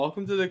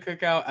Welcome to the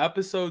Cookout,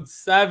 episode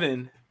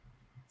 7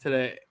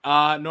 today.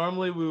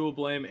 Normally we will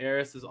blame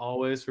Eris as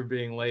always for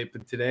being late,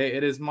 but today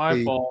it is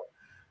my fault.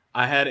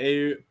 I had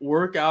a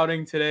work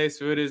outing today,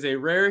 so it is a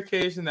rare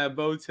occasion that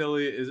Bo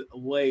Tilly is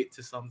late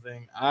to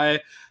something.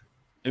 I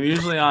am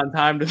usually on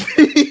time to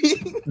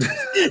be.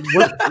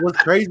 What's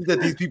crazy that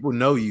these people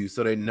know you,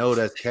 so they know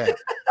that's Cap.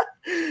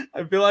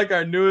 I feel like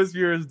our newest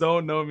viewers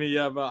don't know me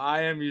yet, but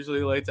I am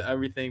usually late to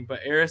everything.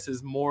 But Eris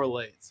is more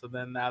late, so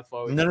then that's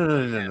why we.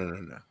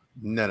 No.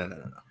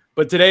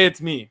 But today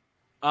it's me.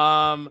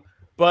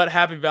 But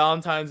happy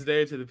Valentine's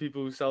Day to the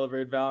people who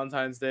celebrate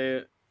Valentine's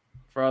Day.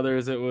 For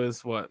others, it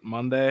was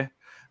Monday.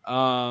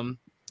 But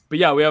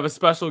yeah, we have a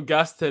special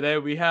guest today.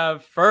 We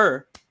have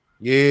Fur.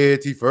 Yeah,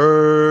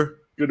 T-Fur.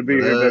 Good to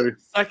be here, baby.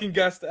 Second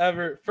guest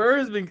ever. Fur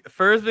has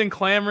been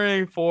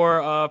clamoring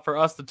for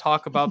us to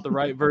talk about the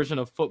right version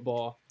of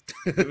football.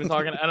 We've been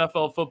talking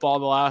NFL football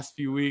the last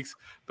few weeks,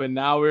 but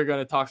now we're going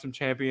to talk some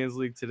Champions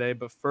League today.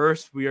 But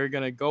first, we are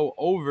going to go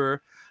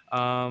over,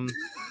 our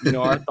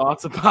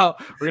thoughts about.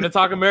 We're going to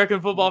talk American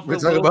football for a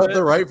little bit.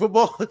 The right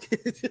football.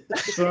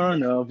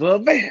 Son of a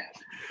man.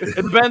 It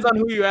depends on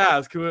who you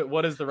ask.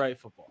 What is the right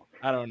football?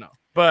 I don't know,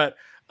 but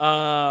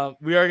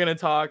we are going to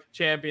talk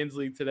Champions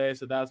League today,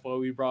 so that's what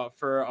we brought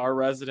for our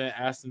resident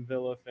Aston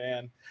Villa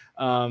fan.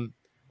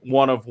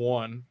 One of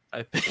one,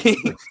 I think.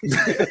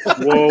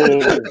 Whoa.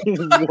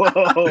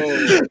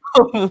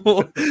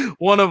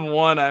 One of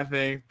one, I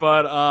think.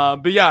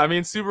 But yeah, I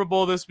mean, Super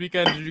Bowl this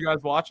weekend. Did you guys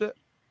watch it?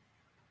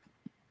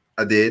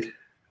 I did.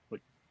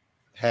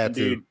 Had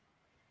to. Did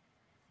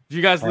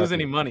you guys lose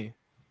any money?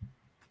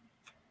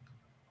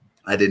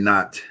 I did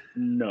not.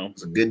 No.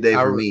 It's a good day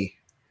for me.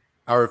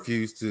 I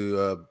refuse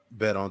to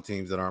bet on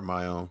teams that aren't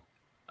my own.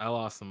 I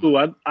lost some. Ooh,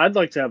 I'd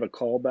like to have a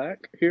call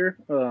back here.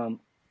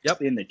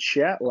 Yep. In the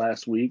chat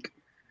last week.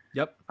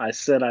 Yep. I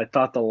said I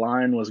thought the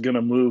line was going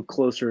to move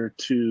closer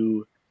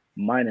to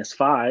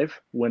 -5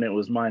 when it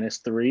was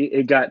 -3.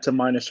 It got to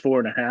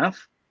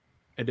 -4.5.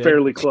 It did.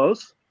 Fairly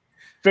close.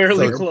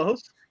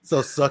 Close.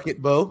 So suck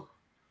it, Bo.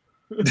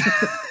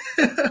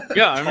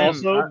 Yeah. I mean,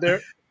 also,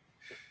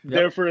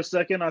 there for a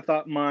second, I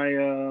thought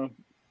my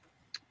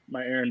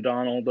my Aaron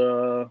Donald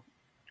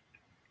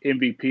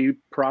MVP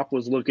prop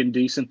was looking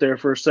decent there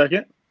for a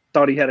second.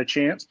 Thought he had a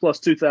chance, plus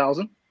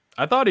 2,000.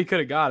 I thought he could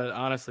have got it,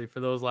 honestly, for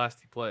those last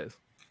two plays.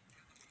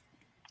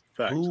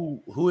 Facts.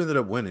 Who ended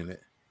up winning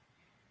it?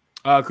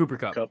 Cooper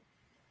Cup.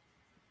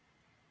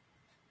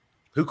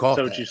 Who called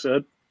that? What you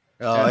said?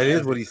 Oh, it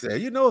is what he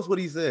said. You know it's what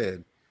he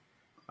said.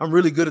 I'm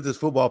really good at this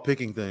football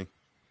picking thing.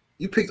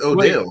 You picked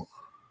Odell.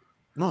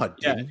 No, I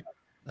didn't.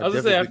 Yeah. I was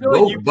going to say, I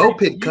feel like Bo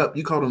picked Cup.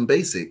 You called him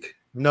basic.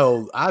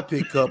 No, I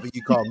picked Cup and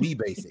you called me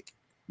basic.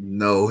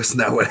 No, it's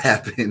not what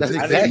happened. That's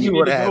exactly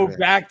what happened. Go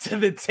back to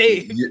the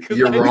tape.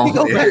 You're wrong.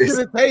 Go back to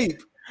the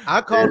tape.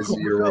 I called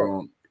Cooper You're Cup.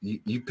 wrong.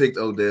 You picked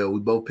Odell.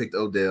 We both picked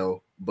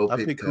Odell. Bo I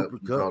picked picked Cup. Cooper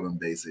You Cup. called him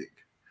basic.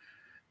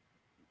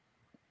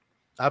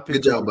 I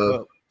picked Good job, Cooper Bo.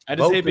 Cup. I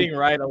just hate being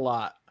right a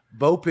lot.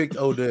 Bo picked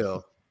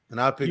Odell, and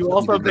I picked. You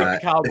also did picked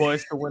not. the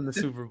Cowboys to win the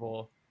Super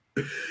Bowl,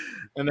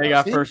 and they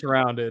got first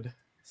rounded.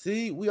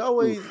 See,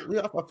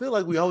 I feel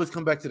like we always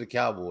come back to the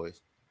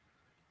Cowboys.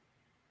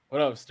 What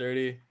up,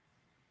 Sturdy?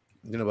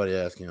 Nobody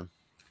ask him.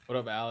 What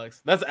up,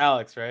 Alex? That's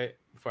Alex, right?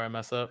 Before I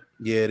mess up.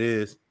 Yeah, it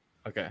is.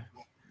 Okay.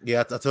 Yeah,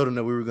 I told him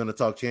that we were going to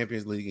talk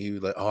Champions League, and he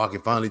was like, "Oh, I can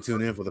finally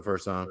tune in for the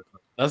first time."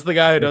 That's the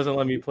guy who doesn't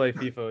let me play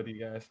FIFA with you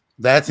guys.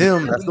 That's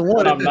him. That's the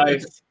one. But I'm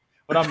nice.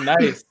 That's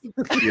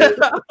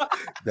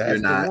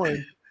the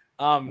one.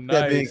 I'm nice.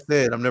 That being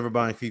said, I'm never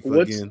buying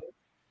FIFA again.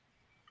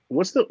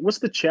 What's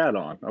the chat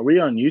on? Are we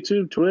on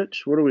YouTube,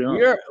 Twitch? What are we on?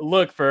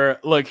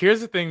 Look,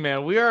 here's the thing,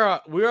 man. We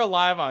are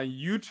live on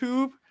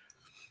YouTube.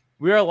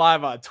 We are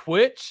live on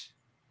Twitch.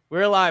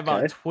 We're live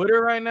on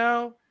Twitter right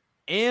now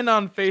and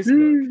on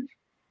Facebook.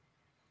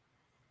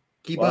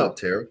 Keep up,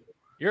 Tara.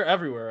 You're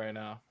everywhere right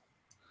now.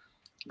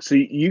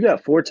 See, you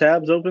got 4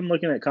 tabs open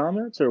looking at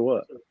comments or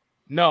what?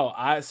 No,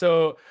 our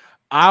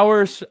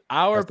podcast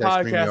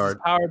is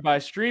powered by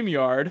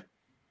StreamYard.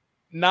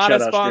 Not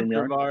Shout a out sponsor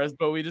StreamYard. of ours,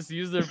 but we just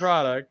use their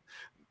product.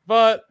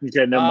 But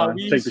Okay, never mind.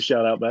 Take the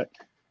shout out back.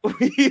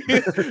 we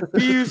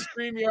use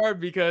StreamYard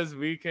because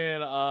we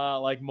can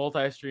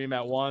multi-stream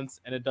at once,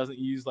 and it doesn't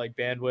use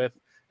bandwidth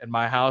in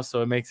my house,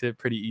 so it makes it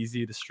pretty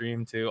easy to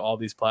stream to all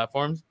these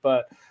platforms.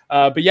 But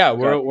yeah,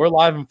 we're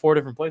live in 4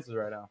 different places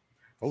right now.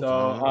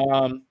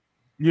 So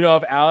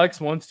if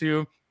Alex wants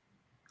to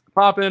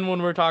pop in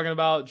when we're talking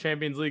about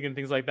Champions League and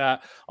things like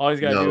that, all he's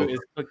got to do is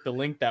click the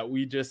link that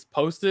we just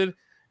posted,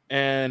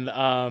 and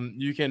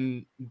you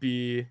can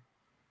be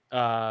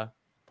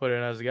put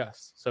in as a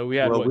guest. So we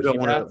had. We don't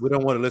want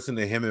to listen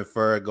to him and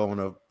Fur going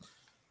a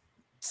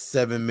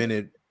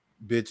 7-minute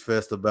bitch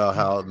fest about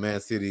how Man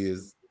City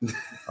is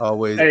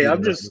always. Hey,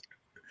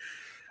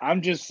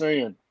 I'm just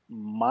saying,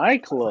 my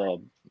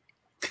club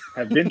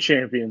have been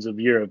champions of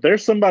Europe.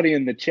 There's somebody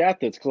in the chat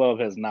that's club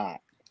has not.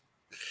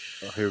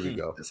 Oh, here we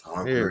go. It's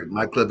awkward.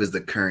 My club is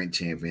the current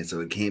champion, so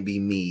it can't be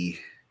me.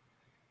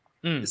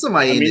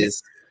 Somebody in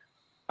this.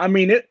 I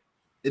mean, it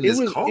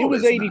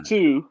was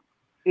 82.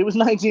 It was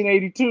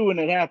 1982 when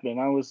it happened.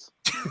 I was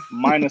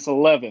minus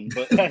 11,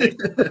 but hey.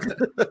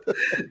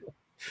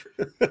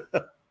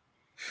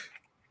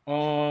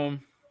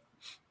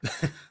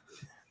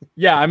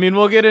 Yeah, I mean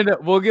we'll get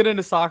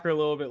into soccer a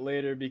little bit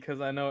later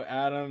because I know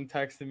Adam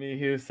texted me.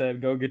 He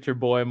said, "Go get your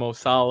boy Mo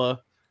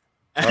Salah."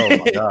 Oh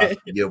my god,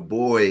 Your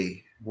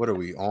boy. what are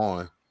we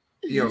on?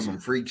 He on some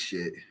freak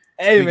shit.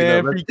 Hey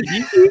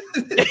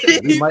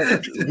Speaking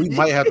man, we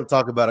might have to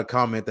talk about a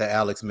comment that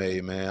Alex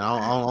made, man.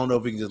 I don't know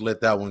if we can just let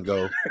that one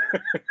go.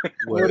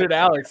 What did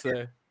Alex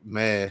say?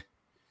 Man,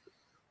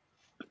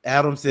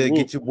 Adam said,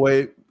 get your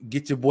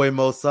boy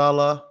Mo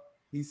Salah.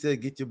 He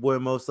said, get your boy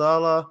Mo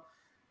Salah.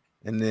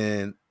 And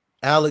then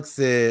Alex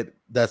said,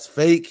 that's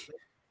fake.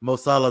 Mo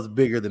Salah's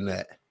bigger than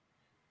that.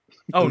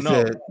 Oh,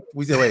 no.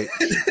 We said, wait.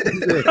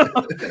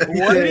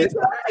 What did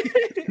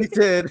he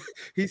say?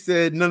 He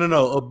said,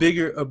 no. A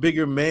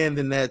bigger man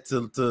than that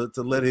to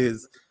let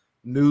his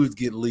news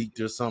get leaked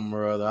or something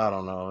or other. I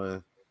don't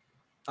know.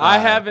 I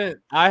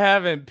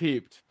haven't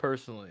peeped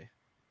personally.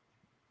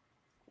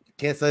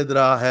 Can't say that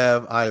I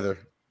have either.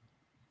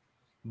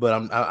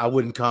 But I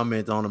wouldn't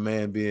comment on a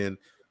man being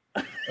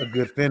a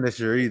good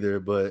finisher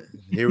either. But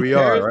here we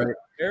are, right?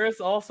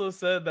 Harris also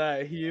said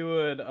that he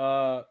would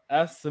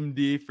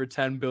SMD for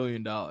 $10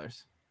 billion.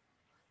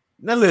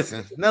 Now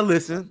listen.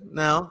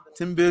 Now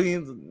 10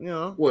 billion, you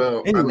know.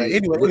 Well, anyway.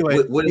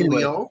 Wouldn't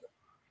we all?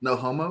 No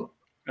homo.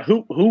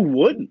 Who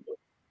wouldn't?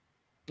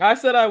 I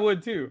said I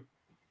would too,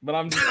 but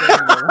I'm just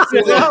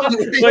saying.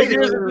 Like,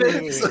 here's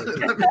the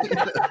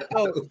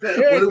thing.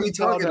 What are we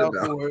talking about?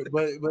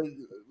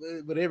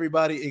 But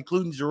everybody,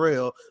 including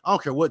Jarrell, I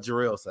don't care what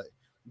Jarrell say.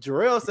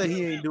 Jarrell say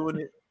he ain't doing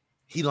it.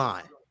 He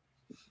lying.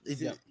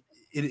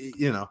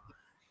 You know,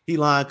 he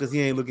lying because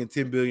he ain't looking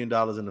 $10 billion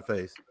in the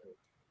face.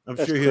 I'm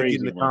That's sure he'll crazy,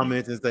 get in the man.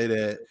 comments and say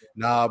that,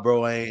 nah,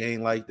 bro,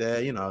 ain't like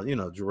that. You know,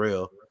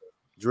 Jarrell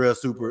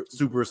super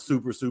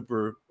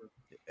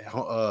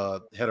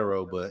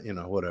hetero, but you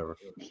know, whatever.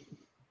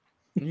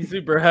 He's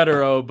super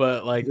hetero,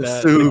 but like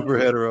that. Super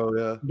hetero,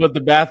 yeah. But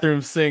the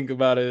bathroom sink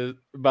about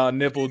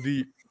nipple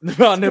deep,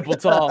 about nipple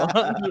tall.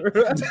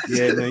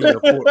 Yeah, man, you know,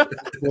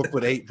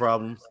 4'8"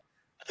 problems.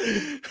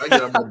 I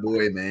get on my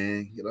boy,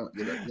 man. Get off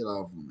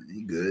him, man.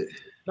 He good.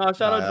 No,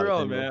 shout out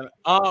Jarrell, man.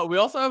 We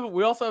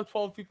also have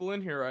 12 people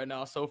in here right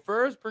now. So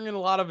first, bringing a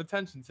lot of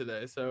attention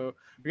today. So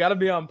we got to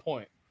be on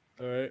point.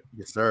 All right.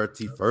 Yes, sir.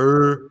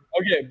 T-Fur.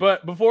 Okay,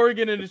 but before we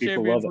get into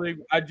People Champions love it. League,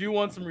 I do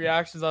want some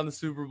reactions on the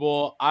Super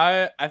Bowl.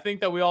 I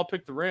think that we all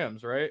picked the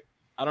Rams, right?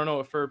 I don't know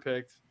what Fur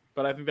picked,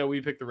 but I think that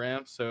we picked the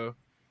Rams. So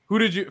who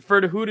did you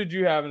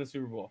have in the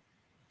Super Bowl?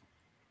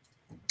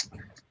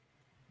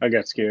 I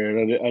got scared.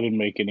 I didn't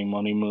make any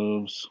money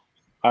moves.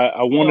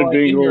 I wanted like,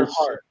 in your Bengals.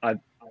 heart.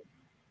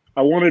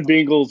 I wanted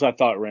Bengals. I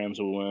thought Rams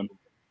would win.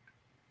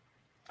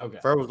 Okay.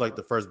 Fur was like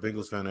the first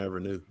Bengals fan I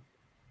ever knew.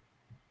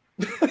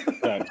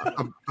 Okay.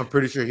 I'm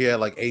pretty sure he had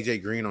like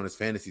AJ Green on his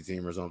fantasy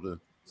team or something.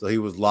 So he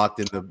was locked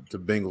into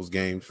Bengals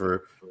games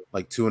for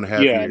like 2.5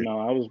 Yeah, years.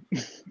 no,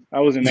 I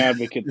was an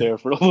advocate there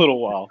for a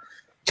little while.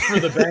 For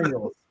the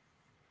Bengals.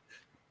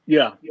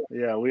 Yeah,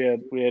 we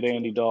had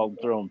Andy Dalton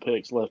throwing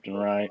picks left and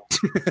right.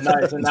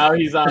 Nice, and now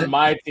he's on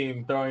my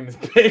team throwing his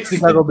picks.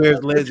 Chicago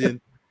Bears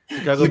legend.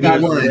 Chicago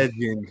Bears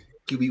legend.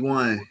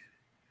 QB1.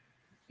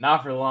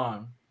 Not for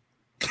long.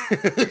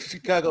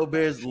 Chicago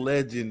Bears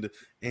legend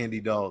Andy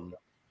Dalton.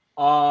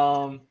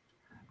 I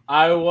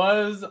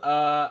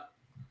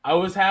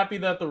was happy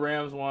that the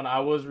Rams won. I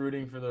was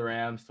rooting for the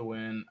Rams to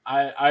win.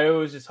 I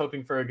was just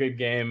hoping for a good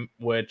game,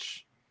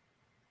 which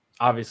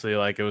obviously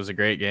like it was a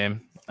great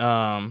game.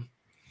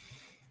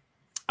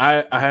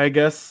 I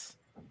guess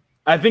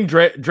I think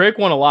Drake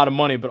won a lot of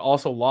money, but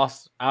also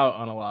lost out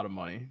on a lot of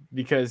money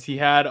because he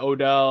had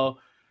Odell.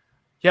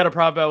 He had a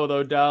prop bet with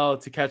Odell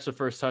to catch the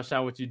first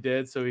touchdown, which he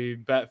did. So he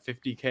bet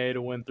 $50K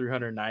to win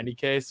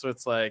 $390K. So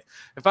it's like,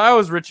 if I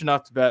was rich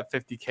enough to bet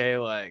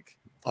 $50K, like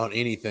on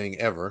anything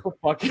ever, go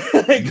fuck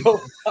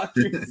yourself.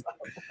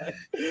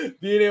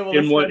 Being able to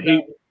And what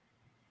spend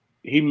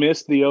he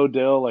missed the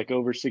Odell like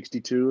over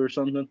 62 or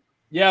something.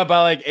 yeah,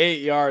 by like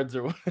 8 yards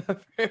or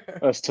whatever.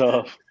 That's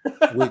tough.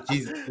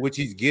 which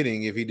he's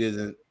getting if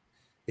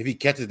he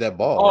catches that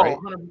ball, right?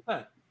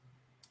 100%.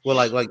 Well,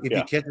 like if Yeah.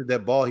 he catches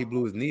that ball, he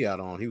blew his knee out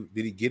on.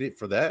 Did he get it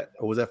for that,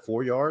 or was that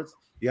 4 yards?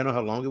 You know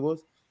how long it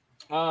was?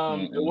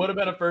 It would have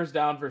been a first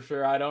down for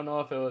sure. I don't know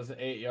if it was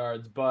 8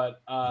 yards,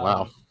 but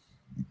Wow,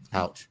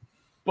 ouch.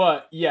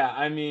 But yeah,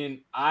 I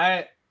mean,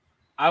 I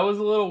was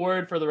a little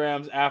worried for the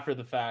Rams after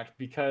the fact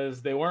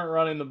because they weren't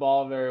running the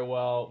ball very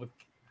well.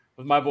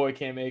 With my boy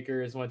Cam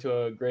Akers, went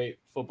to a great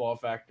football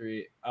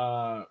factory,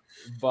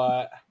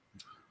 but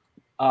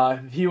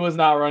he was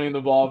not running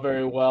the ball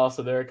very well.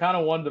 So they're kind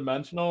of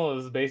one-dimensional. It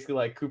was basically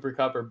like Cooper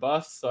Kupp or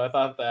bust. So I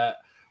thought that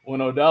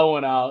when Odell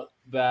went out,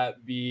 that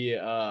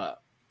the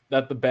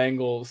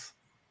Bengals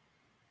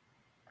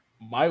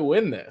might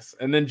win this.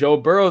 And then Joe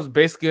Burrow's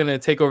basically going to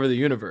take over the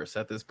universe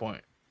at this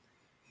point.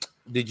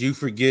 Did you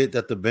forget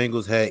that the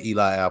Bengals had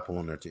Eli Apple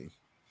on their team?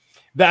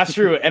 That's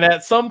true. And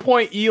at some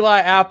point, Eli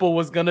Apple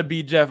was gonna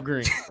be Jeff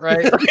Green,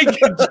 right? Like,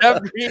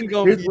 Jeff Green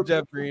gonna be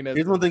Jeff Green.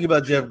 Here's one thing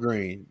about Jeff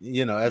Green.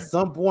 You know, at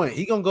some point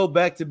he gonna go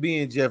back to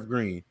being Jeff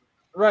Green.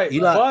 Right.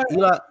 Eli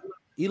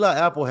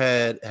Apple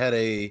had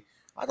I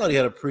thought he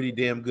had a pretty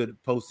damn good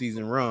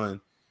postseason run,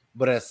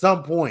 but at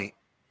some point.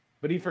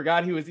 But he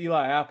forgot he was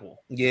Eli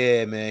Apple.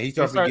 Yeah, man. He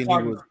started forgetting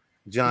he was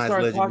Giants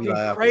legend Eli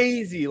Apple.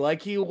 Crazy,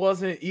 like he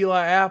wasn't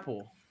Eli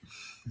Apple.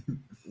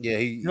 Yeah,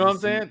 you know what I'm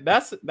saying?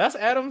 That's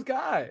Adam's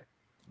guy.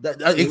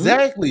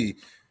 Exactly.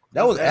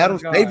 That was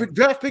Adam's favorite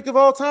draft pick of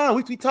all time.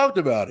 We talked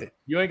about it.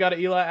 You ain't got an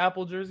Eli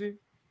Apple jersey?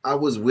 I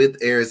was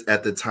with Ayers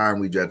at the time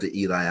we drafted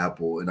Eli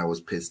Apple, and I was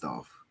pissed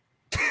off.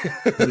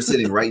 He was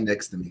sitting right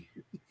next to me.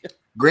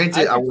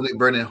 Granted, I wanted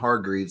Vernon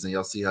Hargreaves, and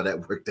y'all see how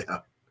that worked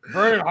out.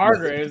 Vernon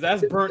Hargreaves,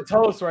 that's burnt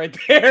toast right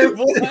there.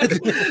 Granted,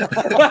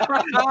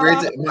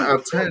 my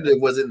alternative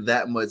wasn't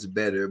that much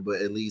better,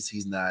 but at least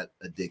he's not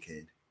a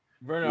dickhead.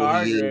 Vernon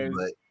Hargreaves,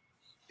 but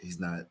he's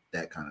not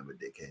that kind of a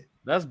dickhead.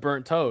 That's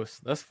burnt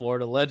toast. That's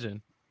Florida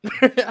legend.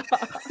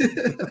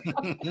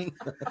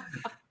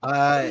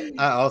 I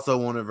also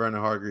wanted Vernon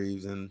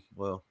Hargreaves, and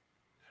well,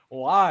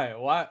 why?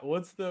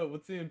 What's the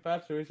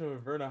infatuation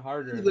with Vernon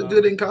Hargreaves? He looked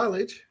good in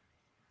college.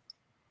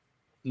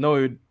 No,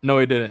 he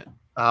didn't.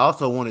 I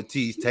also wanted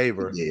Tease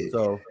Tabor. Yeah.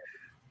 So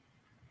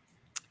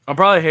I'm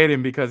probably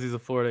hating because he's a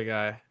Florida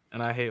guy,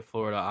 and I hate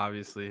Florida,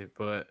 obviously,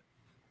 but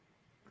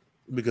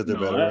because they're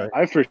better, right?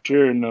 I for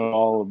sure know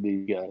all of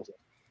these guys.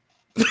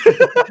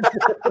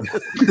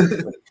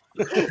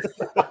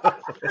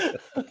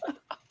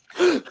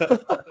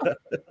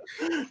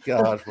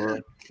 God, for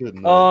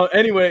goodness.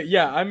 Anyway,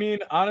 yeah, I mean,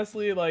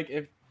 honestly, like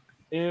if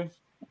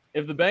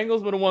the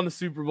Bengals would have won the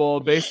Super Bowl,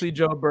 basically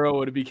Joe Burrow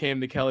would have became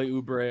the Kelly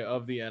Oubre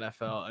of the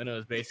NFL, and it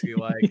was basically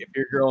like if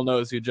your girl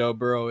knows who Joe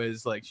Burrow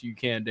is, like you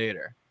can't date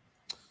her.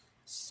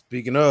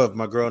 Speaking of,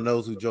 my girl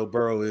knows who Joe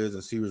Burrow is,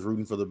 and she was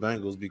rooting for the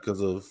Bengals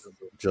because of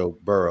Joe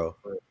Burrow.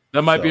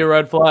 That might be a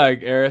red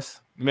flag, Eris.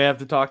 You may have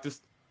to talk to.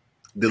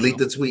 Delete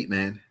the tweet,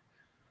 man.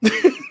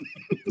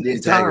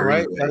 It's time,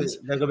 right?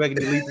 Gotta go back and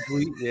delete the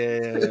tweet.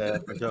 Yeah,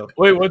 for sure.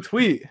 Wait, what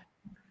tweet?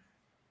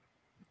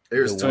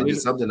 There's tweeting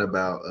something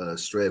about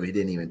Streb. He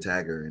didn't even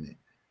tag her in it.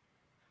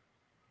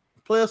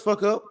 Players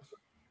fuck up.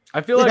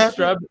 I feel like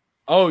Streb.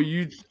 Oh,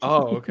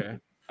 okay.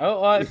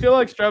 I feel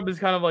like Streb is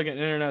kind of like an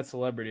internet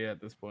celebrity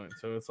at this point,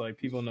 so it's like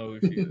people know who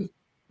she is.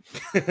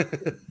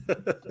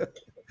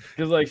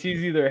 Because like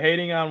she's either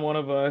hating on one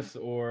of us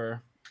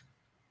or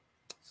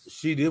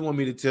she did want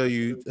me to tell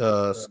you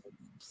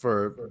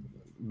for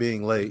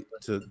being late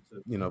to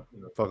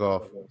fuck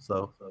off.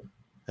 So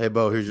hey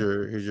Bo, here's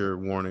your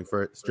warning.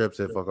 For Streb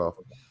said fuck off.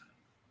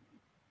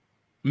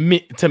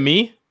 Me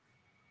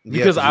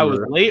because I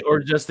was late or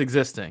just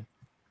existing.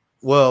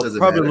 Well,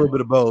 probably a little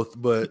bit of both,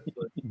 but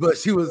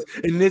she was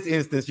in this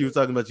instance. She was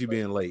talking about you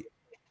being late.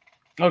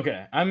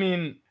 Okay, I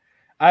mean,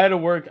 I had a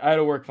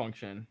work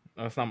function.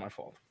 That's not my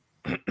fault.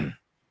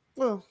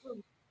 Well,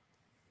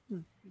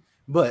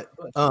 but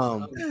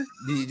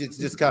you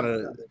just kind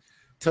of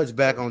touch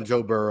back on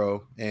Joe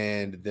Burrow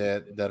and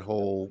that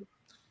whole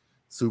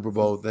Super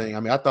Bowl thing. I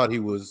mean, I thought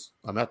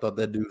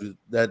that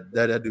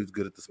dude's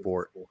good at the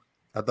sport.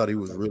 I thought he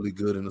was really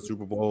good in the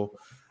Super Bowl.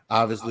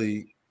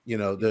 Obviously,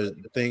 there's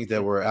things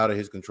that were out of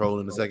his control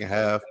in the second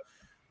half,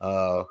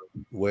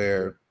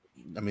 where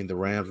I mean the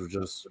Rams were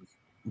just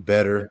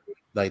better.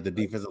 Like the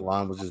defensive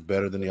line was just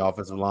better than the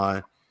offensive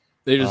line.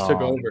 They just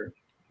took over.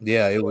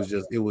 Yeah, it was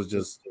just.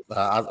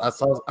 I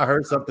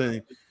heard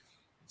something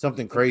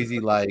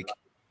crazy like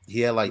he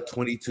had like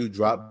 22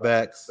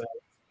 dropbacks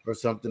or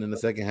something in the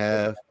second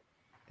half,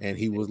 and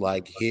he was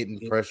like hitting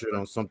pressured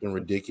on something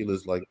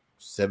ridiculous like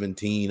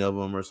 17 of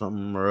them or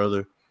something or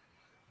other.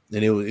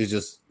 And it's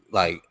just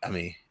like, I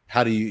mean,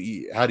 how do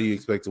you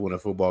expect to win a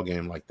football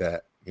game like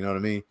that? You know what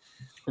I mean?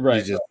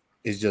 Right.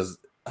 It's just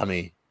I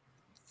mean,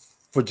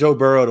 for Joe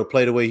Burrow to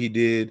play the way he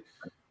did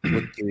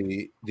with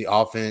the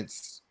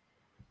offense,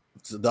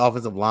 the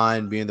offensive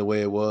line being the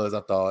way it was, I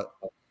thought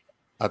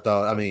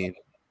I mean,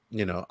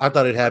 I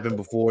thought it happened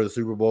before the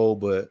Super Bowl,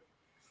 but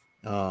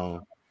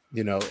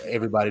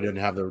everybody doesn't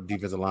have the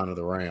defensive line of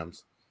the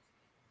Rams.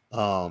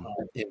 And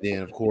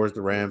then of course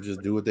the Rams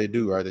just do what they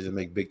do, right? They just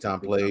make big time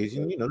plays.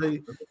 And,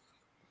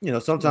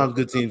 sometimes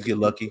good teams get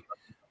lucky.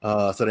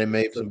 So they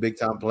made some big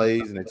time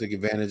plays and they took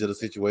advantage of the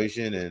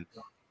situation. And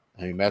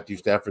I mean, Matthew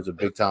Stafford's a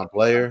big time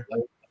player.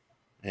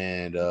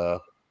 And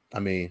I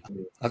mean,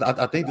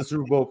 I think the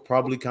Super Bowl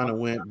probably kind of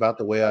went about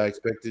the way I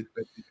expected.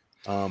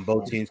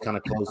 Both teams kind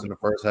of close in the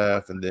first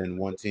half, and then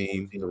one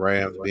team, the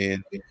Rams,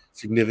 being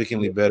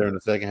significantly better in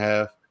the second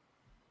half.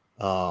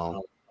 I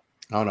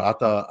don't know. I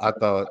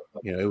thought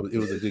it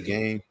was a good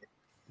game,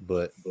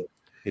 but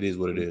it is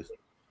what it is.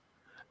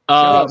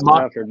 Shout out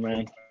Stafford,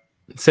 man.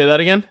 Say that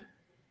again.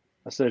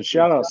 I said,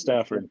 shout out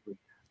Stafford.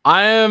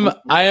 I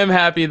am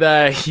happy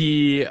that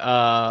he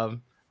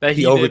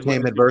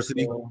overcame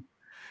adversity.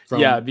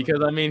 Yeah,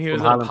 because I mean he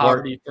was in a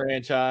poverty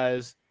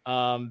franchise.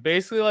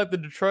 Basically, like the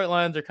Detroit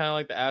Lions are kind of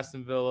like the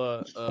Aston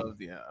Villa of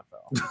the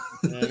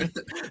NFL.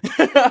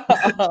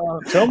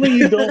 Tell me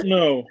you don't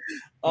know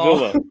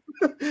Villa.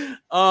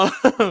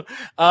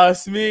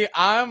 Smee,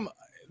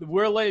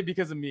 we're late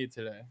because of me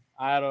today.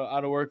 I had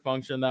a work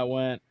function that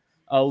went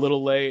a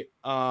little late.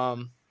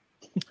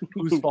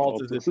 Whose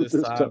fault is it this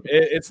time?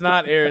 It's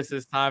not Eris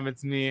this time.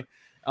 It's me.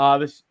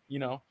 White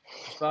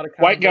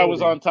guy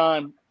was on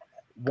time.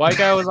 White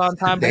guy was on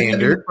time.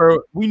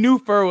 We knew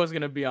Fur was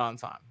gonna be on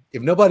time.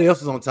 If nobody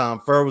else was on time,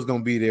 Fur was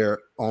gonna be there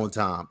on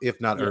time,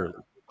 if not early.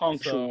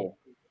 Punctual. So,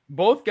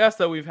 both guests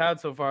that we've had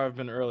so far have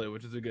been early,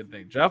 which is a good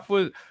thing. Jeff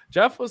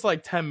was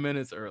like 10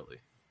 minutes early.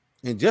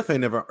 And Jeff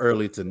ain't never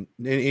early to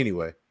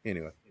anyway.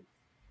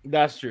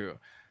 That's true.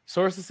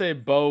 Sources say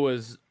Bo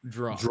was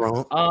drunk.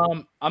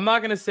 I'm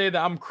not gonna say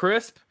that I'm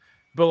crisp,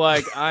 but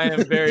like I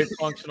am very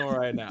functional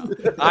right now.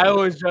 I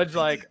always judge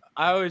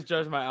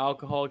my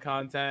alcohol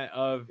content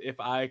of if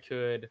I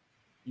could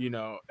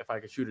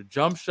shoot a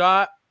jump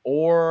shot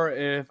or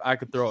if I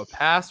could throw a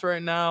pass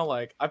right now.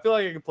 Like I feel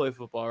like I could play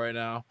football right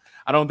now.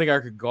 I don't think I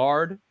could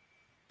guard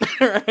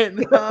right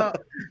now.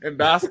 In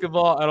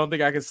basketball, I don't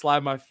think I could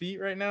slide my feet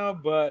right now.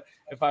 But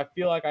if I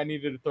feel like I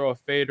needed to throw a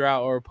fade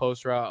route or a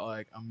post route,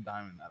 like I'm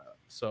diming that up.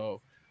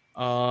 So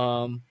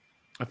I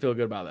feel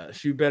good about that.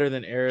 Shoot better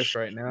than Eris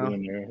right now.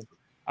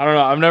 I don't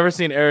know. I've never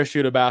seen Eris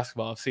shoot a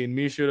basketball. I've seen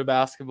me shoot a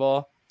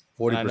basketball.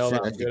 40%. I know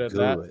that I'm good at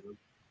that.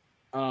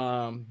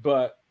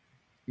 But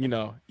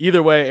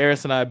either way,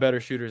 Eris and I are better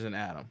shooters than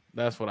Adam.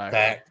 That's what I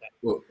heard.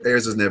 Well,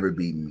 Eris has never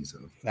beaten me, so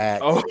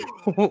Fact.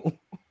 It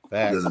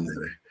doesn't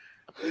matter.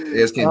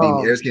 Eris can't beat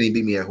me. Eris can't even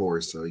beat me at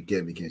horse, so he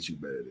can't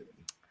shoot better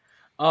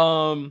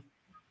than me.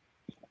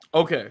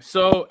 Okay,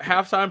 so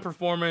halftime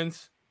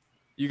performance.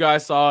 You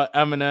guys saw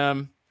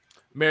Eminem,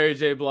 Mary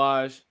J.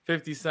 Blige,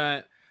 50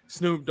 Cent,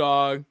 Snoop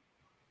Dogg.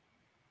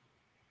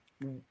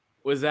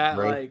 Was that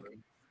Dre. like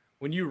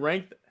when you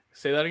ranked?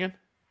 Say that again.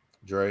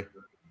 Dre.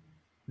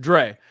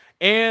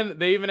 And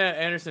they even had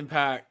Anderson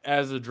 .Paak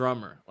as a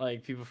drummer.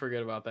 Like people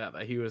forget about that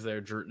he was there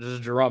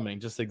just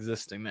drumming, just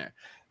existing there.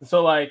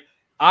 So like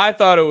I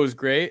thought it was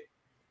great.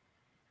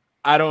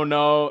 I don't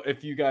know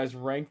if you guys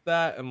ranked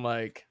that, and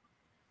like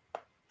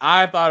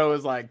I thought it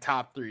was like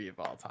top 3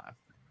 of all time.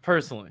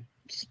 Personally,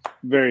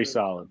 very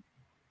solid.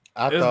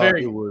 I thought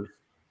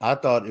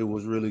it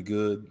was really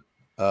good.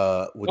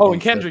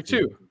 And Kendrick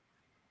too,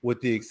 with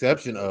the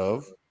exception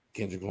of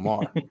Kendrick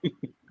Lamar.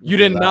 You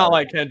did not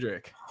like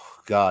Kendrick.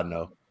 God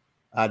no,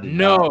 I did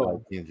not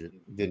like Kendrick.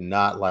 Did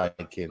not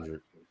like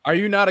Kendrick. Are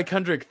you not a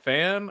Kendrick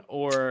fan,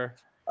 or?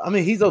 I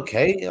mean, he's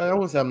okay. I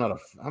won't say I'm not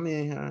I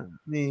mean,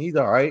 he's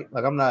all right.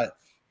 Like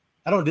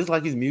I don't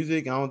dislike his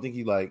music. I don't think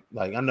he like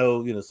I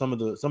know some of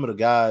the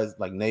guys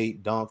like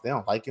Nate Dunk, they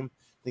don't like him.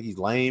 I think he's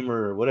lame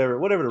or whatever.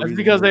 The That's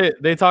because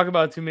they talk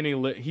about too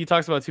many. He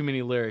talks about too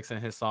many lyrics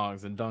in his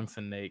songs, and Dunks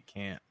and Nate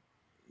can't.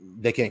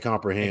 They can't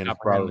comprehend.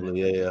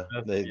 Probably, yeah.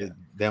 They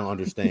don't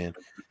understand.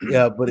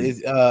 Yeah, but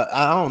it's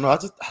I don't know.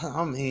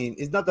 I mean,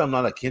 it's not that I'm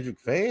not a Kendrick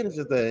fan. It's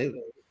just that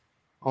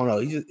I don't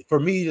know. For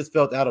me, he just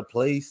felt out of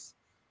place.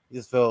 He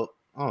just felt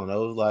I don't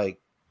know. Like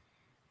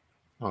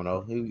I don't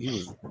know. He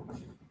was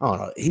I don't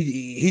know.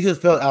 He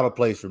just felt out of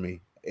place for me.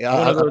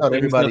 I thought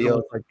everybody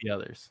else like the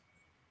others.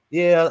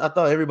 Yeah, I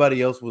thought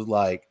everybody else was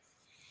like.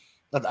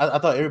 I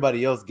thought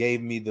everybody else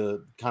gave me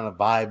the kind of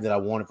vibe that I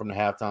wanted from the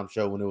halftime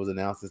show when it was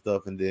announced and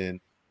stuff. And then,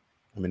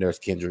 I mean, there's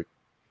Kendrick.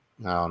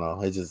 I don't know.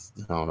 I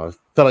don't know. It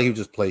felt like he was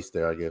just placed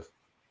there, I guess.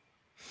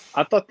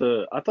 I thought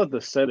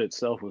the set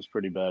itself was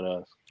pretty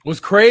badass. It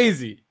was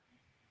crazy.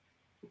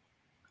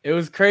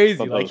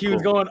 Like he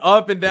was going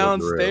up and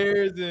down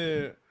stairs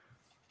and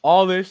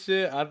all this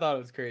shit. I thought it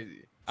was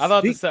crazy. I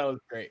thought the set was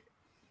great.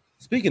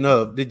 Speaking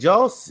of, have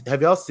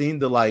y'all seen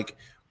the like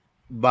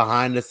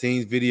behind the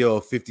scenes video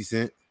of 50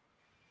 Cent?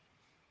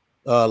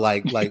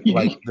 Like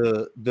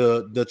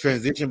the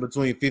transition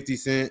between 50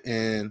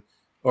 Cent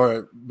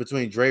or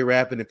between Dre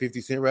rapping and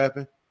 50 Cent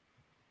rapping.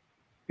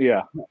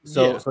 Yeah.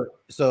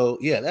 So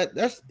yeah,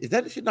 is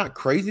that shit not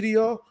crazy to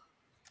y'all?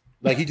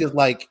 Like he just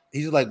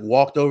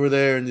walked over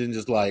there and then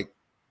just like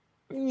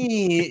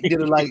did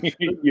it like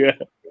yeah.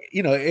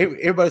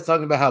 Everybody's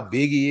talking about how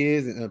big he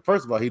is, and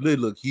first of all, he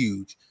literally looked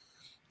huge.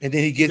 And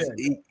then he gets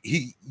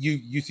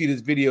you see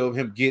this video of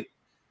him get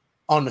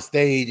on the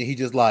stage and he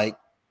just like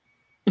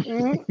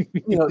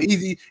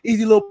easy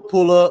little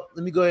pull up.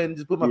 Let me go ahead and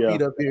just put my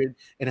feet up here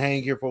and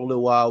hang here for a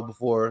little while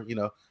before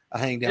I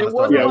hang down. It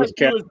wasn't like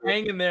he was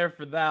hanging there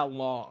for that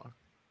long.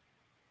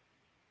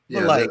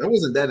 Yeah, like that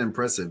wasn't that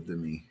impressive to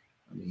me.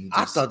 I mean,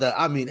 I thought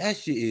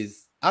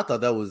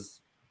that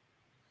was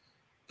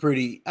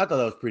pretty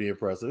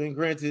impressive. And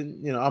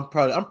granted, I'm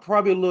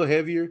probably a little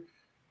heavier,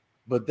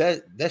 but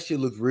that shit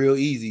looks real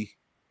easy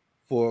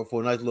for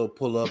a nice little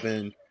pull up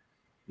and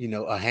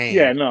a hang.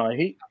 Yeah, no,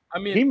 he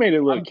made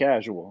it look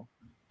casual.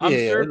 I'm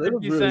sure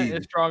 50 Cent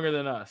is stronger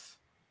than us.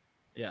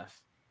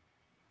 Yes.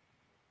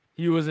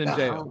 He was in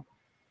jail.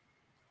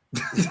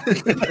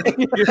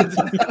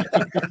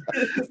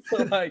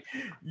 So like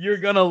you're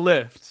gonna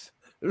lift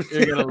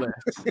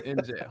in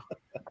jail.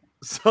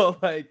 So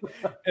like,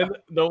 and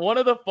the one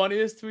of the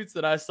funniest tweets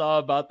that I saw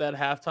about that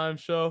halftime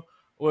show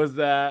was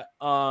that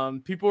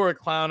people were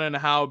clowning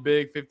how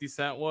big 50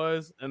 Cent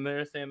was, and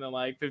they're saying that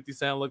like 50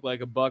 Cent looked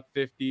like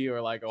 $1.50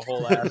 or like a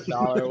whole ass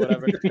dollar or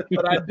whatever.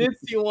 But I did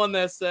see one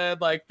that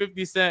said like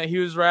 50 Cent, he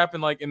was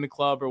rapping like in the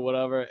club or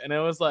whatever, and it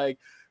was like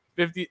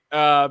 50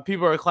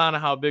 people are clowning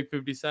how big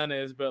 50 Cent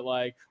is, but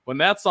like when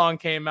that song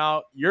came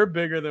out, you're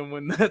bigger than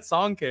when that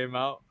song came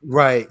out.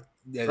 Right.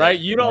 Yeah, right?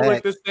 You don't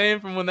look the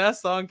same from when that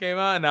song came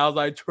out. And I was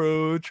like,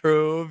 true,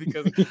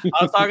 because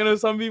I was talking to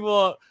some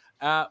people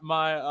at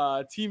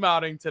my team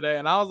outing today,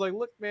 and I was like,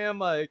 look, man,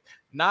 like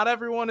not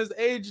everyone is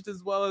aged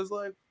as well as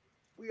like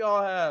we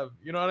all have.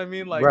 You know what I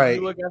mean? Like Right.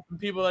 you look at some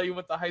people that you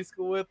went to high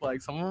school with,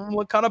 like some of them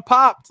look kind of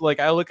popped. Like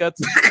I look at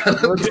I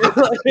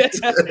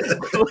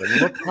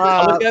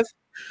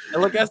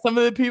look at some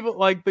of the people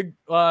like the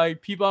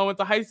people I went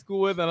to high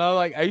school with, and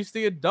I used to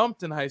get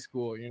dumped in high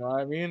school. You know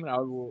what I mean? I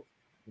was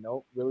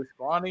really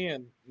scrawny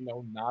and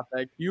not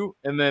that cute.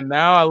 And then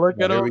now I look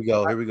at them.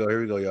 Here we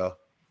go, y'all.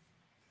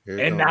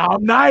 And now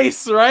I'm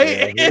nice,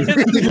 right? Yeah,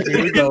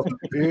 here we go.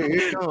 Here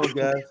it comes,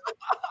 guys.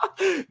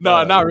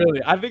 No, not really.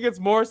 I think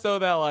it's more so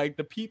that like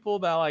the people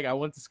that like I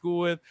went to school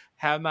with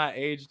have not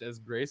aged as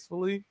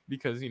gracefully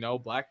because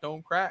black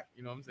don't crack.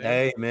 You know what I'm saying?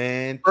 Hey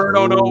man, I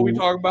don't know what we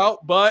talk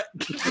about, but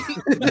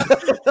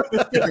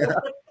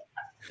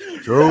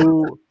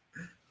true.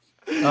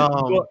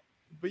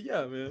 But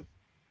yeah, man.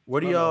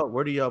 Where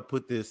do y'all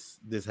put this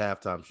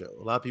halftime show?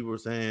 A lot of people were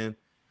saying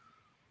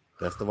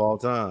best of all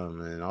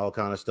time and all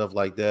kind of stuff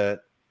like that.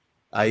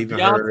 I even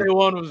heard Beyonce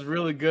one was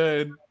really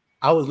good.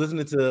 I was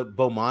listening to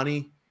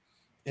Bomani,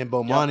 and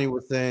Bomani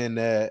was saying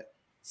that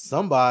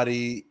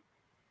somebody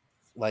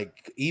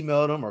like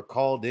emailed him or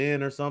called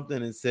in or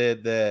something and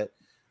said that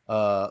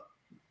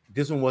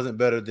this one wasn't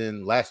better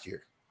than last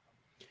year.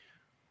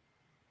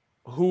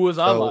 Who was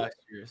on last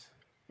year's?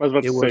 I was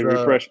about to say,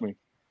 refresh me.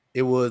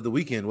 It was The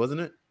Weeknd,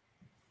 wasn't it?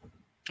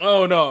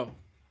 Oh no,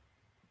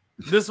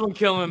 this one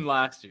killing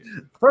last year.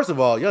 First of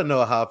all, y'all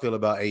know how I feel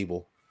about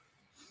Abel.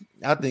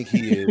 I think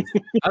he is.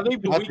 I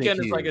think The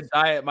Weeknd is like a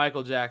diet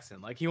Michael Jackson.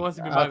 Like he wants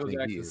to be Michael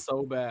Jackson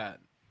so bad.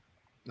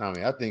 I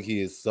mean, I think he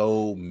is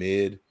so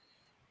mid.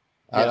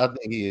 Yeah. I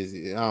think he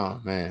is.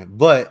 Oh man!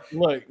 But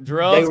look,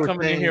 Drell's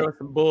coming in here with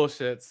some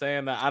bullshit,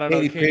 saying that I don't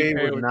know. Katy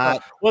Perry was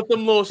not. What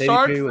them little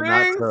shark things?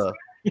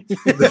 Hey,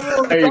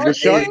 the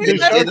shark were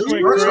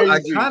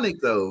iconic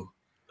though.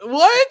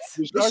 What?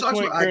 The sharks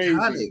were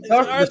iconic.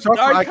 The sharks were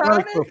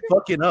iconic for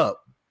fucking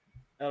up.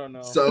 I don't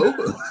know. So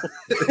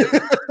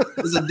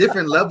it's a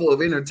different level of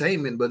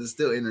entertainment, but it's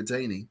still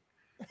entertaining.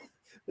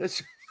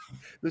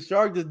 The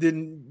shark just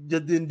didn't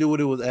do what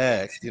it was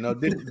asked. They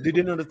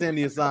didn't understand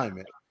the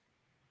assignment.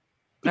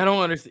 I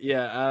don't understand.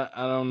 Yeah,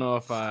 I don't know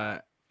if I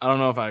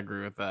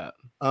agree with that.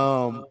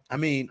 I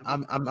mean,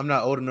 I'm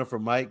not old enough for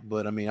Mike,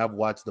 but I mean, I've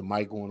watched the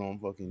Mike one on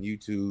fucking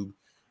YouTube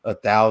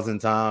 1,000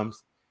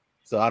 times.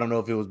 So I don't know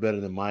if it was better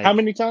than Mike. How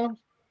many times?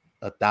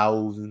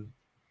 1,000.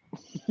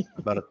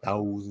 About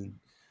 1,000.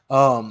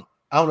 I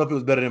don't know if it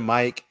was better than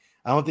Mike.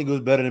 I don't think it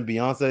was better than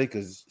Beyonce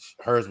because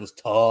hers was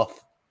tough.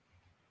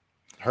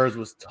 Hers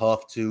was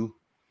tough too.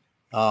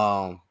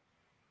 But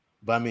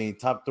I mean,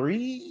 top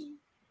 3.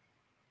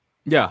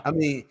 Yeah. I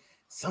mean,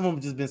 some of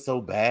them just been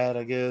so bad,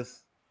 I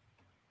guess.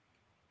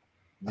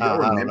 Do you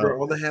remember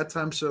all the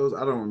halftime shows?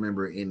 I don't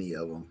remember any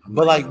of them.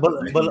 But like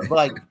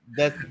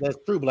that's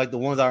true. But like the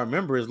ones I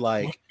remember is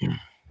like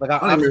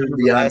I remember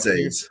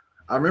Beyonce's.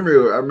 I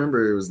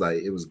remember it was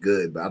like it was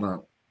good, but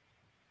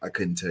I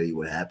couldn't tell you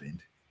what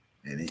happened.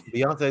 And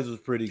Beyonce's was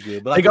pretty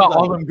good. But they got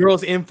all them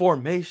girls in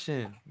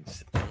formation.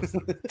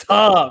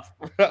 Tough.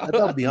 I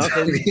thought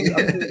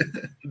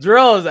Beyonce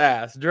Drill's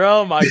ass.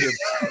 Drill might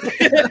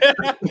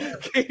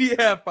get Katie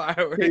had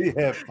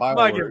fireworks.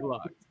 Might get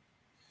blocked.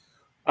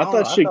 I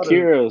thought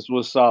Shakira's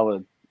was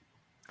solid.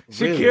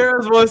 Really?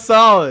 Shakira's was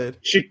solid.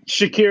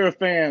 Shakira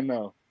fan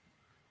though.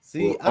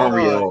 See,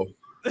 Ariel.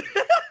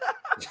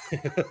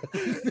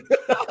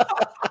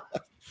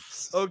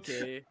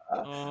 Okay.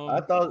 I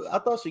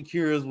thought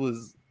Shakira's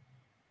was.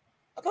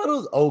 I thought it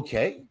was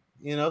okay.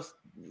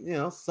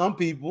 Some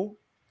people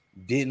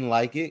didn't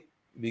like it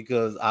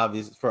because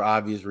for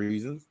obvious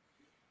reasons.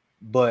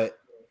 But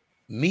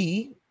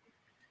me,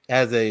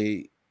 as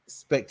a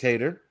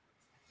spectator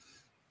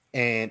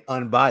and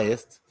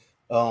unbiased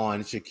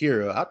on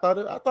Shakira, I thought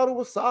it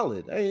was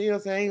solid. I ain't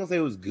gonna say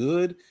it was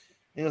good.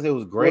 I ain't gonna say it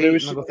was great. Well,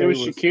 it was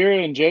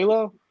Shakira and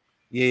J-Lo?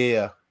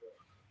 Yeah.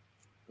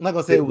 I'm not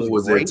gonna say Pitbull it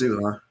was great. There too,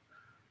 huh?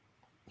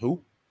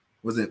 Who?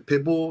 Wasn't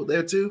Pitbull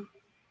there too?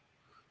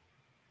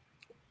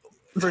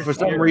 For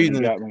some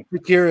reason,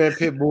 Shakira and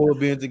Pitbull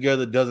being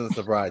together doesn't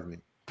surprise me.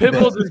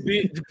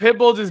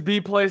 Pitbull just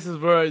be places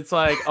where it's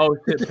like, oh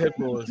shit,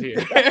 Pitbull is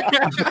here.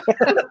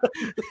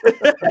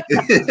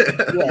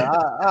 Yeah,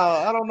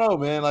 I don't know,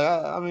 man. Like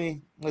I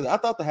mean, I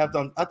thought this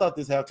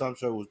halftime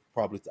show was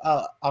probably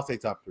I'll say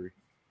top 3.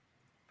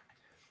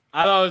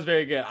 I thought it was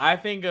very good. I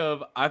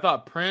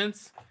thought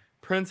Prince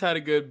had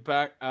a good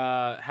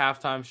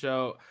halftime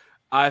show.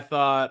 I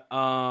thought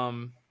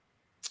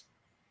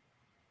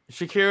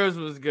Shakira's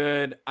was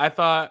good. I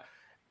thought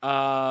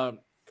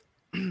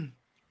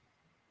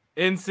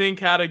NSYNC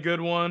had a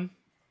good one.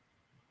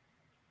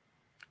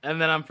 And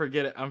then I'm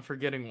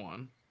forgetting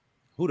one.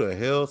 Who the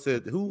hell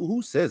said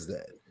who says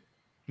that?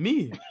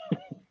 Me.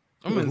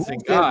 I'm an Who NSYNC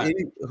said guy.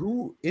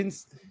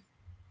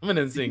 I'm an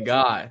NSYNC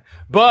guy.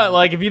 But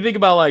like if you think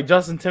about like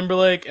Justin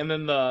Timberlake and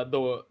then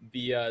the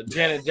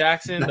Janet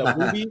Jackson, the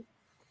movie.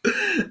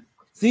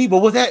 See, but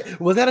was that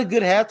a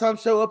good halftime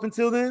show up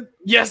until then?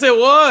 Yes, it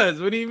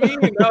was. What do you mean?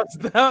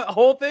 That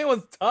whole thing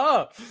was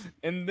tough.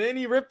 And then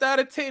he ripped out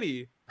a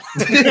titty.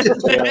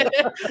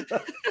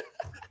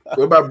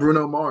 What about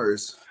Bruno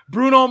Mars?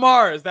 Bruno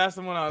Mars, that's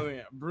the one I was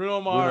thinking. Bruno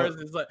Mars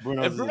is like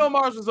if Bruno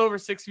Mars was over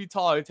 6 feet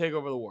tall, he'd take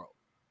over the world.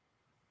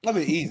 I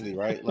mean, easily,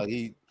 right? Like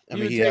he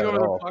would take over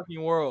the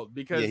fucking world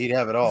because he'd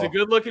have it all. He's a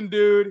good-looking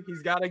dude.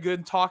 He's got a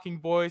good talking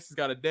voice. He's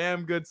got a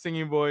damn good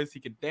singing voice. He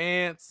can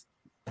dance.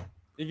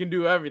 He can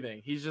do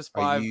everything. He's just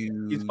 5. He's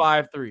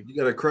 5'3". You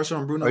got a crush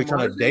on Bruno Are you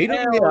Mars? trying to date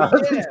him?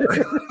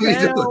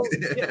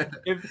 Yeah.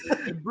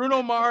 If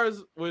Bruno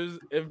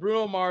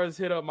Mars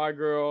hit up my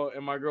girl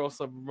and my girl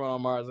slept with Bruno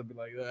Mars, I'd be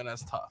like, oh,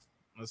 that's tough.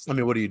 I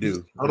mean, what do you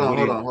do? Hold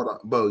on.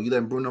 Bo, you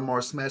letting Bruno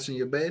Mars smash in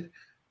your bed?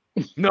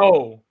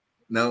 No.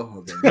 No?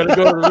 Okay. Gotta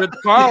go to Ritz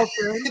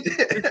Carlton.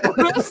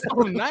 That's so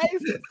nice.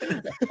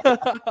 I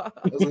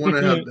was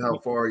wondering how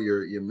far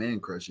your man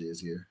crush is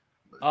here.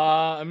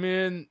 I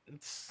mean,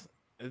 it's.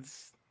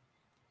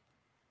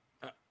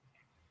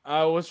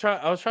 I was trying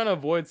to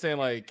avoid saying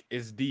like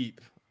it's deep.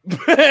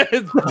 I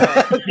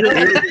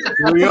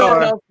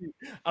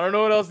don't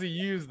know what else to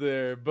use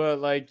there, but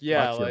like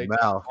yeah, like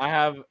I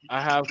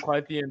have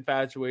quite the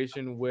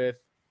infatuation with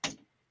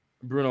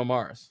Bruno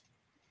Mars.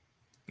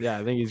 Yeah,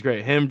 I think he's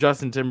great. Him,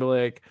 Justin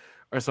Timberlake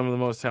are some of the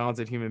most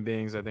talented human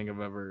beings I think I've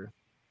ever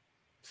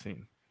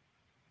seen.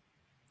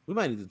 We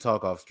might need to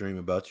talk off stream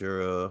about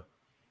your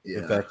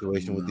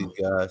infatuation with these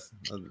guys.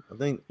 I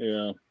think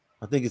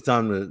it's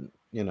time to,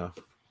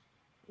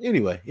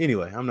 Anyway,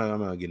 I'm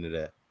not getting into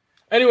that.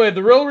 Anyway,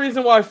 the real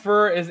reason why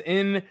Fur is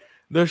in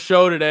the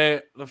show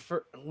today,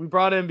 we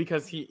brought him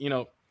because he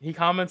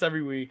comments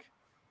every week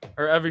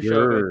or every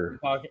show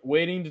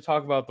waiting to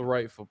talk about the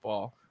right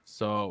football.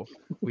 So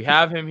we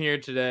have him here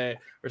today.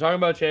 We're talking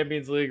about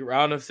Champions League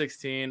round of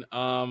 16. Did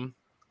y'all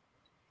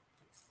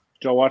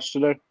watch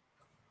today?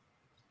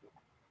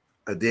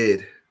 I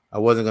did. I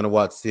wasn't gonna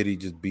watch City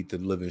just beat the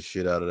living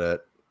shit out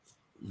of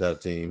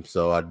that team,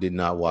 so I did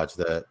not watch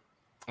that.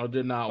 I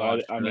did not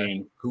watch. I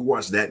mean, who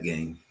watched that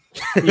game?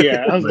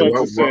 Yeah, I was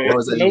about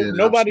to say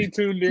nobody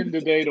tuned in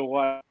today to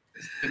watch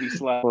City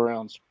slap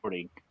around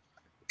Sporting.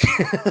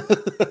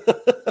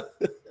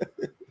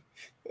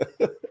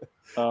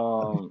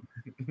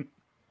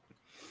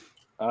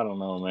 I don't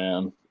know,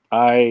 man.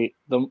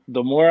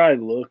 The more I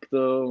look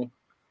though,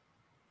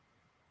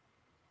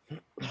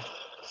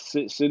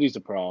 City's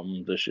a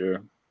problem this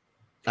year.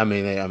 I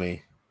mean,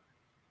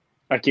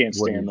 I can't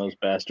stand those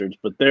bastards,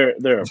 but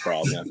they're a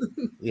problem.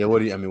 Yeah, what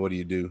do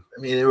you do?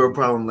 I mean, they were a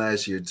problem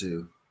last year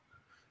too.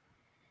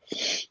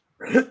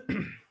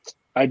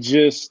 I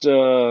just,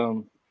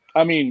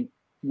 I mean,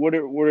 what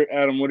are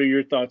Adam? What are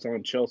your thoughts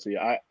on Chelsea?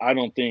 I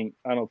don't think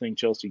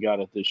Chelsea got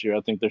it this year.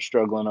 I think they're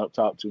struggling up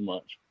top too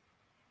much.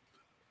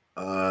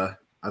 I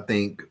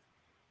think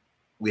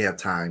we have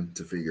time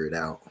to figure it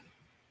out.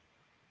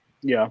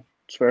 Yeah,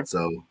 it's fair.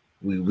 So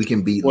we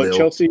can beat Lille.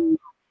 Chelsea?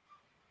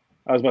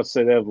 I was about to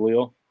say they have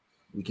Lille.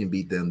 We can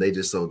beat them. They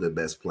just sold their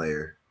best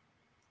player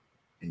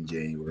in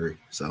January,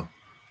 so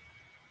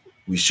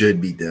we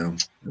should beat them.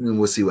 And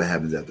we'll see what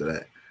happens after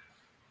that.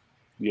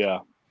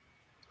 Yeah.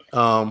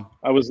 I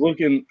was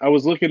looking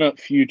up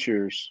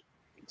futures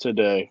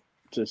today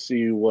to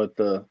see what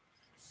the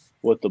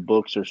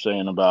books are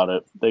saying about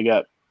it. They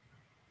got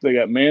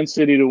Man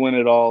City to win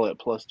it all at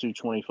plus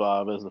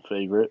 225 as the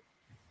favorite,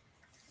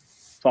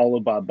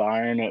 followed by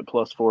Bayern at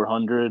plus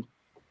 400,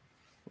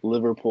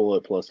 Liverpool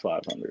at plus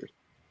 500.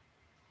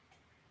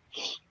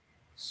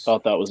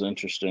 Thought that was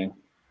interesting.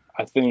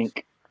 I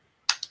think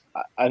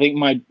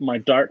my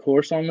dark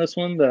horse on this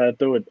one that I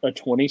threw a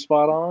 20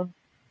 spot on.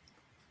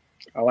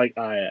 I like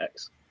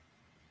Ajax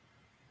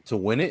to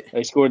win it.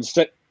 They scored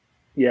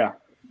yeah,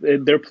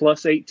 they're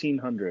plus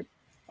 1,800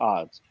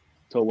 odds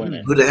to win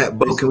it. Who the heck,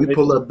 Bo? Can we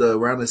pull up the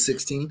round of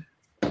 16?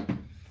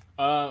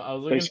 I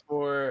was looking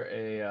for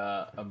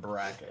a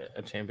bracket,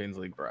 a Champions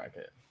League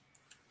bracket.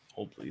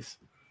 Hold please.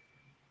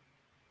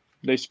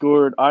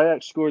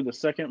 Ajax scored the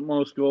second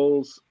most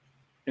goals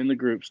in the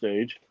group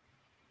stage.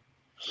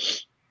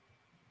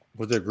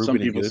 Was their group? Some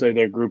people say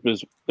their group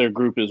is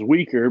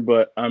weaker,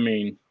 but I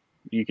mean,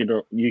 you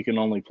can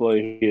only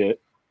play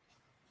it.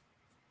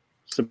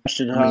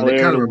 Sebastian Haller, they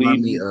kind of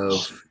remind me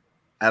of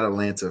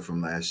Atalanta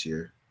from last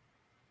year.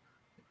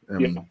 I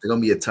mean, they're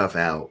gonna be a tough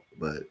out,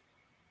 but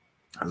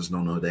I just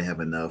don't know if they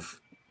have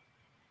enough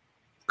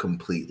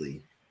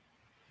completely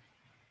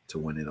to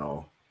win it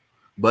all.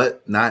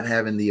 But not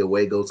having the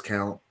away goals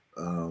count,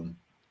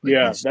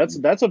 that's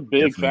a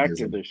big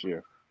factor this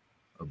year.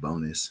 A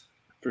bonus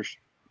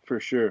for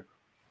sure.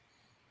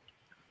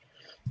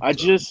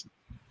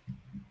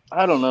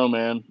 I don't know,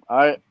 man.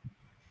 I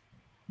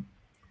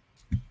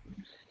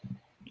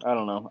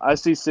don't know. I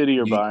see City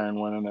or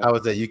Bayern winning it. I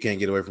would say you can't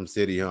get away from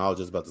City. I was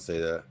just about to say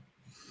that.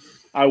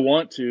 I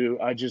want to.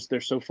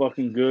 They're so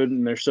fucking good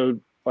and they're so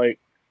like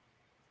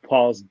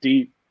paws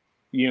deep,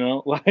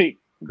 like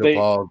Good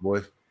pause,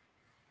 boy.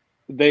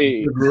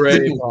 They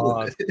great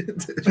pause.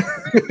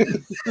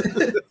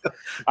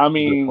 I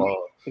mean,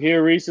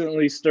 here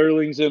recently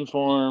Sterling's in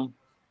form.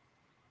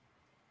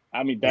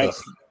 I mean,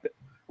 that's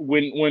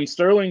when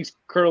Sterling's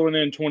curling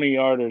in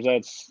 20-yarders,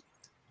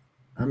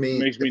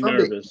 makes me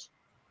nervous.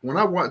 When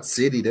I watch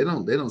City, they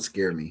don't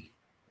scare me.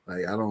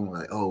 Like I don't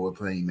like, oh, we're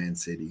playing Man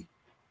City.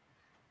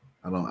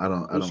 I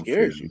don't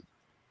scares you?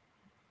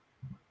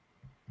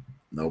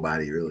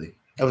 Nobody really.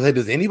 I would say,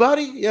 does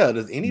anybody? Yeah,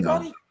 does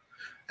anybody?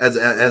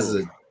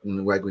 No.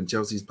 Like when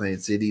Chelsea's playing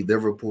City,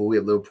 Liverpool, we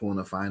have Liverpool in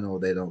the final.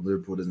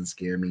 Liverpool doesn't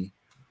scare me.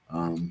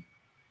 Bayern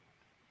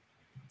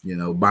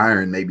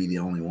may be the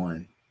only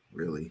one,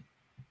 really.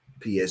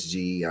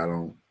 PSG, I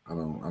don't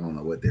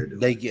know what they're doing.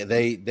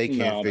 They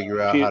can't figure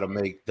out how to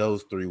make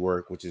those three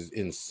work, which is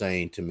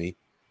insane to me.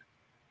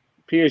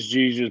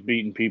 PSG's just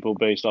beating people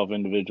based off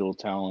individual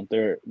talent.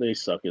 They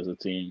suck as a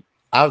team.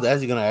 I was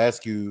actually going to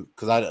ask you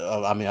because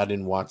I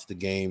didn't watch the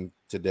game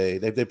today.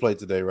 They played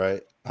today,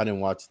 right? I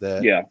didn't watch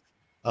that. Yeah.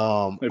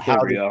 How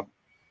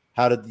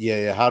did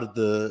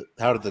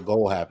the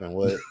goal happen?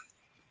 What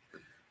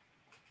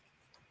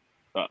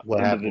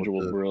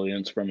individual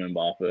brilliance from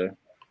Mbappe?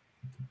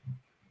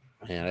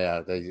 Man,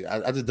 yeah,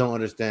 I just don't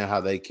understand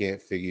how they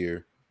can't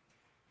figure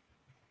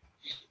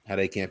out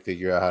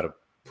how to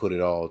put it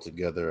all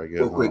together. I guess.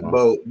 Real quick,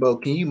 Bo,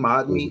 can you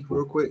mod me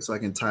real quick so I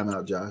can time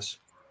out Josh?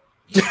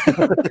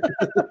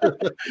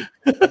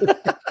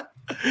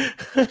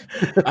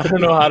 I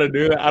don't know how to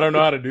do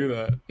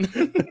that.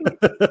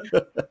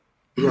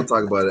 We're gonna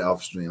talk about it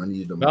off stream. I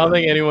need to. I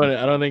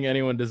don't think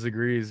anyone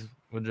disagrees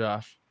with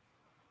Josh.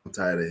 I'm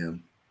tired of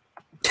him.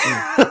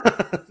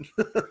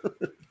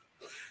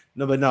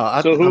 No, but no.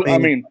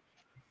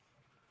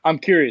 I'm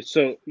curious.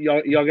 So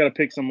y'all got to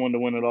pick someone to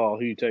win it all.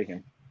 Who you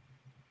taking?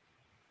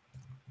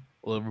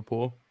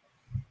 Liverpool.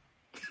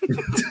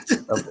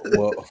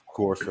 Well, of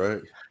course,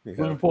 right? Yeah,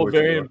 Liverpool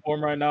very in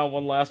form right now.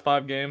 Won last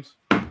 5 games.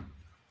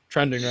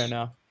 Trending right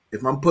now.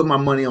 If I'm putting my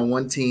money on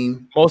one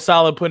team, Mo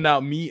Salah putting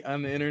out meat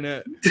on the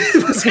internet.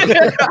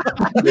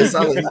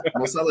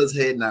 Mo Salah's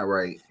head not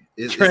right.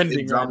 It's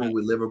drama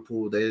with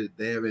Liverpool. They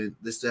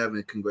still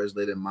haven't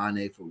congratulated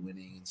Mane for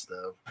winning and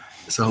stuff.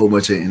 It's a whole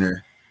bunch of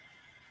inner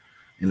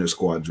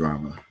squad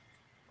drama.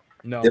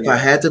 No, if I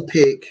had to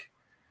pick,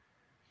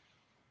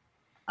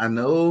 I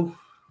know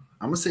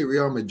I'm gonna say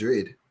Real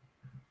Madrid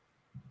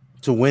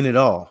to win it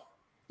all.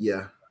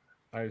 Yeah,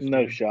 nice.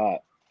 No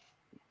shot.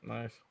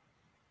 Nice.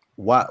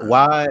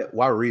 Why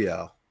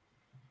Real?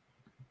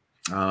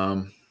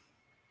 I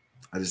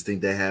just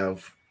think they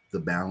have the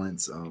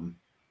balance.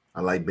 I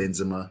like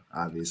Benzema,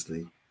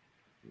 obviously.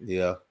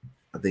 Yeah.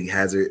 I think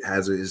Hazard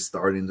is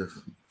starting to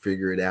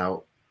figure it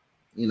out.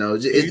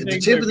 The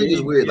Champions League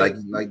is weird.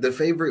 Like the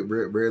favorite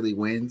rarely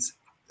wins.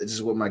 It's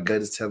just what my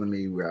gut is telling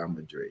me. Real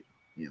Madrid.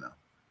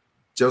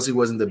 Chelsea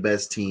wasn't the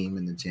best team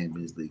in the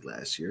Champions League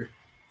last year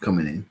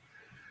coming in.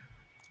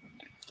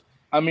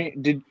 I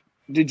mean,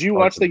 did you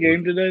watch the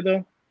game today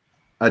though?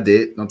 I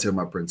did. Don't tell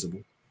my principal.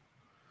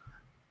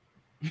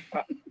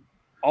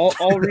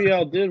 All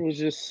Real did was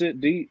just sit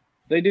deep.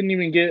 They didn't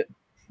even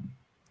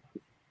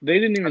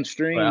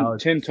string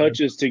 10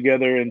 touches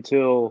together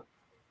until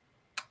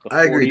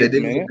I agree. They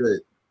didn't look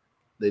good.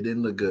 They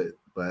didn't look good.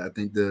 But I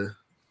think the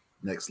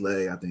next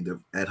leg, I think they're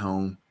at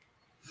home.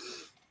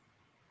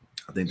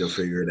 I think they'll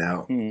figure it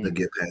out. They'll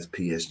get past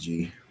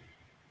PSG.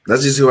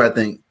 That's just who I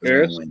think is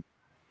going to win.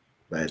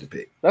 If I had to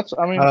pick. That's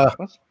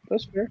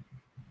fair.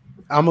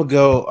 I'm gonna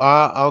go.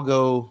 I'll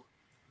go.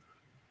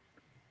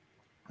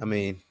 I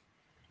mean,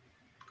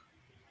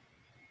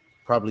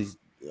 probably.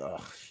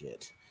 Oh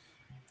shit.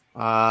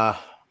 I'll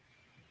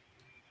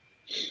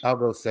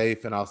go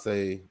safe and I'll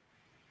say.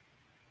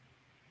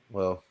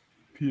 Well,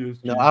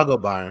 PSG. No, I'll go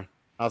Bayern.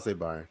 I'll say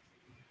Bayern.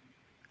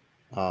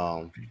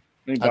 I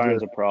think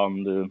Bayern's a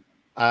problem, dude.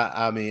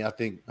 I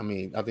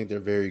think they're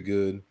very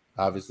good.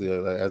 Obviously,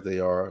 as they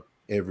are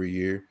every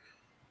year.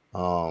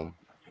 I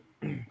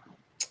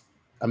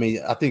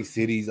think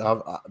City's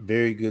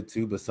very good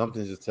too, but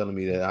something's just telling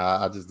me that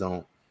I just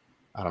don't.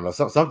 I don't know.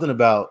 Something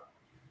about,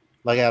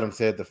 like Adam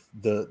said,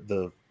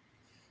 the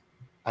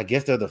I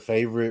guess they're the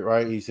favorite,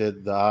 right? He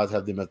said the odds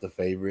have them as the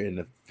favorite, and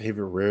the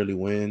favorite rarely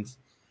wins.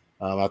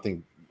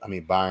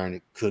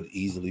 Bayern could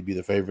easily be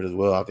the favorite as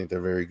well. I think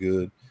they're very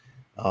good,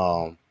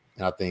 and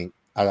I think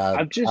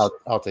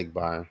I'll take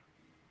Bayern.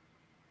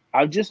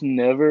 I've just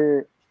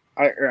never,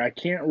 I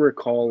can't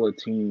recall a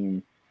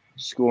team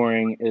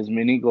scoring as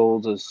many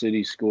goals as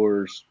City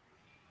scores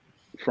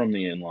from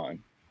the end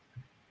line.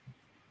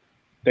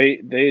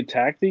 They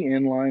attack the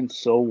end line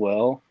so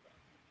well.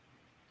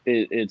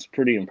 It's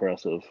pretty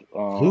impressive.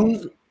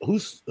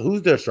 Who's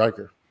their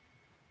striker?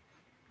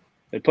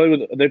 They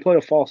play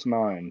a false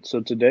 9.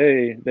 So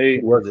today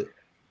Who was it?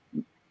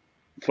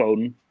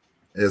 Foden.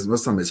 As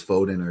most of them is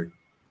Foden or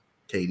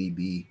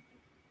KDB.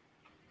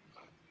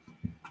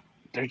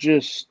 They're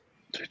just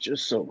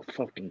so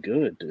fucking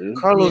good, dude.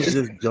 Carlos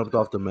just jumped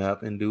off the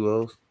map in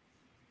duos.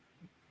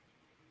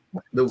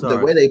 The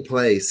way they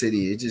play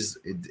City, it just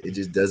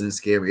doesn't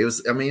scare me. It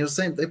was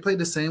same. They played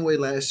the same way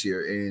last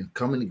year, and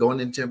going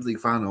into Champions League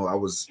final, I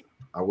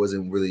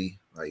wasn't really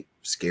like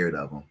scared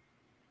of them.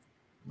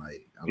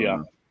 Like I don't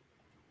know,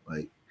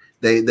 like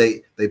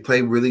they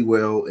play really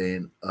well,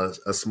 and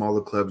a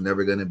smaller club's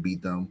never gonna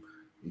beat them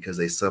because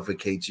they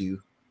suffocate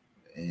you,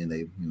 and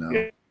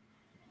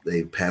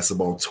they pass the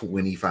ball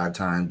 25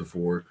 times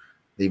before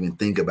they even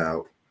think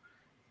about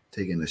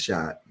taking a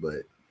shot,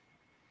 but.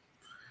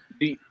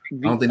 I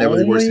don't think that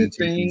really works in the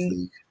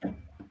Champions League.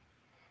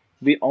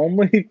 The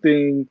only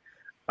thing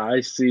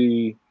I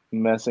see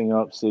messing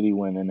up City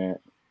winning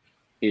it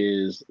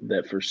is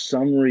that for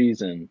some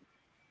reason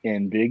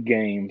in big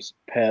games,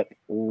 Pep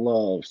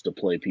loves to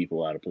play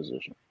people out of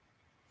position.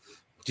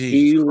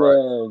 He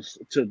loves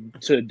to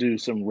do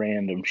some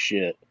random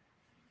shit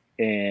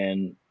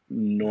and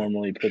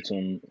normally puts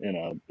them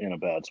in a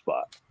bad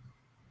spot.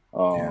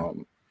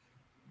 I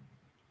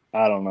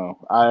don't know.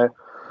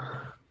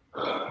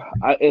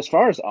 As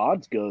far as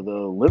odds go,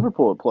 though,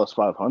 Liverpool at plus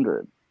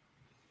 500.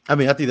 I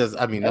think those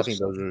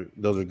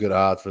are good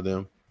odds for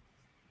them.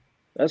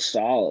 That's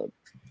solid.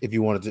 If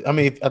you wanted to, I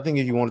think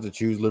if you wanted to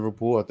choose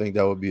Liverpool, I think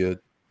that would be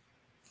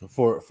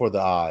for the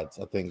odds.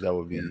 I think that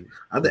would be. Yeah.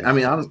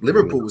 Honestly,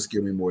 Liverpool would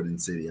scare me more than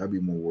City. I'd be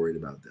more worried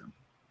about them.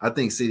 I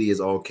think City is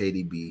all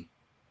KDB.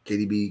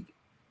 KDB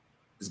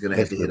is going to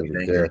have to hit a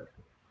banger,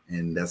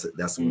 and that's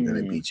what's going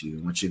to beat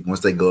you. Once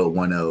they go at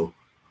 1-0,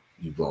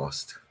 you've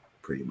lost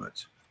pretty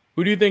much.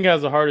 Who do you think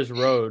has the hardest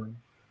road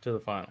to the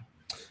final?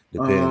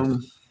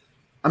 Depends.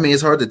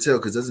 It's hard to tell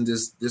because doesn't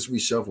this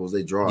reshuffles?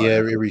 They draw. Yeah,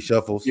 it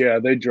reshuffles. Yeah,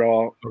 they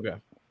draw. Okay.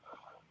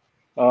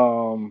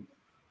 I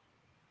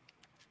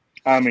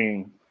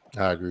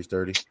agree,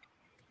 30.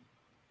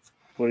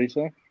 What do you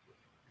say?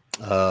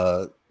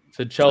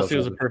 So Chelsea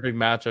was a perfect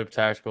matchup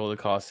tactical to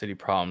cause City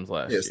problems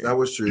last year. Yes, that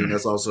was true. And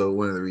that's also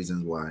one of the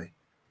reasons why.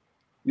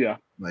 Yeah.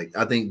 Like,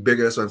 I think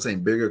that's what I'm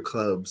saying. Bigger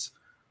clubs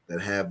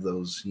that have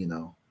those,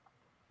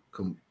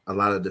 a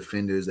lot of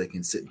defenders that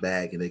can sit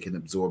back and they can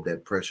absorb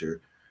that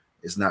pressure.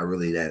 It's not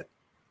really that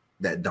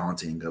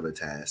daunting of a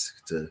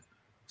task to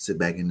sit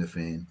back and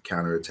defend,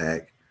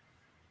 counterattack,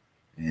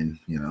 and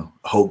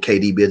hope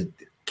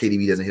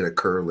KDB doesn't hit a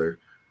curler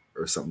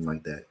or something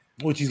like that,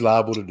 which he's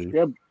liable to do.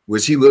 Yeah,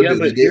 which he will do.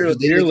 But here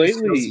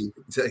lately,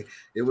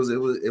 it was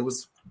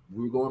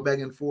we were going back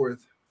and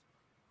forth.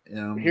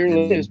 Here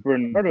lately is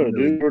Bernardo,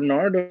 dude.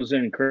 Bernardo's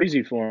in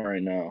crazy form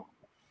right now.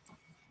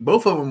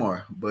 Both of them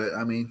are, but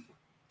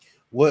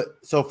what?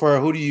 So for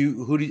who do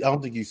you? I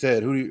don't think you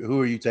said who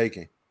are you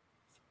taking?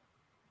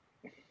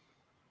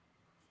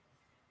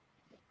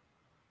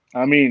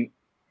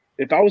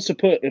 If I was to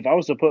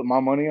put my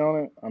money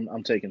on it,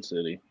 I'm taking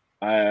City.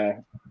 I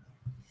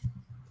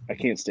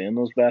can't stand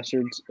those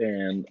bastards,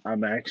 and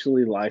I'm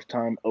actually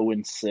lifetime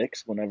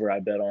 0-6 whenever I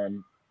bet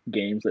on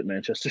games that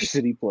Manchester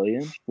City play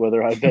in,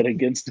 whether I bet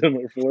against them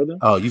or for them.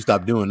 Oh, you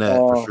stopped doing that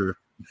for sure.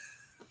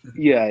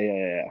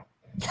 Yeah.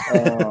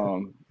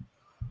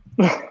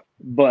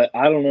 But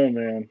I don't know,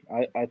 man.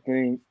 I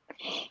think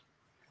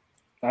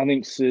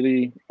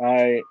City.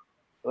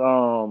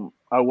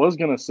 I was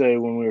gonna say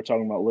when we were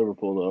talking about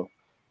Liverpool though,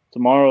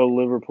 tomorrow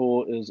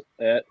Liverpool is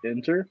at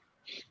Inter.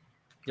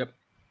 Yep.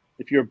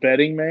 If you're a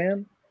betting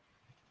man,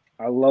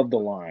 I love the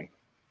line.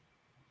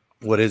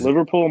 What is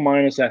Liverpool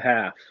minus a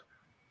half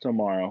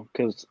tomorrow?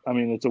 Because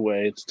it's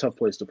away. It's a tough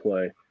place to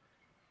play,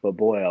 but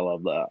boy, I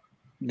love that.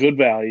 Good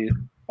value.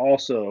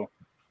 Also,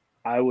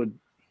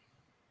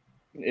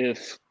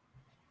 if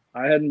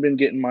I hadn't been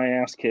getting my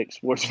ass kicked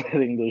sports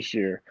betting this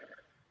year,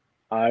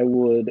 I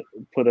would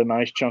put a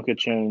nice chunk of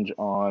change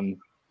on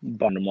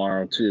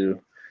tomorrow too.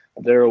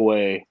 They're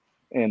away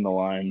in the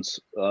lines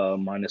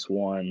 -1,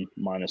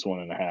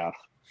 -1.5.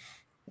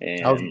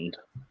 And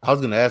I was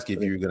going to ask you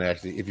if you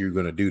were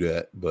going to do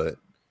that, but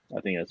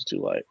I think that's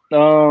too late.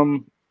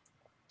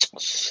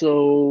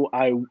 So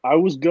I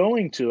was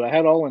going to. I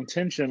had all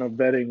intention of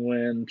betting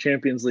when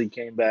Champions League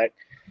came back,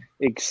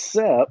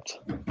 except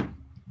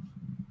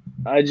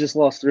I just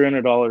lost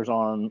 $300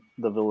 on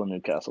the Villa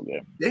Newcastle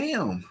game.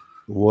 Damn.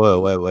 Whoa,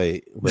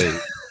 wait. What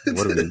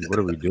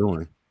are we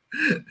doing?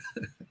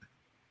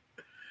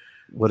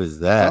 What is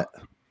that?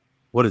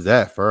 What is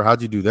that, Fur?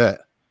 How'd you do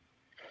that?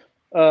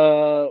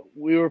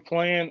 We were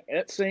playing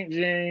at St.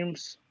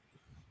 James,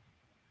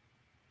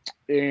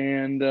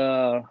 and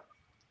it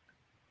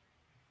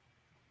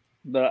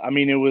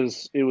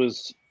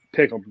was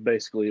pick 'em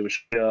basically. It was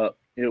up.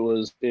 It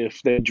was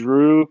if they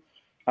drew,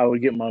 I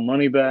would get my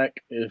money back.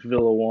 If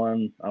Villa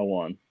won, I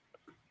won.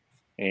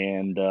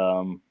 And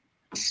I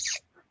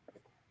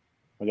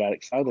got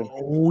excited.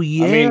 Oh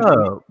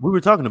yeah, we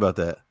were talking about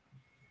that.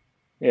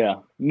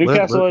 Yeah,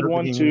 Newcastle had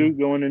 1-2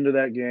 going into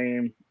that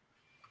game.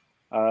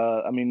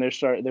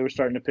 They were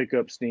starting to pick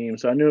up steam,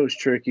 so I knew it was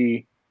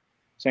tricky.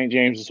 St.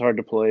 James is hard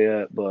to play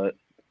at, but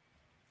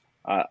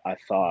I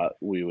thought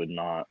we would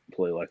not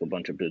play like a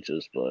bunch of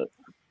bitches, but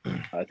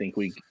I think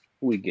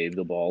we gave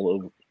the ball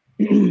over.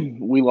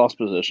 We lost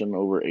possession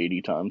over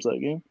 80 times that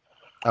game.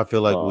 I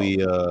feel like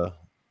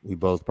we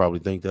both probably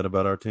think that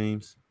about our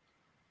teams,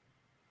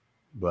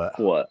 but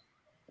what?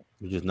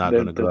 we're just not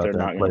going to go out there.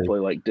 They're not going to play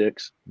like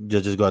dicks.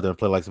 Just go out there and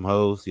play like some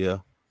hoes. Yeah.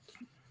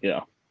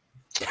 Yeah.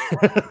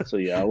 So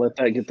yeah, I'll let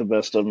that get the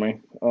best of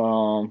me.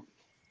 So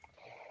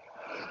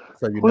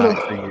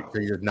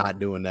you're just not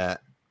doing that.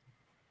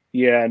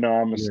 Yeah, no,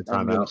 I'm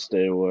gonna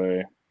stay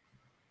away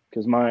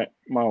because my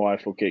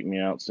wife will kick me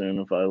out soon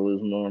if I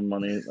lose more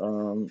money.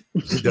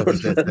 She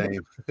does that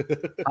same.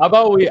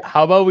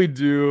 How about we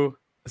do?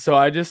 So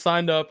I just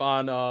signed up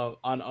on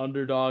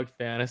Underdog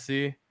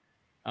Fantasy.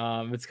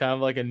 It's kind of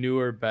like a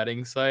newer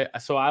betting site.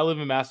 So I live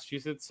in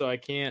Massachusetts, so I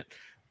can't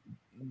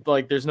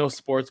there's no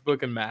sports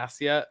book in Mass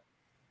yet,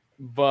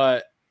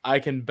 but I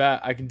can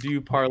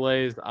do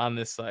parlays on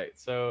this site.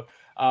 So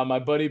my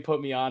buddy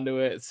put me onto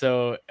it.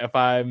 So if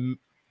I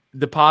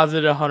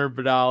deposit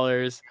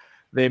 $100,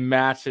 they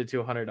match it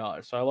to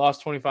 $100. So I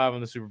lost 25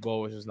 on the Super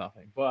Bowl, which is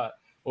nothing. But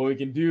what we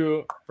can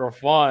do for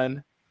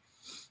fun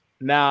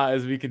now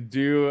is we can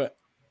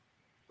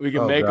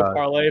make a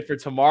parlay for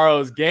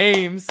tomorrow's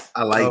games.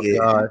 I like it.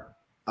 God.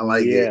 I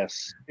like it.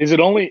 Yes. Is it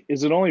only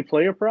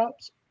player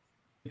props?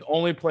 It's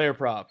only player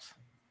props.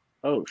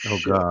 Oh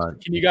shit.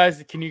 God. Can you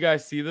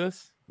guys see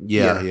this?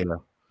 Yeah.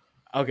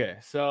 Okay,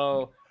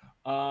 so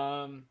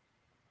oh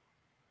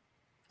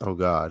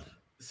God.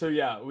 So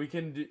yeah, we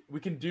can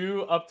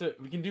do up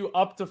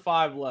to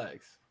 5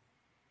 legs.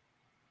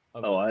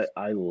 Oh,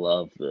 I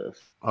love this.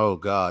 Oh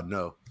God,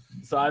 no.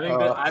 So I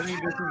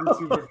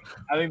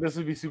think this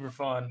would be super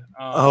fun.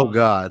 Oh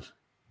God.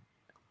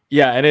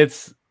 Yeah, and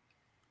it's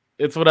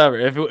whatever.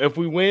 If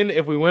we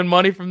win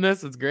money from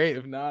this, it's great.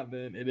 If not,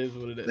 then it is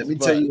what it is. Let me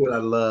tell you what I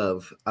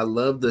love. I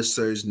love the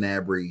Serge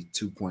Gnabry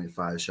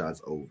 2.5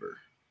 shots over.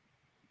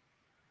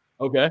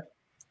 Okay.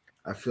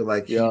 I feel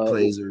like he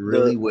plays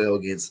really well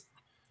against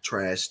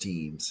trash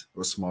teams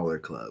or smaller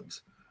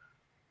clubs.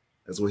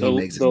 That's what he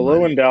makes. The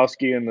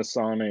Lewandowski and the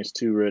Sane is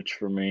too rich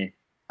for me.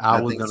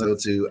 I think so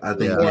too. I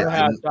think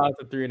 4.5 shots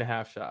to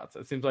 3.5 shots.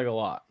 It seems like a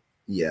lot.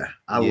 Yeah,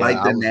 I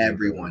like the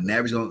Gnabry one.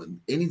 Gnabry's going.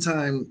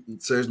 Anytime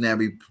Serge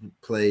Gnabry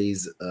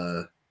plays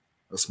a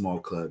small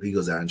club, he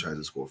goes out and tries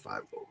to score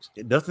 5 goals.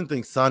 It doesn't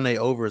think Sane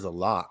over is a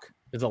lock.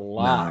 It's a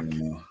lock.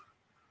 No.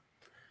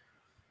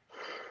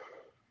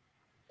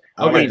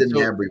 I like the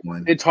Gnabry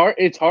one. It's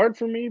hard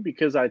for me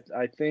because I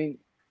think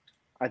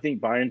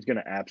Bayern's going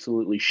to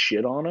absolutely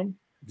shit on him.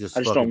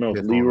 I just don't know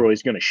if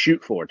Leroy's going to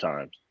shoot 4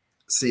 times.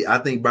 See, I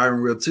think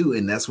Bayern will too,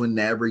 and that's when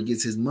Gnabry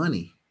gets his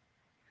money.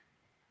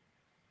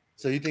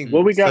 So you think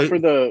what we got for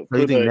the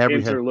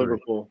Inter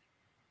Liverpool?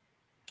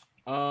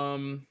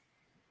 Okay.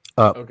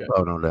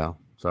 Oh no, down.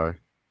 Sorry.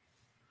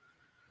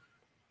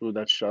 Ooh,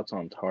 that's shots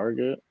on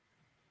target.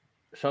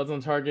 Shots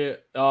on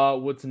target.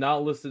 What's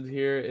not listed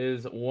here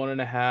is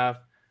 1.5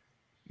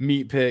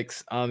 meat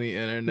picks on the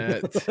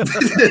internet.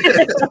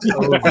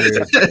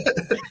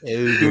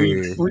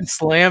 We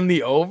slam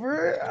the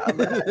over.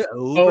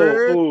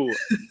 Oh,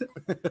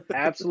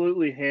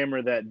 absolutely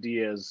hammer that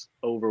Diaz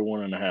over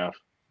 1.5.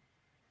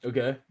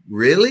 Okay.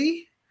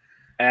 Really?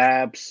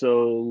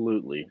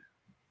 Absolutely.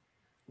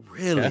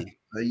 Really? Okay.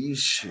 Are you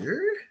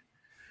sure?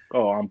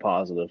 Oh, I'm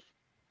positive.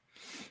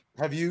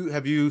 Have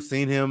you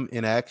seen him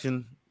in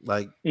action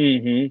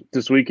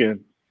this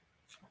weekend?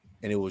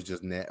 And it was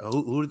just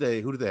who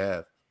did they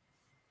have?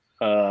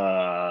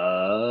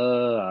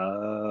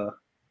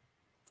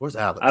 Where's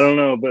Alex? I don't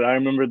know, but I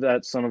remember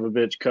that son of a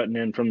bitch cutting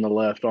in from the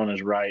left on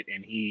his right,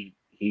 and he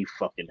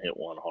fucking hit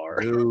one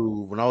hard.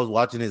 Dude, when I was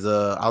watching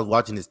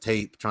his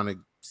tape, trying to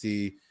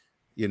see,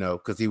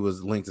 because he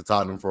was linked to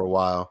Tottenham for a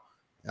while.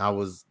 I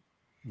was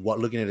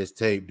looking at his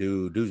tape,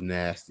 dude's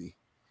nasty.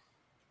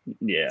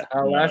 Yeah.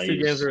 Last 2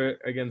 games were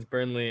against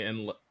Burnley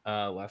and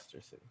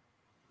Leicester City.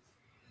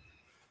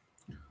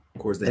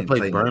 Of course, they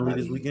played Burnley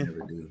this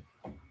weekend.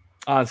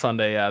 On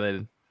Sunday, yeah, they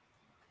did.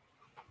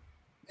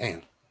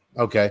 Damn.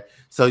 Okay,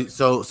 so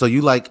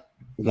you like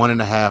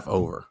 1.5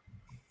 over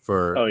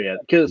for? Oh yeah,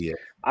 because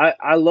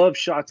I love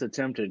shots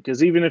attempted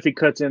because even if he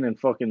cuts in and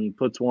fucking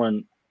puts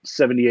one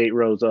 78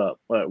 rows up,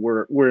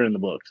 we're in the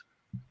books.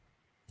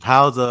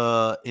 How's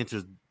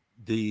Inter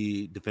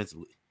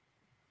defensively?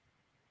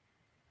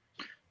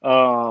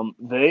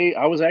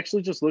 I was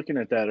actually just looking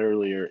at that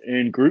earlier.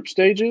 In group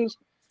stages,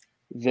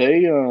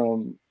 they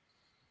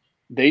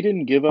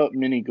didn't give up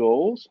many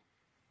goals.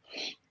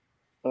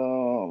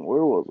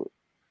 Where was it?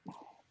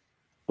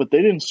 But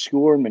they didn't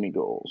score many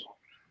goals.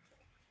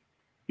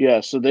 Yeah,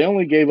 so they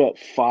only gave up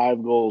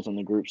 5 goals in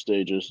the group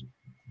stages.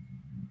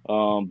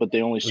 But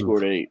they only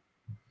scored 8.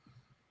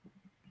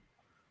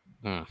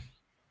 That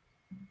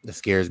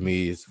scares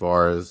me as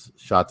far as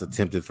shots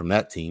attempted from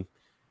that team.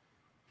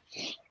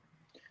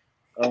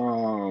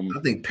 I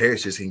think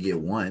Perisic can get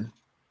 1.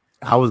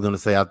 I was gonna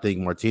say I think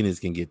Martinez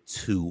can get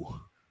 2.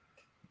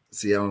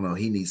 See, I don't know.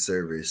 He needs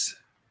service.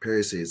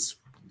 Perisic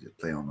just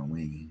play on the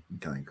wing. He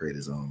kind of create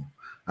his own.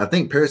 I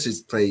think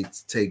Perisic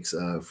takes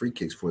free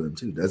kicks for them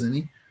too, doesn't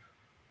he?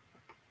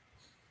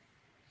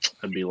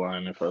 I'd be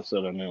lying if I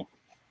said I knew.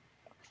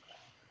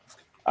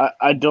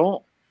 I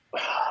don't.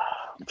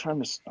 I'm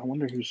trying to. I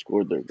wonder who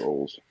scored their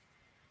goals.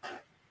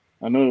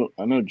 I know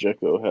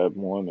Dzeko had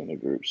one in the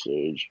group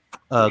stage.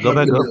 Go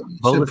back up.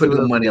 Should put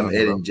the money on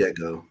Ed and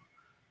Dzeko.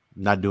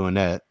 Not doing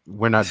that.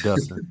 We're not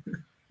Dustin.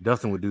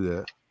 Dustin would do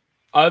that.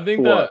 I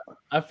think that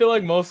I feel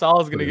like Mo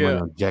Salah's gonna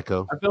get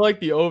Dzeko. I feel like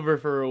the over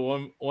for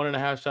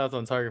 1.5 shots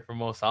on target for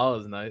Mo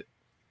Salah's night.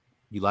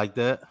 You like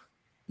that?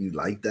 You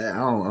like that? I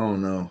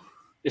don't know.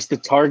 It's the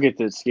target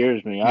that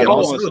scares me. Yeah,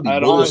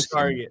 on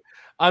target.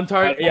 On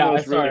target, yeah.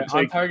 Sorry,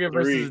 on target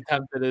 3. versus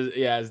attempted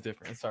is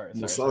different. Sorry.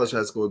 Mo Salah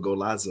tries to score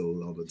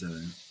golazos all the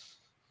time.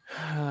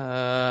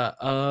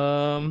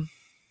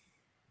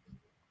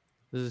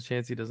 There's a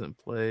chance he doesn't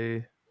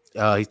play.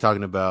 He's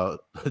talking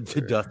about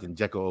Dustin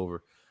Dzeko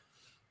over.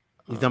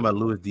 He's talking about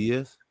Luis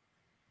Diaz.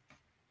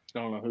 I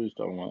don't know who he's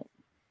talking about.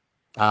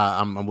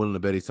 I'm willing to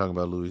bet he's talking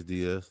about Luis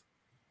Diaz.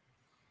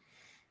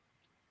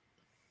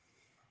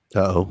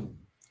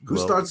 Who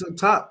starts up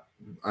top?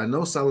 I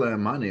know Salah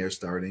and Mane are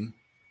starting.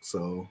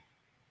 So,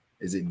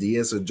 is it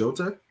Diaz or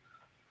Jota?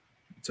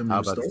 I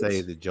was about to say,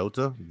 is it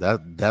Jota?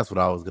 That's what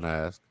I was gonna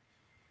ask.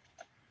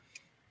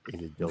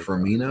 Is it Jota?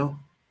 Firmino?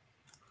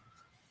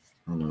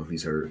 I don't know if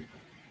he's hurt.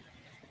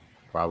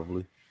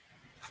 Probably.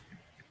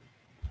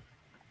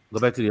 Go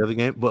back to the other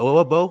game. But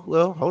well,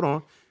 hold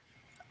on.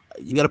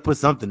 You got to put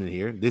something in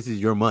here. This is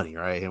your money,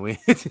 right? And we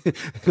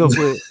go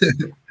put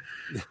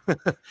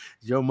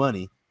your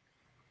money.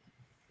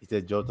 He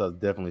said Jota's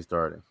definitely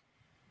starting.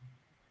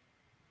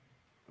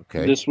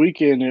 Okay. This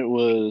weekend it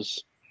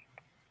was.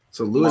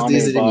 So Luis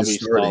Diaz isn't even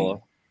starting.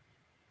 Salah.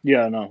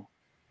 Yeah, no.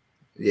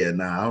 Yeah,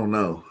 I don't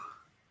know.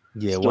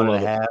 Yeah, still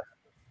 1.5.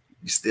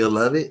 You still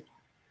love it?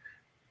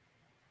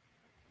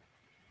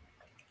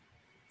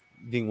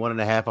 You think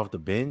 1.5 off the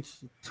bench?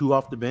 2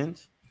 off the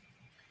bench?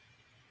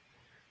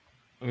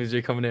 Means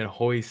you're coming in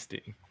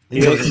hoisting.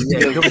 He gonna get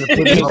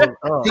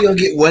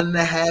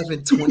 1.5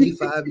 in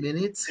 25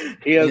 minutes.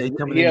 He has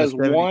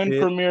one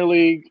Premier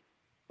League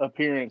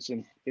appearance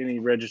and he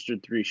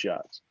registered 3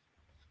 shots.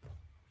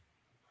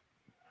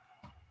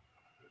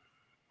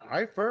 All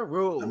right, Fur.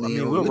 We'll roll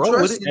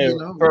with it.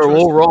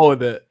 We'll roll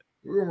with it.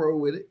 We'll roll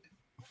with it.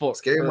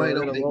 Scary money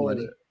don't make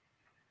money.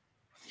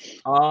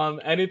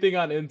 Anything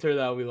on Inter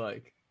that we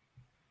like?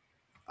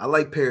 I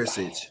like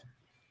Perisic.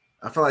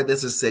 I feel like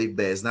that's a safe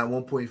bet. It's not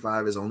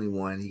 1.5. It's only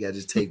 1. He got to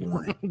just take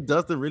 1.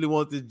 Dustin really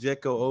wants this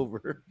Dzeko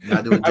over.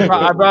 Not doing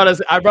I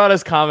brought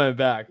his comment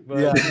back. But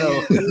yeah,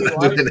 no.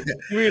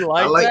 We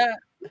like that.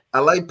 I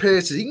like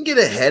Perisic. He can get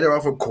a header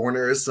off a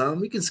corner or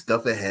something. He can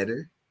scuff a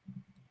header.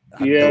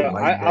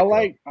 I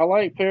like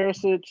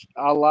Perisic.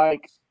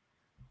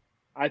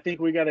 I think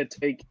we got to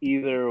take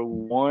either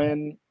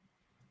one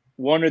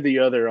or the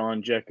other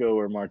on Dzeko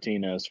or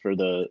Martinez for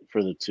the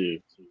 2.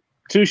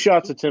 2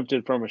 shots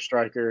attempted from a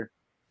striker.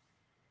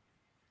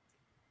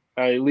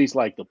 I at least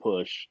like the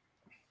push.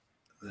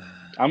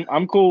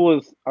 I'm cool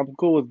with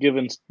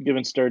giving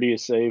Sturdy a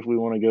save. We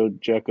want to go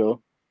Dzeko.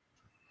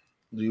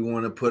 Do you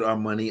want to put our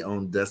money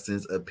on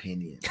Dustin's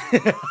opinion?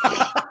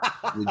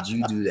 Would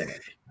you do that?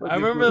 I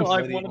remember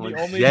like one of the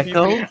only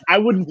people I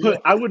wouldn't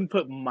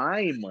put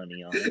my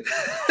money on it.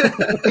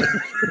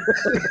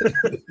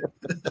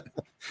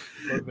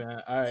 Look,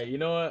 man. All right, you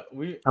know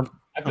what?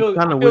 I feel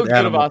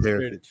good about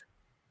Perisic.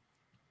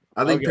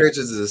 I think Perisic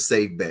is a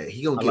safe bet.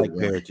 He gonna get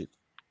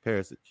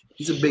Perisic.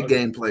 He's a big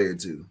game player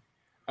too.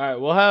 All right,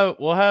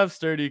 we'll have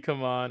Sturdy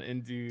come on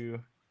and do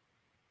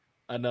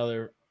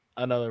another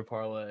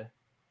parlay.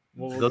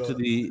 Go to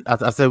the.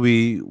 I said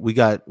we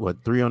got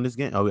what 3 on this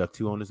game? Oh, we have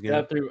 2 on this game.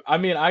 Yeah, 3. I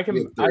mean, I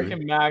can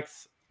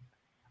max.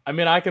 I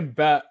mean, I can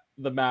bet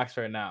the max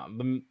right now.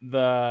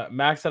 The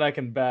max that I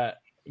can bet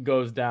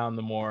goes down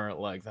the more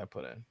legs I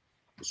put in.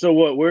 So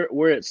what?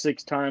 We're at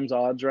 6 times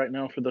odds right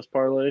now for this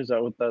parlay. Is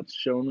that what that's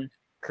showing me?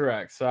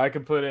 Correct. So I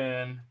could put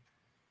in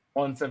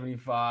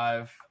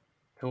 175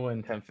 to win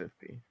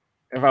 1050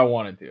 if I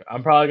wanted to.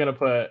 I'm probably gonna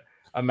put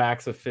a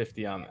max of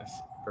 50 on this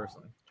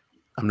personally.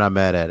 I'm not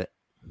mad at it.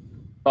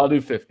 I'll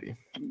do 50.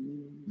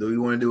 Do we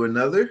want to do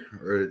another,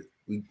 or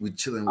we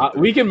chilling?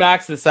 We can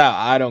max this out.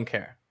 I don't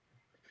care.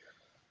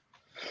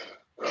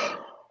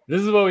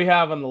 This is what we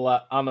have on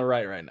the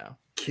right now.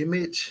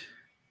 Kimmich.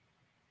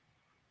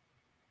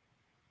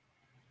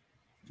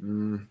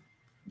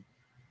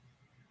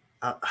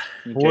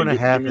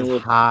 4.5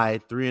 is high.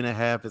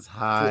 3.5 is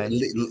high.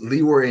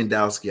 Leroy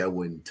Andowski, I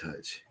wouldn't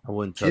touch.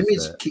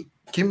 That.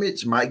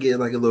 Kimmich might get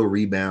like a little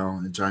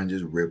rebound and try and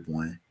just rip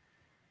one.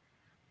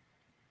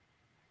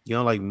 You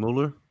don't like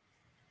Mueller?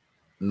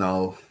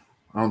 No,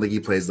 I don't think he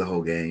plays the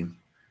whole game.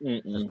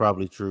 That's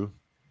probably true.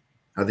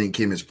 I think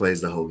Kimmich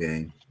plays the whole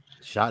game.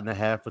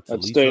 1.5 for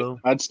Tolisso.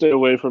 I'd stay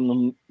away from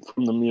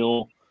the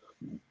mule.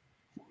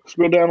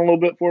 Scroll down a little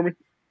bit for me.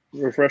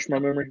 Refresh my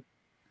memory.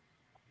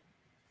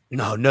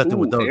 No, nothing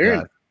with those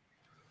guys.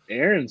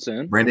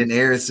 Aronson. Brandon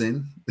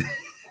Aronson.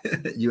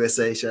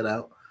 USA, shout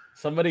out.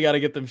 Somebody got to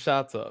get them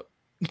shots up.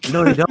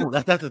 No, they don't.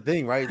 That's the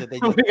thing, right? That they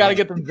just we gotta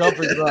get them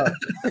jumpers up.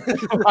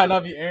 Might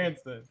not be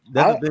Aronson.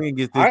 That's the thing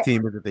against this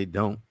team is that they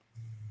don't.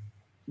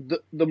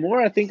 The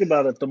more I think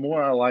about it, the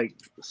more I like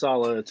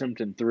Salah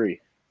attempting 3.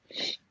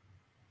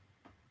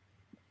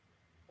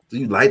 Do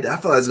you like that? I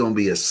feel like it's gonna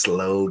be a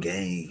slow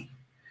game.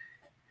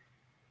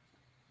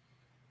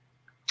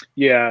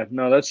 Yeah,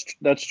 no,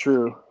 that's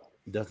true.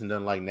 Dustin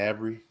doesn't like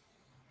Nabry.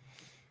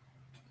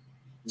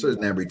 So as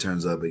Nabry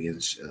turns up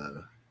against,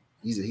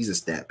 he's a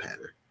stat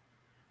patter.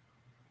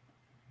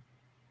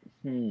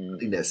 I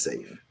think that's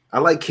safe. I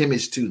like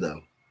Kimmich too,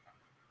 though.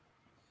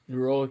 You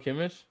roll with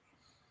Kimmich?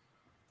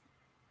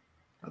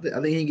 I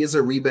think he gets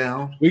a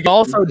rebound. We can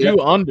also do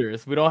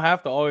unders. We don't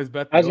have to always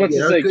bet. I was about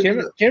to say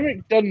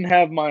Kimmich doesn't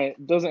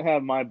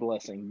have my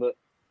blessing, but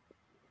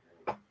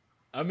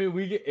I mean,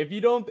 if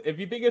you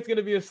think it's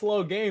gonna be a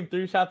slow game,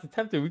 3 shots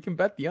attempted, we can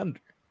bet the under.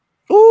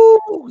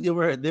 Ooh, you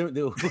were there.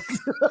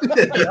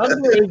 The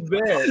under is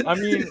there.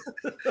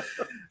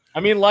 I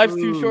mean, life's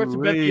too short to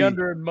bet the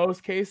under in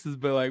most cases,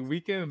 but like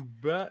we can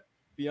bet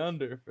the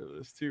under for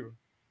this too.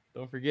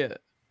 Don't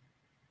forget.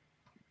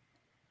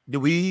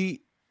 Can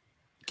we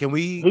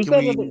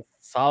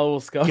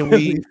Salah Scott? Can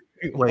we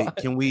wait?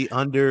 Can we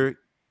under?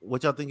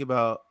 What y'all think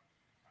about?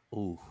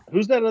 Ooh,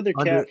 who's that other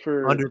cat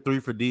for under 3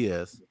 for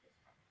Diaz?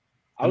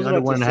 I was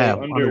under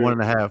 1.5. Under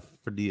 1.5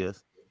 for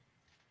Diaz.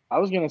 I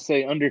was gonna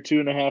say under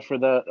 2.5 for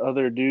that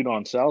other dude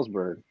on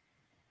Salzburg.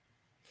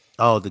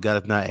 Oh, the guy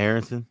that's not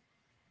Aronson.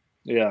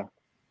 Yeah.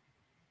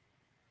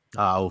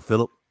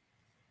 Philip.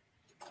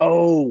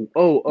 Oh,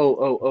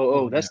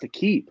 that's the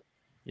keep.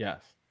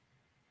 Yes.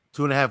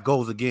 2.5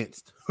 goals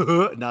against.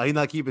 No, he's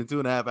not keeping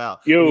 2.5 out.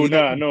 Yo,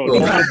 no, don't put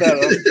that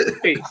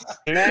up. Hey,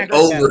 smack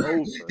over. that over.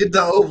 Hit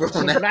the over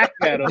on that. Smack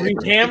that over.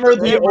 Hammer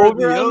the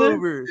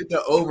over. Hit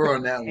the over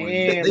on that one.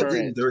 They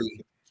getting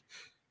 3.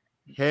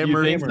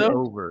 Hammer think the so?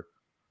 over.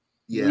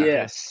 Yeah.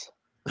 Yes.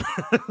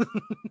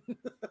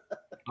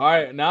 All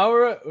right, now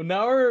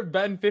we're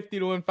betting 50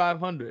 to win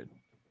 500.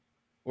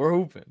 We're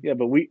hooping. Yeah,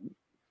 but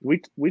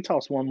we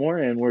toss one more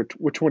in. We're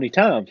 20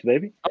 times,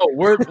 baby. Oh,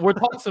 we're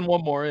tossing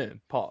one more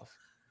in. Pause.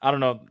 I don't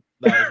know.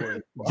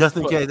 That was Just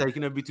in case, I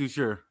can't be too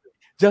sure.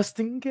 Just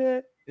in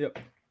case. Yep.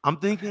 I'm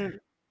thinking.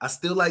 I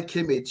still like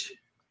Kimmich,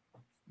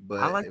 but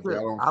I like if the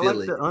I don't I feel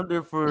like it, the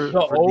under for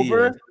the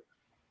over.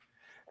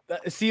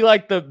 Diaz. See,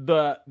 like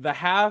the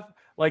half,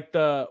 like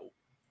the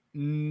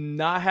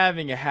not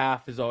having a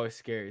half is always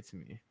scary to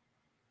me.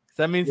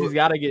 So that means he's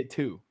got to get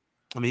 2.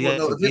 I mean,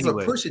 if it's a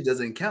push, it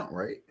doesn't count,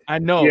 right? I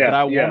know, Yeah, but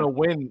I yeah. want to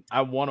win.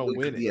 I want to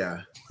win it.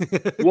 Yeah.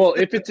 Well,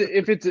 if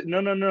it's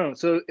no.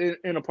 So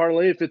in a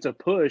parlay, if it's a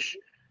push,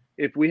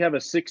 if we have a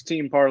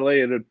 6-team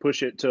parlay, it would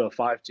push it to a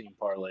 5-team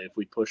parlay if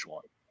we push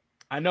one.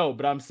 I know,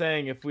 but I'm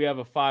saying if we have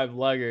a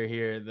 5-legger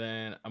here,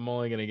 then I'm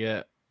only gonna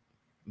get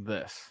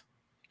this.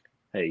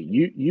 Hey,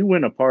 you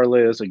win a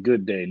parlay, it's a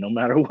good day, no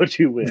matter what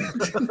you win.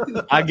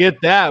 I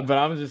get that, but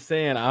I'm just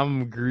saying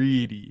I'm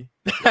greedy.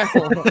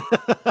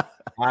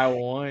 I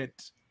want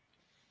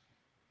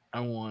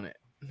it.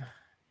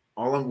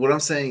 What I'm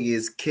saying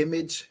is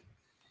Kimmich,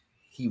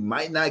 he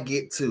might not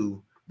get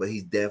 2, but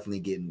he's definitely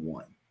getting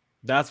 1.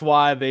 That's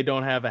why they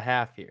don't have a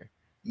half here.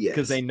 Yes.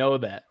 Because they know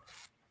that.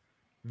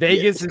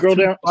 Vegas is scroll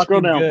down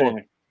good. for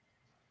me.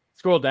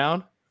 Scroll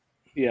down.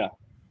 Yeah.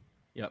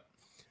 Yep.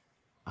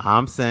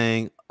 I'm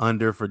saying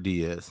under for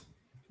Diaz.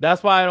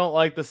 That's why I don't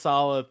like the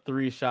solid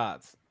 3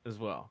 shots as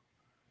well.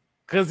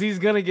 Because he's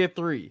gonna get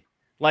 3.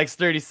 Like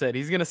Sturdy said,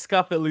 he's gonna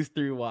scuff at least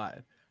 3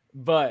 wide.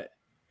 But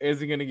is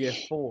he gonna get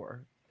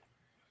 4?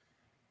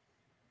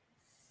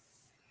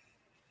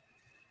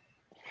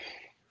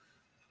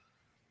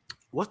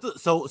 What's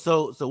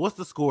the what's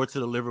the score to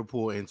the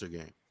Liverpool Inter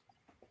game?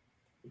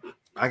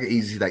 I could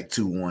easily like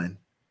 2-1.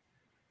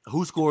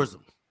 Who scores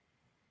them?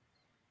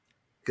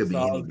 Could be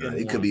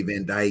anybody. It could be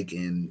Van Dijk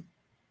and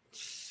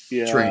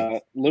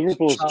Trent.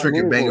 Liverpool's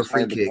Trent bang a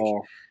free kick.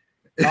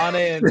 Mane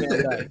and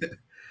Van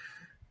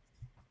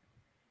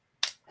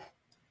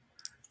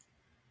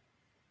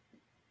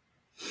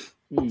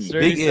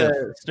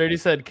Dijk. Sturdy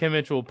said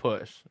Kimmich will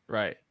push.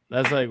 Right.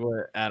 That's like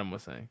what Adam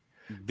was saying.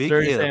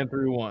 Sturdy saying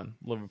 3-1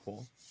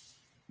 Liverpool.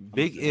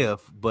 Big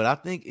if, but I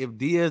think if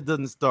Diaz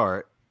doesn't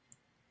start,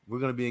 we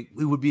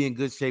would be in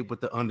good shape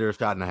with the under a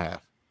shot and a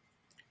half.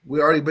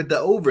 We already bet the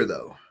over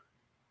though.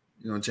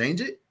 You gonna change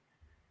it?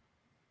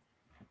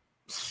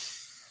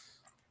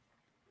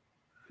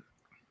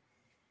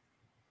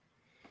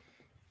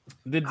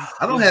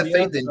 I don't have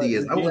faith in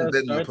Diaz. I wouldn't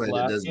bet on a player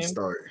that doesn't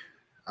start.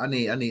 I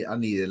need at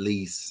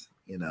least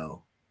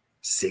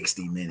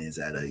 60 minutes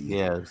out of you.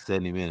 Yeah,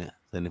 70 minutes,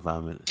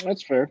 75 minutes.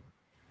 That's fair.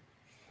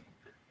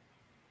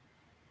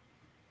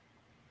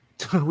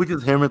 We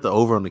just hammered the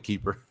over on the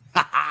keeper.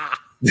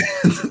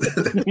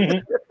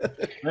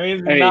 We're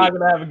not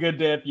gonna have a good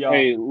day if y'all.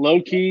 Hey, low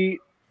key,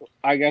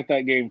 I got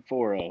that game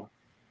 4-0.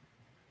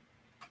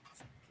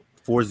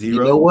 4-0.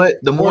 You know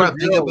what? The more I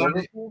think about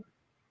it,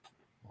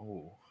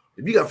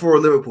 if you got 4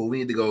 Liverpool, we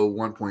need to go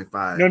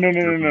 1.5.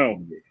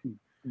 No.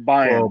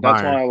 Buying.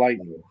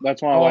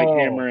 That's why I like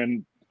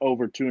hammering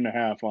over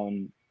 2.5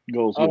 on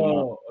goals.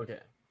 Oh, okay.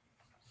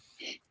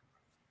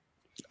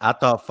 I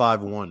thought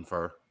 5-1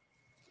 for.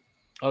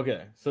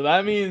 Okay, so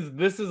that means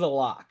this is a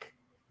lock.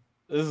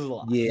 This is a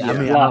lock. Yeah, Yeah. I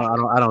mean,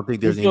 I don't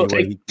think there's any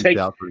way he keeps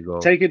out 3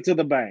 goals. Take it to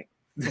the bank.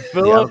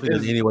 Philip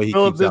there's any way he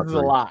Philip, keeps this out is a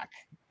 3. lock.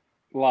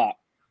 Lock.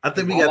 I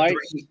think we got 3.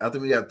 I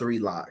think we got 3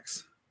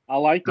 locks. I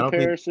like the I don't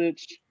think-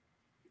 Perisic.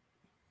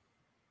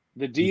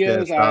 The He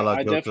said Diaz, Salah I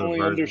go to the definitely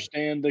version.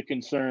 understand the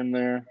concern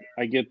there.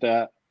 I get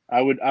that.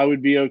 I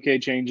would be okay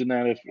changing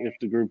that if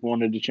the group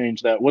wanted to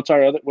change that. What's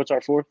our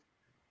fourth?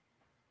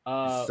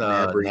 It's,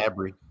 Gnabry.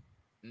 Gnabry.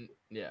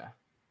 Yeah,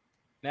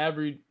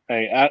 Gnabry.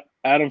 Hey,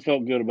 Adam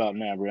felt good about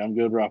Gnabry. I'm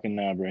good rocking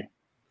Gnabry.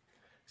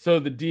 So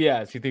the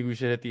Diaz, you think we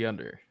should hit the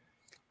under?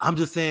 I'm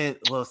just saying.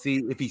 Well, see,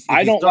 if he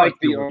I don't like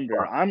the starts,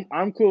 under.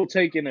 I'm cool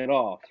taking it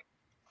off.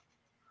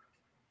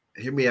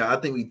 Hear me out. I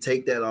think we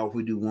take that off.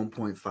 We do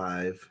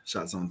 1.5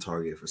 shots on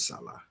target for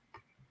Salah.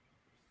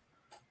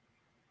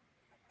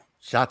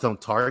 shots on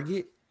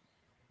target.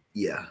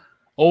 Yeah,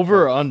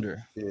 Over or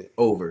under?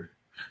 over.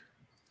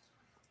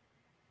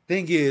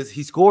 Thing is,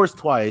 he scores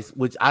twice,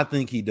 which I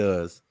think he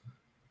does.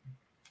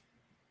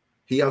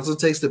 He also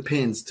takes the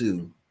pins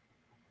too.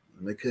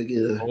 They could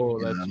get a. Oh,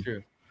 that's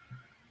true.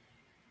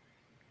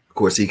 Of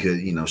course, he could,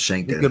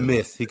 shank He that. could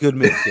miss. He could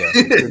miss. Yeah.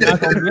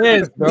 Not gonna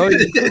miss, bro.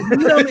 He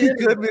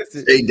could miss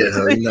it. Shank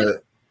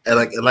that.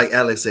 And like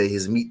Alex said,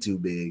 his meat too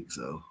big.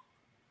 So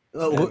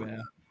Oh, Yeah, what-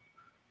 man.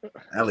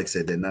 Alex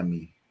said that, not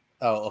me.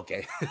 oh,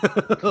 okay.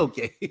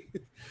 Okay.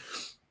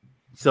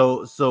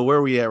 So where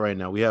are we at right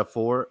now? We have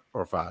 4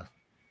 or 5.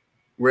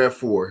 We're at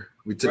 4.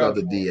 We took We're out at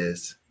the 4.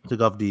 DS.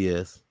 Took off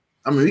DS.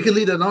 I mean, we can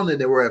leave that on there.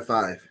 That we're at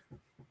 5.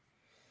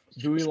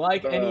 Do we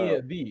like any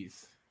of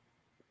these?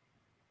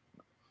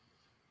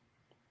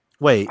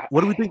 Wait,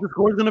 what do we think the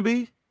score is going to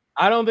be?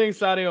 I don't think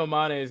Sadio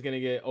Mane is gonna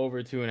get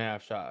over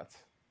 2.5 shots.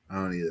 I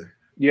don't either.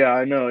 Yeah,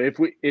 I know. If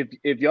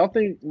y'all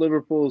think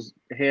Liverpool's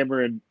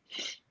hammering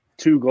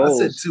 2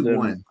 goals, I said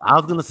 2-1. I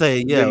was going to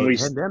say, yeah. then we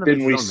Handanovic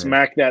is on there.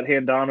 smack that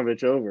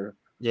Handanovic over.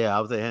 Yeah,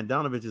 I would say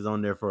Handanovic is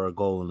on there for a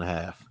goal and a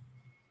half.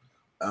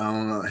 I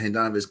don't know.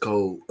 Handanovic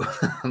cold.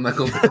 I'm not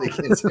gonna bet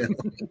against him.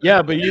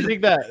 Yeah, but you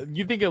think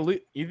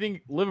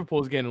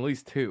Liverpool's getting at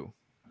least 2?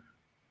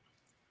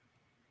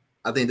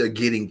 I think they're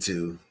getting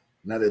 2,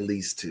 not at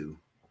least 2.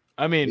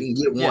 I mean, You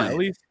can get yeah, 1.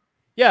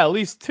 at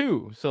least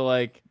 2. So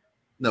like,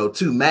 No,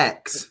 2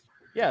 max.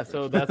 yeah,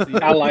 so that's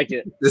the I like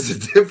it. There's a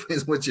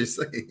difference what you're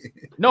saying.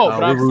 no, Oh, but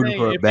we're I'm rooting saying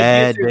for a if it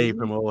bad gets at day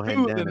from old least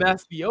 2, then Handanovic.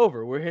 that's the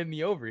over. We're hitting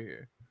the over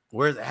here.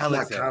 Where's I'm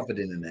Alex not at?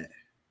 confident in that.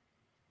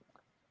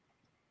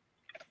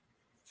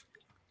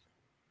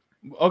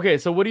 Okay,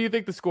 so what do you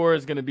think the score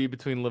is going to be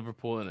between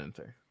Liverpool and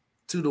Inter?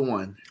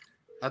 2-1.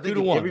 I think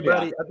 2-1,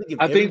 everybody. yeah. I think if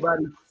I think-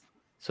 everybody.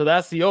 So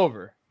that's the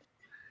over.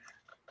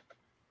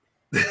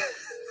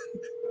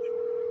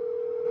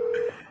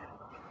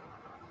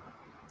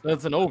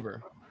 That's an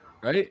over,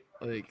 right?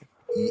 Like,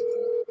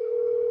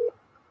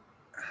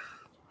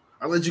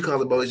 I'll let you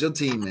call it, Bo. It's your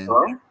team, man.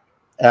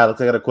 Alex,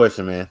 I got a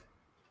question, man.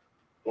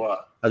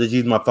 What? I just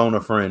used my phone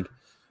a friend.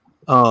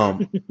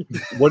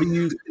 What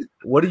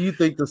do you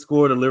think the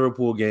score of the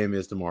Liverpool game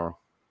is tomorrow?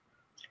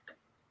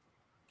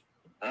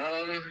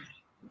 I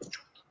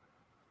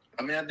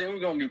mean, I think we're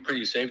gonna be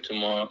pretty safe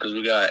tomorrow because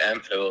we got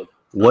Anfield.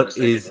 What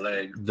second is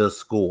leg. the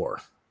score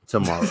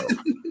tomorrow?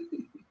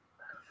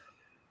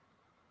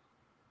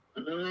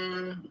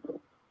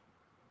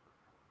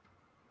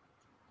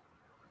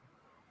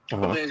 I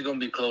think it's gonna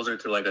be closer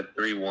to like a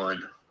 3-1.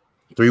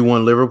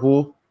 3-1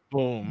 Liverpool.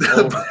 boom.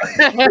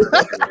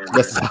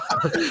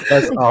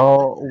 That's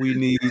all we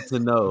need to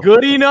know.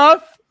 Good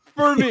enough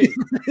for me.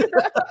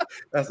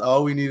 That's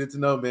all we needed to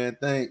know, man.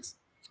 Thanks.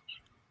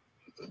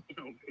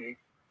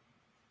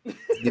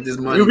 Get this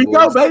money. Here we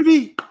boys. go,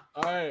 baby.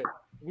 All right,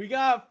 we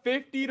got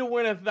 50 to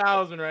win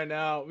 1,000 right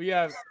now. We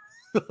have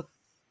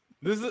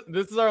this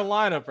is our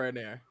lineup right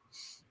now.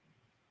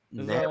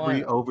 This is our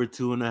Gnabry lineup. over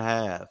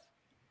 2.5.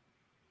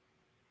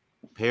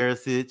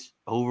 Perisic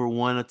over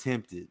 1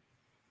 attempted.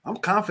 I'm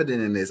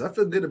confident in this. I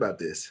feel good about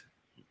this.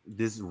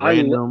 This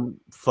random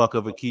fuck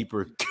of a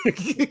keeper.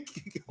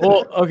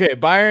 Well, okay,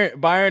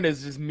 Bayern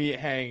is just me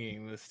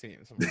hanging this team.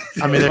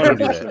 I mean, they're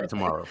gonna do that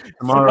tomorrow. So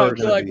Tomorrow, I they're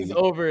feel gonna like be- this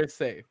over is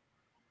safe.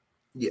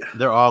 Yeah.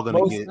 they're all gonna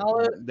Mo get.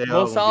 Salah, They Mo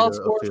all Salah gonna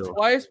get a scores feel.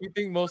 twice. We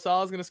think Mo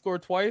Salah is gonna score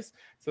twice.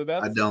 So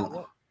that's I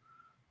don't,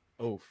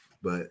 Oof.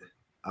 but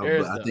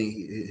There's I the-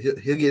 think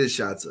he'll get his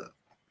shots up.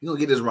 He's gonna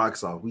get his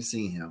rocks off. We've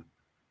seen him.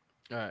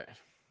 All right.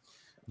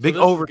 Big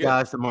this is over, good.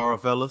 guys, tomorrow,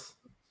 fellas.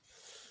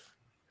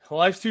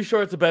 Life's too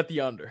short to bet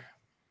the under.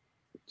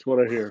 That's what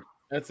I hear.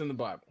 That's in the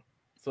Bible.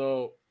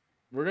 So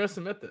we're gonna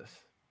submit this.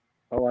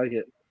 I like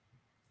it.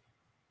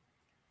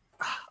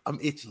 I'm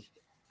itchy.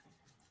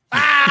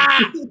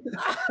 Ah!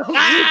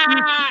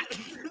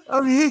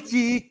 I'm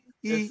itchy.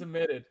 It's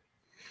submitted.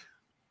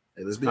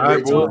 Hey, let's be All right,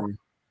 great boy. tomorrow.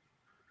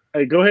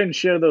 Hey, go ahead and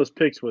share those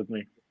pics with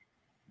me.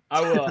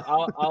 I will.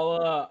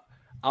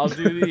 I'll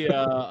do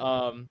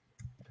the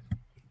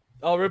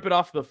I'll rip it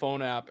off the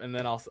phone app and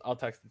then I'll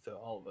text it to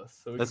all of us.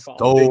 So we Let's can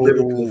go. follow. Big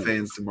Liverpool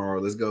fans tomorrow.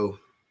 Let's go.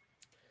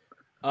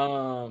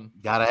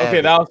 Gotta have Okay,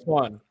 it. that was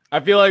fun. I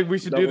feel like we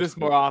should That do was this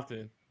more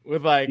often.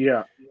 with like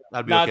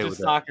I'd be not okay just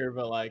with soccer,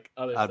 but like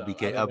other stuff.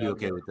 I'll be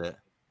okay with that.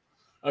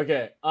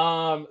 Okay.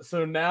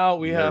 So now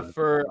we have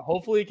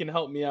hopefully he can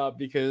help me out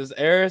because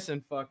Eris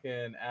and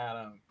fucking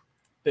Adam,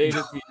 they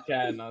just be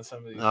chatting on some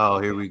of these. Oh,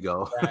 here we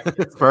go.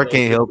 Fur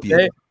can't help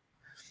you.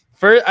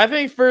 I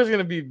think Fur's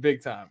gonna be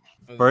big time.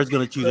 Fur's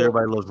gonna choose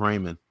Everybody Loves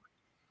Raymond.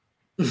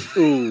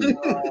 Ooh.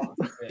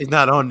 It's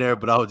not on there,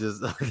 but I was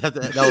just that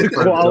was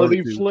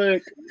quality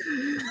flick.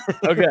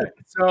 Okay,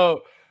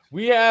 so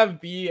we have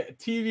the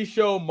TV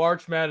show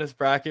March Madness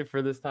bracket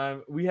for this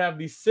time. We have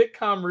the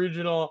sitcom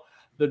regional,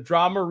 the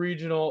drama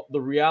regional,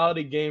 the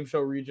reality game show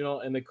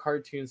regional, and the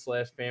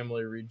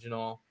cartoon/family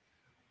regional.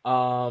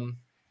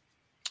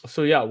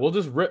 So yeah,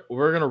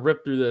 we're gonna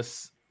rip through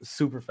this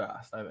super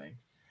fast, I think.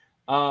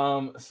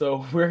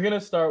 So we're gonna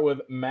start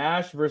with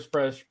MASH versus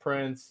Fresh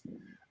Prince.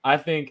 I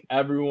think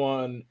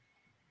everyone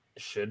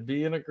should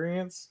be in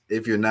agreement.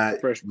 If you're not,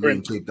 Fresh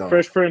Prince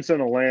in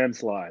a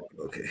landslide.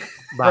 Okay.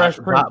 By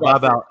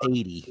about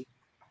 80.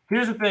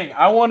 Here's the thing.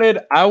 I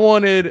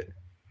wanted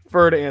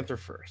Fur to answer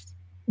first.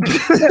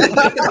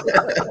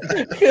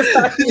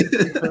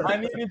 I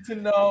needed to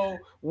know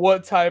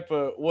what type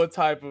of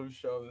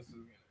show this is.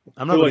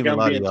 I'm not like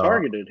I'm being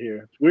targeted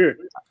here. It's weird.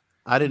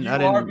 I'm not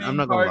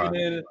gonna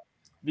lie.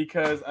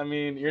 Because I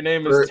mean, your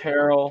name is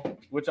Terrell,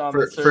 which on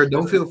the surface,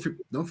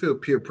 don't feel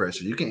peer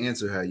pressure. You can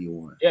answer how you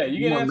want. Yeah,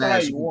 you can answer how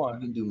you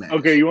want. You can do MASH.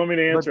 Okay, you want me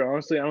to answer?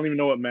 Honestly, I don't even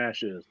know what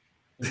MASH is.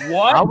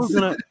 What? I was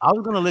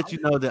gonna let you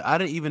know that I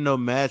didn't even know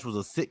MASH was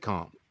a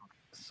sitcom.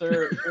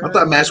 Sir, I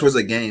thought MASH was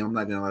a game. I'm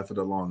not gonna lie for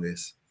the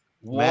longest.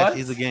 MASH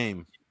is a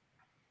game.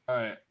 All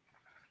right.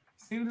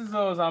 Seems as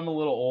though I'm a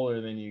little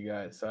older than you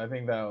guys, so I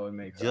think that would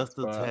make sense. Just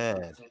a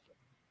tad.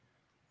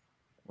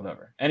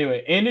 Whatever.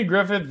 Anyway, Andy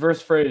Griffith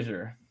versus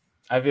Frazier.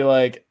 I feel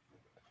like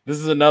this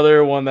is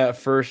another one that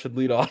first should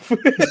lead off with.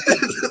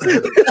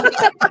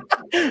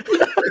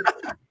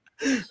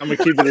 I'm gonna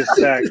keep it a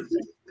stack.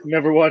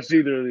 Never watched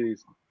either of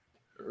these.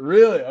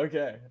 Really?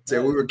 Okay.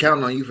 So we were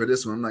counting on you for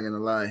this one. I'm not gonna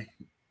lie.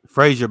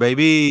 Frazier,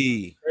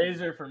 baby.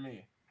 Frazier for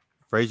me.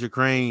 Frazier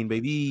Crane,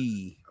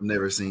 baby. I've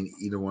never seen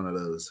either one of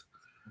those.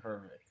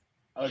 Perfect.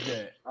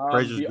 Okay.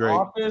 Frazier's The great.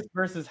 Office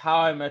versus How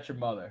I Met Your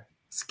Mother.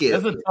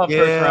 Skip. That's a tough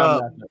first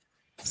round matchup.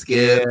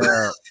 Skip.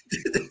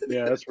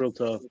 Yeah, that's real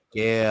tough.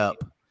 Yep.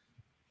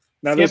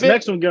 Now this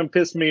next one's gonna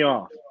piss me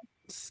off.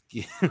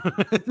 Skip.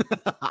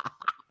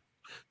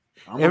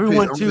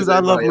 Everyone choose I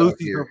Love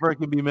Lucy so Fur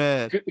can be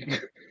mad.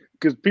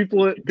 Because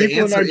people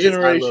in our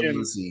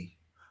generation,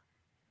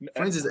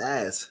 Friends is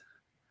ass.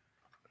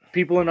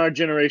 People in our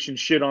generation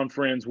shit on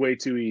Friends way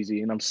too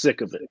easy, and I'm sick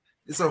of it.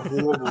 It's a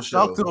horrible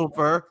show. Talk to him,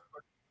 Fur.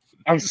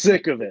 I'm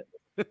sick of it.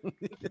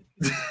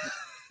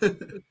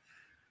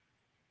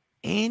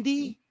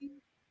 Andy?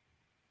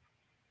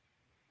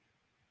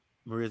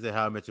 Maria said,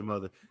 "How I Met Your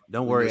Mother."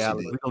 Don't worry,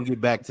 Alex. We're gonna get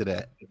back to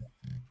that.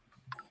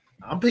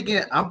 I'm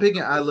picking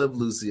I Love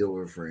Lucy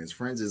over Friends.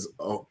 Friends is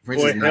not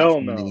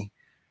funny. No.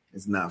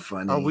 It's not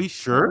funny. Are we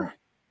sure?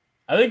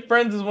 I think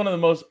Friends is one of the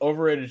most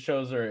overrated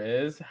shows there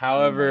is.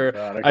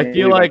 However, I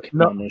feel like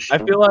no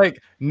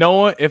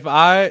one. If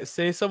I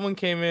say someone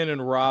came in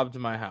and robbed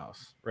my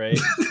house, right?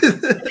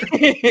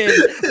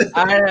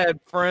 I had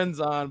friends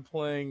on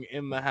playing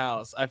in the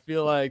house. I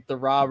feel like the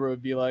robber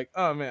would be like,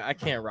 "Oh man, I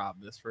can't rob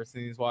this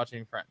person. He's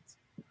watching Friends,"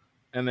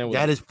 and then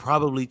that is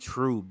probably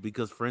true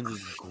because Friends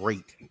is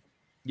great.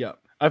 Yep.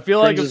 I feel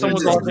like if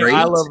someone's watching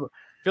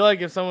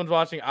if someone's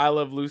watching I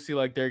Love Lucy,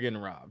 like they're getting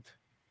robbed.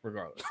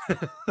 Regardless, I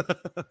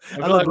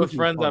feel like with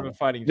Friends, I have a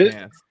fighting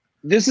chance.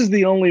 This is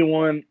the only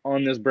one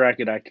on this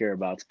bracket I care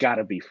about. It's got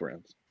to be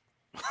Friends.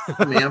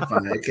 I mean, I'm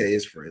fine. Okay,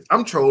 it's Friends.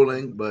 I'm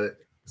trolling, but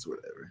it's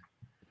whatever.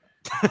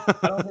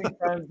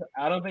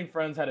 I don't think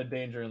Friends had a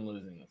danger in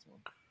losing this one.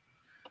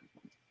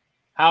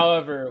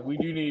 However, we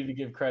do need to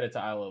give credit to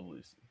I Love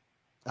Lucy.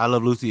 I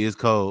Love Lucy is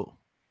cold.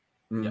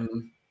 Mm-hmm. Yep.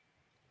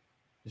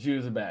 She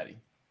was a baddie.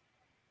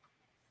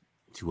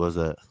 She was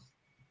that.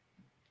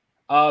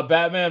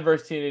 Batman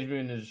versus Teenage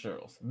Mutant Ninja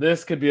Turtles.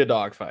 This could be a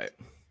dogfight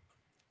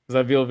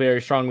because I feel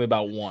very strongly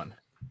about one.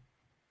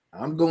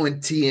 I'm going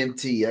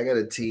TMT. I got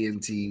a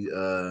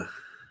TMT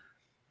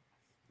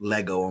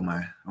Lego on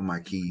my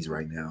keys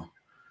right now.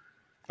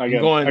 I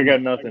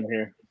got nothing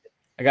here.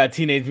 I got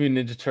Teenage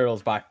Mutant Ninja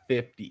Turtles by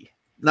 50.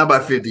 Not by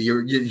 50.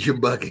 You're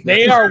bugging.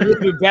 They are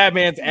whooping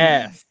Batman's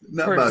ass.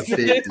 Not by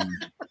 50.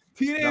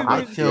 Teenage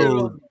Mutant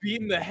Turtles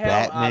beating the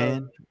hell out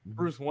of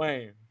Bruce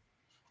Wayne.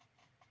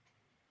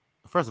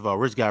 First of all,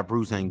 rich guy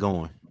Bruce ain't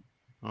going.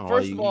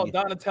 First of all,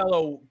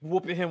 Donatello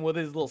whooping him with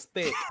his little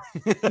stick.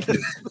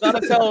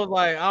 Donatello was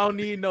like, I don't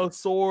need no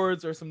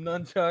swords or some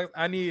nunchucks.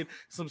 I need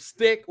some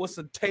stick with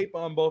some tape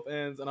on both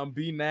ends, and I'm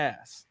beating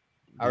ass.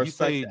 You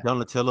say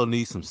Donatello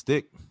needs some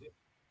stick?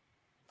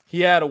 He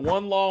had a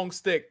one long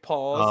stick,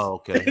 pause. Oh,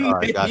 okay. All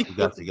right, got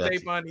you.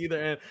 Tape on either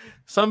end.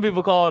 Some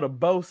people call it a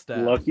bow staff.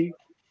 Lucky?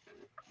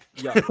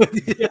 Yeah.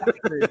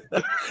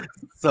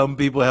 Some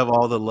people have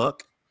all the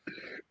luck.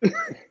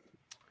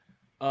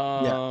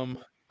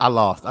 I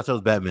lost. I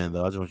chose Batman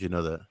though. I just want you to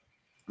know that.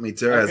 I mean,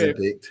 Tara hasn't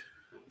picked.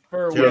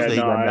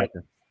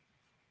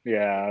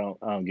 Yeah,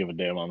 I don't give a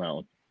damn on that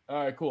one.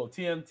 All right, cool.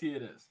 TMT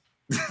it is.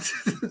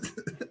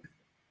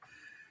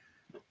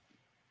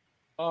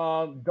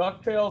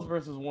 DuckTales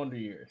versus Wonder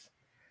Years.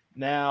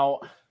 Now,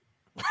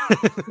 the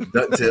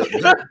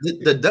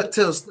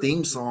DuckTales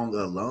theme song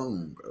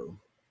alone, bro,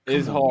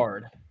 is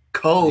hard.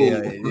 Cold.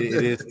 Yeah,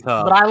 it is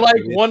tough. But I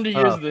like Wonder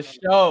Years of the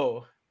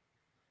show.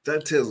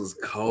 DuckTales was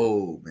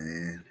cold,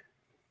 man.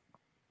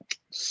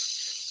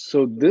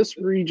 So this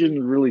region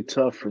is really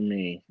tough for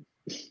me.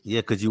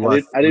 Yeah, because you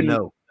watched. I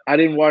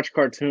didn't watch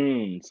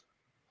cartoons.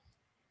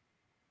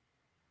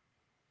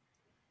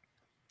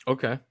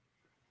 Okay.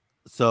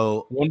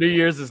 So Wonder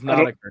Years is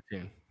not a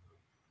cartoon.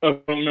 I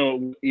don't know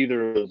what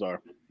either of those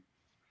are.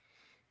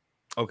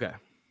 Okay.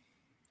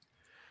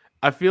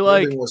 I feel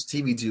like was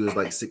TV too was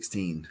like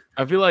 16.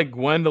 I feel like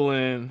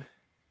Gwendolyn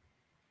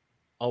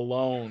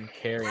alone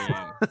carrying.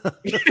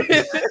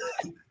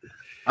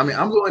 I mean,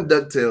 I'm going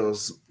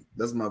DuckTales.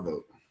 That's my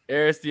vote.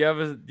 Eris, do you have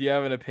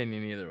an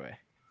opinion either way?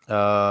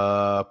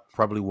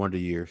 Probably Wonder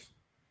Years.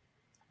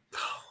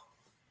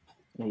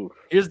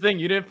 Here's the thing: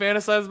 you didn't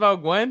fantasize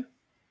about Gwen.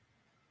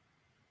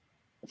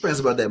 Friends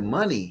about that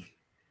money.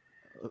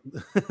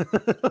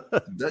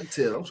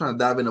 DuckTales. I'm trying to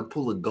dive in a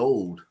pool of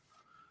gold.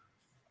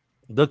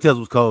 DuckTales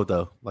was cold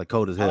though, like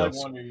cold as hell. I like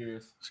Wonder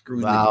Years.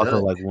 I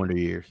also like Wonder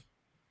Years.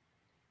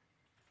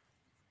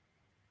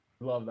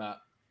 Love that.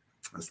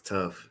 That's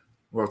tough.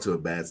 We're off to a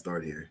bad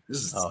start here. This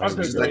is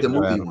this like the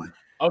movie one.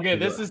 Okay,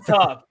 this is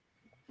tough.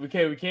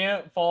 Okay, we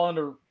can't fall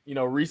under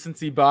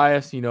recency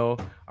bias.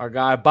 Our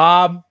guy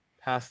Bob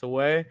passed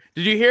away.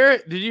 Did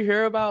you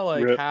hear about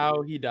like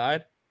how he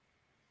died?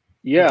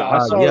 Yeah, I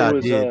saw it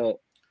was.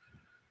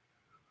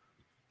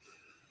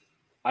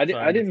 I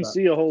didn't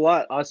see a whole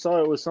lot. I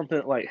saw it was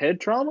something like head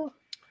trauma.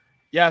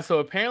 Yeah, so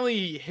apparently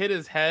he hit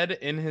his head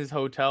in his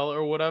hotel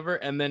or whatever,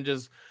 and then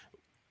just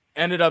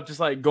ended up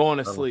just like going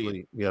to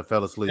sleep. Yeah,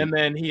 fell asleep. And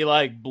then he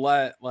like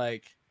bled,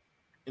 like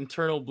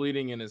internal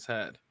bleeding in his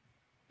head.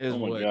 Oh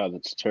my god,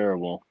 that's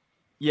terrible.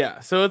 Yeah,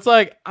 so it's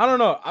like I don't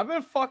know. I've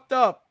been fucked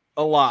up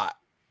a lot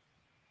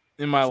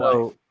in my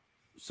life.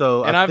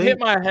 And I've hit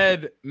my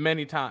head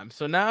many times.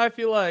 So now I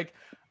feel like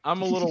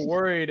I'm a little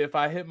worried if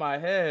I hit my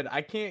head,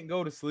 I can't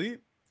go to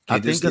sleep. I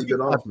think sleep it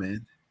off,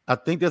 man. I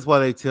think that's why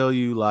they tell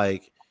you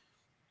like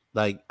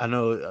I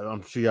know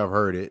I'm sure y'all have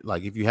heard it.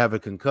 Like if you have a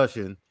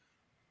concussion,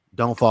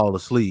 don't fall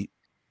asleep.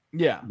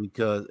 Yeah.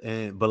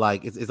 But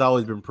like it's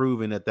always been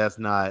proven that that's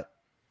not,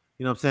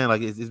 you know what I'm saying?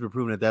 Like it's been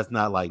proven that that's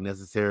not like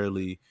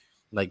necessarily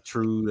like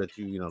true, that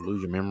you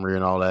lose your memory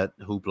and all that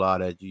hoopla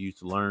that you used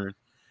to learn.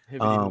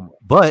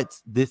 But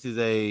this is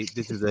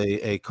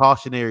a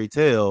cautionary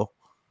tale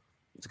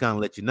to kind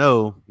of let you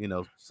know,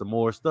 some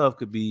more stuff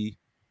could be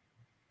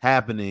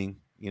happening,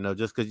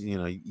 just because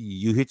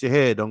you hit your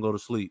head, don't go to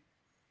sleep.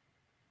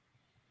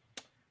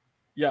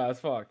 Yeah, it's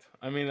fucked.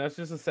 I mean, that's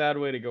just a sad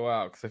way to go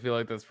out because I feel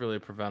like that's really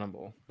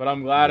preventable. But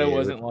I'm glad it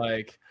wasn't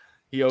like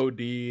he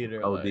OD'd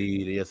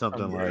or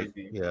something like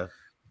yeah.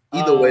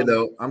 Either way,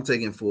 though, I'm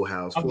taking Full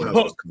House. Full House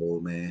was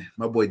cold, man.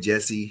 My boy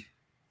Jesse.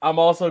 I'm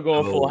also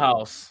going Full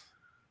House.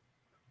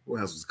 Full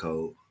House was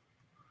cold.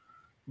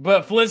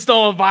 But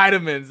Flintstone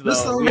vitamins,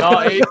 though. We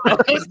all ate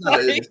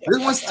This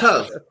one's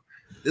tough.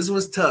 This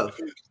was tough,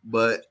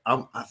 but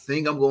I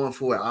think I'm going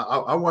for it.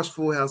 I watched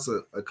Full House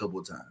a couple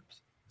of times.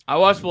 I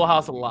watched Full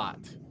House a lot.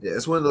 Yeah,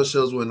 it's one of those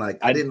shows when like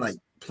I didn't like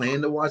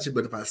plan to watch it,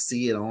 but if I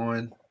see it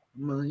on,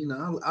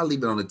 I'll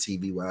leave it on the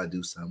TV while I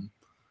do something.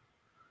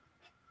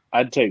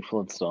 I'd take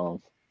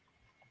Flintstones.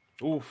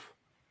 Oof.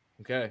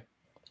 Okay.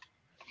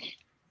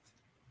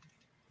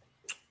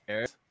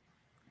 Eric?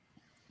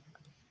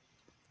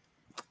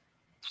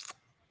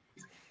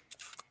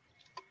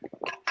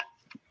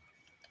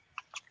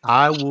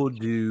 I'll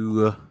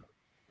do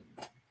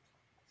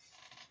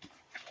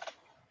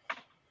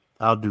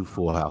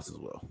Full House as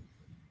well.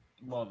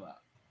 Love that.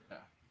 Yeah.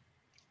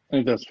 I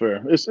think that's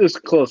fair. It's a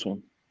close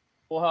one.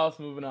 Full House,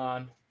 moving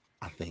on.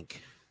 I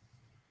think.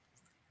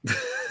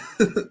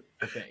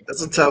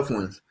 That's a tough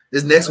one.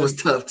 This next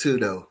one's tough too,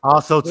 though.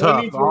 Also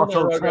tough.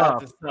 Also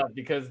tough. Is tough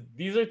because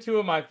these are two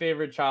of my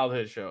favorite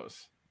childhood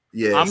shows.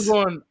 Yes. I'm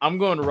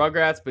going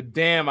Rugrats, but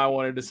damn, I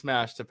wanted to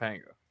smash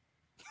Topanga.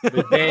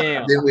 But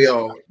damn.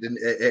 Then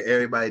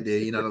everybody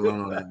did. You're not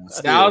alone on that one.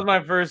 Still, that was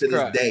my first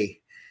crush. This day.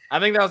 I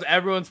think that was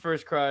everyone's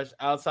first crush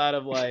outside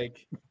of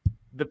like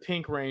the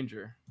Pink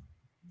Ranger.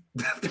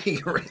 The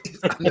Pink Ranger.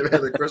 I never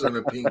had a crush on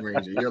the Pink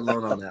Ranger. You're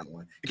alone on that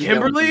one.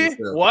 Kimberly?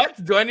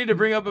 What? Do I need to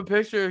bring up a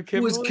picture of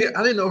Kimberly?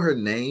 I didn't know her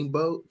name,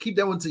 Bo. Keep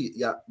that one to you.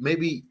 Yeah,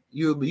 maybe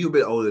you're a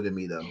bit older than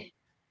me though.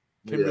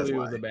 Kimberly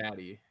was a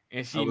baddie,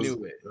 and she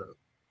knew it.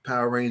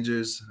 Power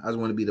Rangers. I just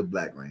want to be the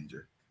Black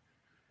Ranger.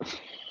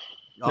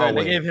 Right,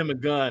 they gave him a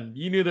gun.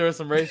 You knew there was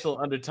some racial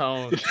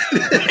undertones.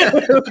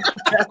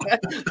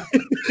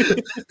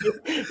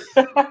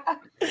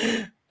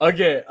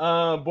 Okay,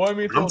 Boy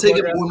Meets World. I'm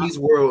taking Boy Meets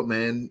World,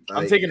 man.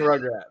 I'm taking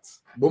Rugrats.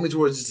 Boy Meets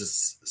World is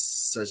just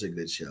such a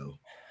good show.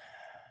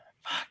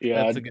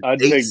 Yeah, I'd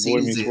take Boy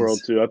Meets World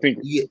too. I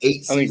think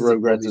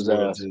Rugrats is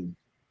ass.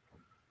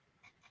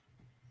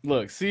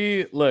 Look,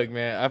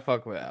 man. I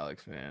fuck with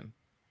Alex, man.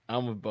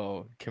 I'm with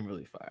Bo.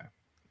 Kimberly Fire.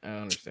 I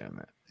don't understand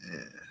that.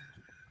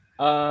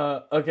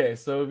 Yeah. Okay,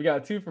 so we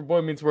got 2 for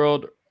Boy Meets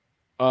World,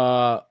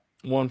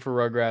 1 for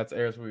Rugrats.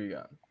 Ayers, what you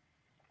got?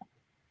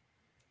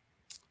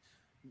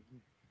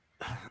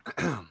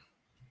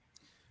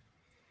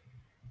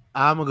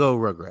 I'm gonna go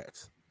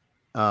Rugrats.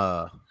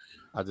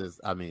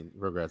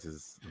 Rugrats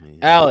is.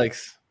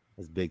 Alex,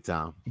 it's big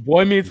time.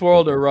 Boy Meets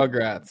World or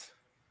Rugrats?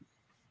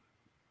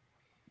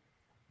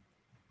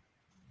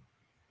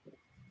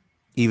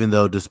 Even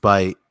though,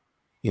 despite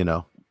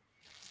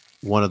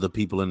one of the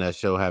people in that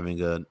show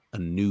having a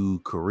new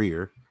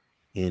career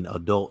in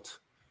adult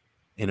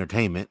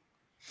entertainment,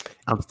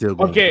 I'm still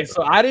going. Okay,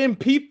 so I didn't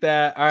peep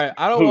that. All right,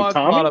 I don't watch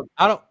a lot of.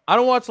 I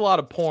don't watch a lot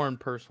of porn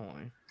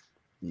personally.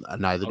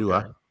 Neither do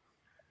I.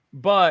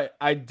 But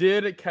I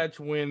did catch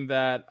wind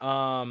that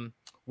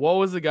what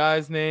was the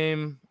guy's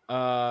name?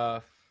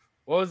 What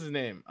was his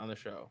name on the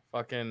show?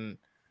 Fucking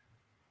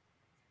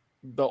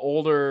the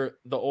older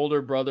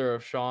brother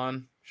of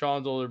Sean.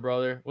 Sean's older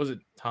brother. Was it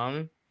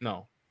Tommy?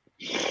 No.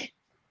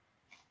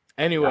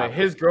 Anyway,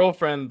 his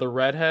girlfriend, the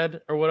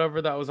redhead or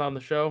whatever that was on the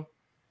show,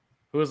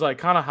 who was like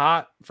kind of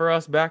hot for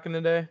us back in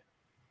the day.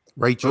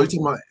 Rachel.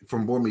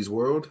 From Boy Meets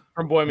World?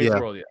 From Boy Meets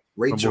World, yeah.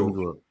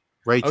 Rachel.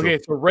 Okay,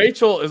 so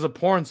Rachel is a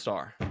porn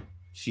star.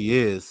 She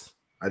is.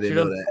 I didn't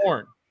know that.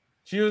 Porn.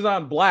 She was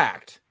on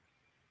Blacked.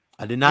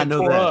 I did not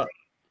know that.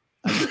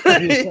 I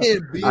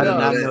did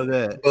not know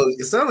that. Well,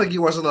 it sounds like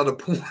you watch a lot of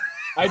porn.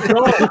 I don't.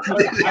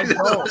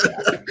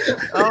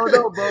 Oh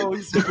no, bro.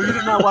 You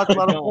did not watch a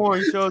lot of porn.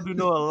 You sure do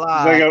know a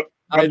lot. Like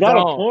I'm not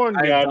a porn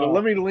guy, but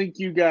let me link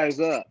you guys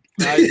up.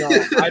 I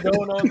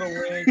don't know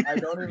the link. I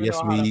don't even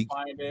know how to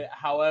find it.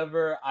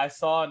 However, I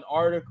saw an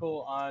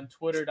article on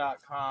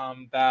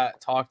Twitter.com that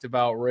talked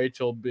about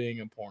Rachel being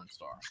a porn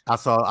star. I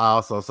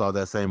also saw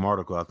that same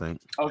article, I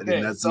think. Okay, I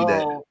did not see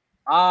that.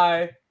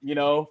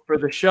 For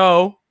the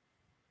show.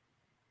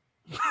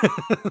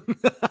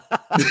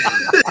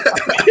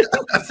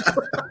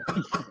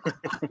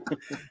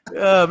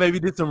 Maybe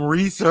did some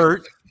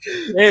research.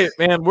 Hey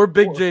man, we're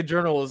big J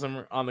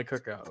journalism on the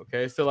cookout.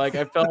 Okay, so like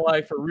I felt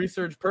like for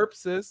research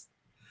purposes,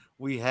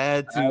 we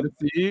had to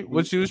see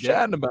what she was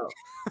chatting about.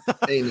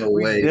 Ain't no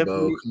way,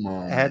 bro. Come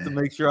on. I had to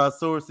make sure our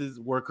sources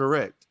were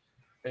correct.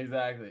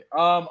 Exactly.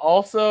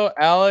 Also,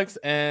 Alex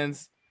and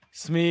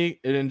Smee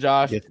and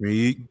Josh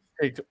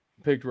picked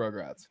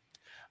Rugrats.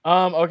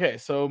 Okay,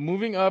 so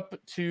moving up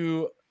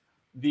to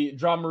the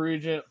drama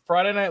region,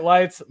 Friday Night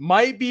Lights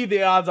might be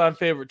the odds-on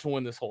favorite to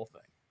win this whole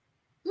thing.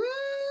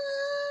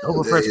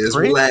 Let's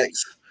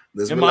relax.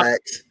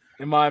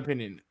 In my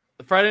opinion,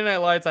 the Friday Night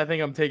Lights, I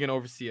think I'm taking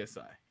over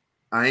CSI.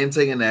 I am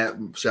taking that.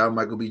 Shout out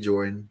Michael B.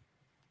 Jordan.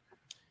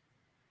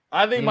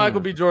 I think Michael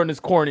B. Jordan is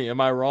corny. Am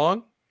I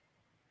wrong?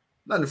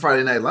 Not in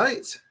Friday Night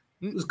Lights.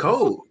 It was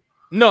cold.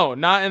 No,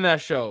 not in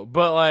that show.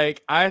 But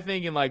like, I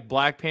think in like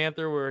Black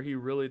Panther, where he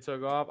really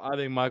took off, I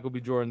think Michael B.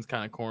 Jordan's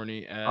kind of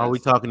corny. Are we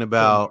talking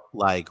about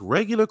like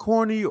regular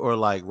corny or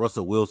like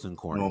Russell Wilson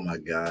corny? Oh my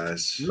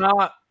gosh.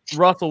 Not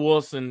Russell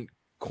Wilson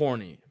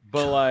corny,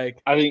 but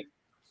like I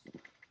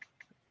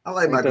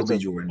like Michael B.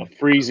 Jordan. A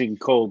freezing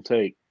cold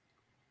take.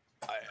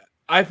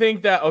 I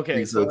think that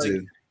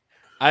too.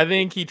 I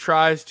think he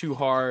tries too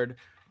hard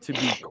to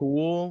be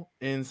cool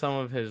in some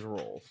of his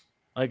roles.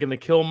 Like in the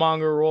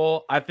Killmonger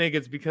role, I think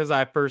it's because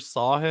I first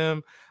saw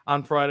him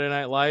on Friday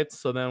Night Lights.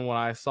 So then when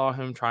I saw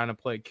him trying to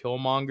play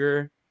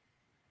Killmonger,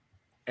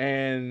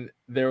 and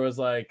there was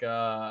like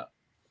the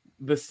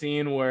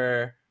scene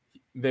where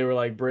they were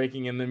like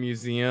breaking in the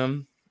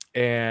museum,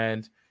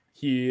 and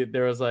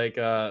there was like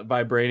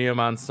vibranium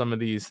on some of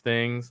these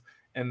things,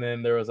 and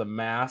then there was a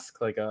mask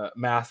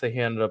that he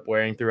ended up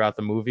wearing throughout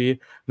the movie. And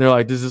they're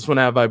like, "Does this one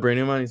have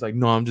vibranium on?" He's like,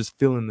 "No, I'm just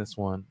feeling this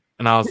one."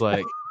 And I was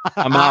like,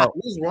 I'm out.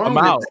 What's wrong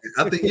with that?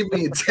 I think you're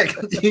being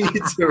technically.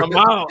 I'm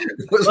out.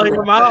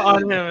 I'm out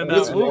on him. In that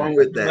What's movie. wrong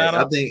with that?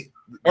 I think.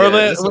 Or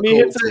when he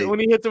hits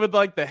it with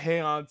like the hey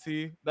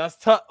auntie, that's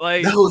tough.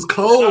 Like that was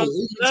cold.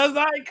 That's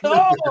not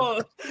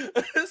cold.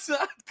 It's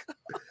not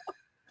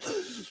cold.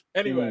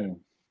 Anyway,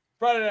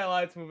 Friday Night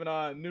Lights. Moving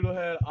on.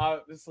 Noodlehead.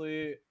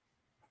 Obviously,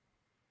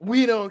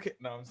 we don't care.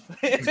 No, I'm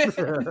just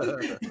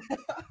saying.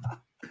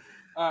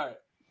 All right.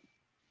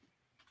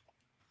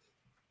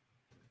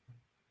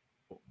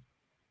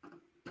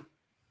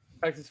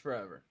 Texas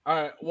Forever. All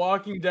right.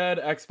 Walking Dead,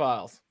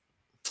 X-Files.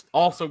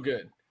 Also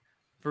good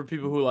for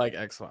people who like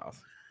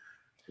X-Files.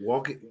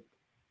 Walking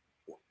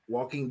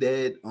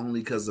Dead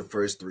only because the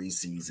first 3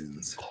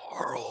 seasons.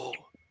 Carl.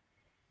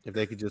 If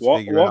they could just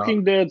figure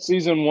Walking Dead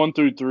season 1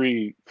 through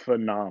 3,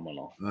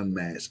 phenomenal.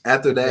 Unmatched.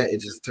 After that,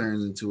 it just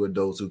turns into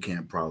adults who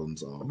can't problem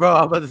solve. Bro,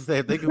 I'm about to say,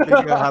 if they can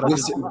figure out how to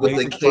with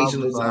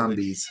occasional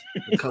zombies.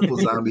 A couple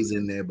zombies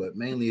in there, but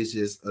mainly it's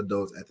just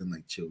adults acting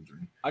like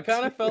children. I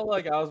kind of felt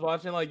like I was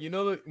watching, like,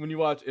 when you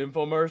watch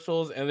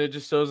infomercials and it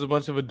just shows a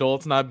bunch of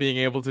adults not being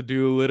able to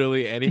do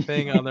literally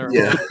anything on their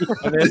own.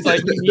 And it's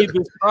like, we need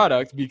this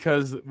product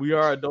because we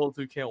are adults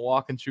who can't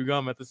walk and chew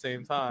gum at the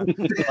same time.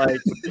 Like,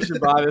 you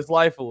should buy this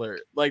Life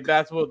Alert. Like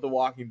that's what The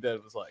Walking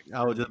Dead was like.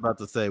 I was just about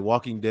to say,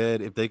 Walking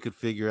Dead. If they could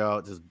figure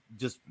out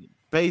just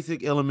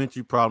basic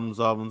elementary problem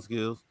solving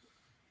skills,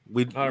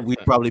 we'd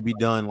probably be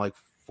done like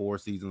 4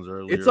 seasons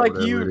earlier. It's like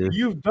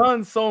you've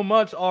done so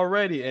much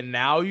already, and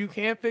now you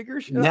can't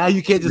figure shit out. Now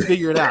you can't just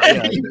figure it out.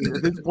 Yeah,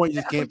 at this point, you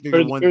just can't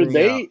figure one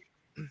thing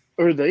out.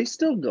 Are they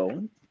still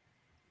going?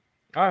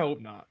 I hope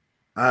not.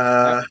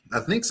 I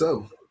think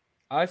so.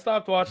 I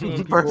stopped watching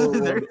when people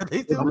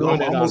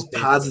I'm almost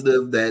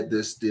positive that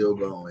they're still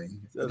going.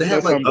 They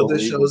have like other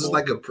shows. It's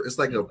like a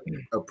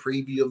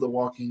preview of The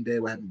Walking Dead.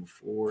 What happened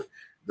before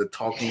the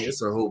talking?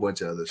 It's a whole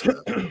bunch of other stuff.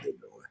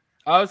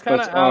 I was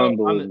kind of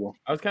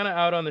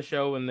out on the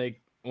show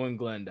when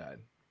Glenn died.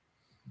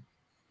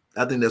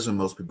 I think that's when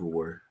most people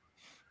were.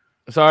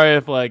 Sorry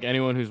if like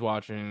anyone who's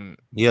watching.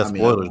 Yeah,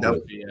 spoilers.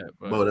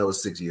 That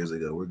was 6 years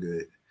ago. We're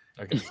good.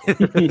 Okay.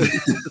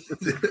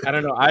 I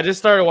don't know. I just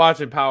started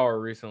watching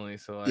Power recently,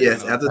 so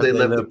yes, after they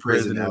left the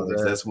prison,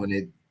 Alex, that's when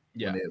it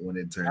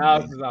turned.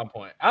 Alex is on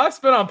point. Alex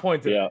been on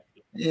point today.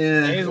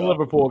 Yeah. He's a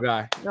Liverpool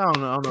guy. I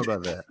don't know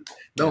about that.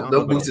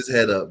 Don't boost his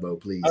head up, bro,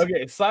 please.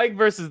 Okay, Psych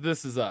versus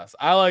This Is Us.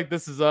 I like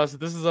This Is Us.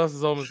 This Is Us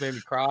has almost made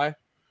me cry.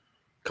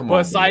 Come on,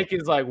 but Psych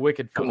is like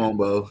wicked. Come on,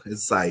 Bo.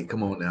 It's Psych.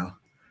 Come on now.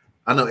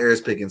 I know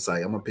Air's picking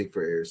Psych. I'm gonna pick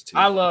for Air's too.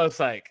 I love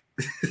Psych.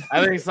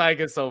 I think Psych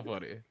is so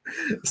funny.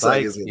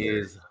 Psych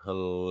is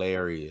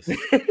hilarious.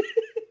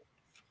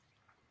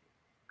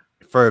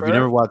 Ferb, if you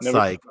never watched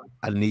Psych,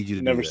 I need you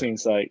to never seen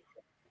Psych.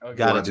 Okay.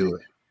 Gotta do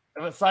it.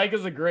 But Psych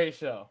is a great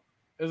show.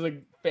 It's a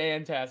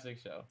fantastic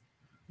show.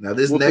 Now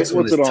this next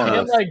one is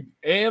tough.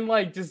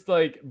 And just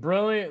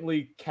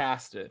brilliantly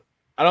casted.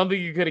 I don't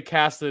think you could have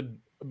casted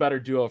a better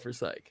duo for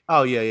Psych.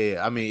 Oh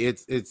yeah. I mean,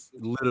 it's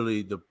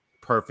literally the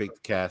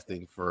perfect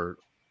casting for.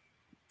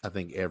 I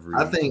think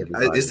everybody.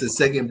 It's the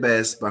second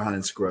best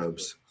behind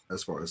Scrubs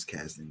as far as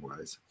casting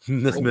wise.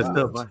 That's messed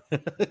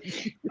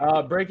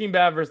up. Breaking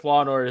Bad versus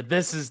Law and Order.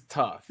 This is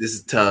tough.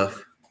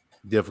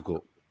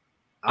 Difficult.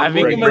 I'm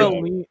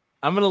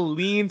gonna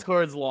lean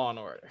towards Law and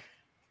Order.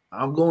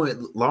 I'm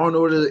going. Law and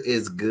Order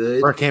is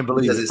good. I can't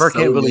believe it. So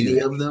many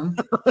of them.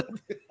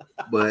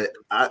 But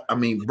I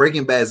mean,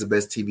 Breaking Bad is the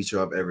best TV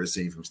show I've ever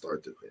seen from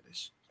start to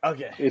finish.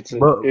 Okay, it's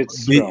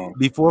strong.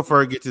 Before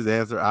Ferg gets his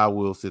answer, I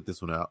will sit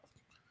this one out.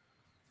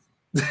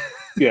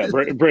 Yeah,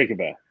 Breaking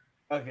Bad.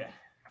 Okay.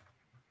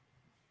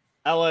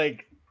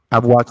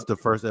 I've watched the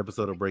first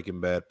episode of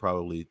Breaking Bad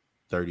probably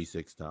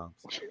 36 times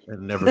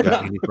and never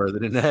got any further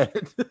than that.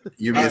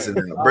 You're missing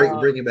out.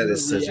 Breaking Bad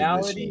is such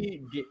a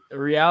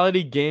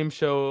reality game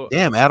show.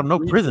 Damn, Adam, no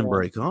Prison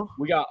Break, huh?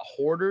 We got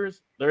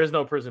Hoarders. There is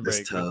no Prison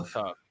Break. That's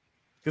tough.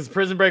 Because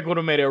Prison Break would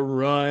have made a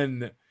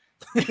run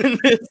in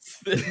this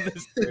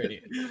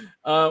period.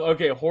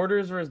 Okay,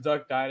 Hoarders versus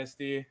Duck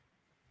Dynasty.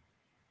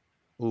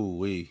 Ooh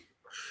wee.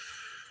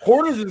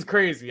 Hoarders is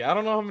crazy. I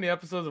don't know how many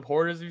episodes of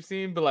Hoarders you've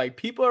seen, but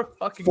people are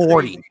fucking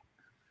 40.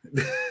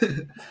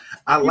 Crazy.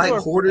 I like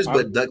Hoarders,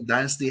 but Duck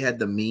Dynasty had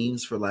the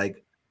memes for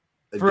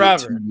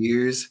forever 2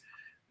 years.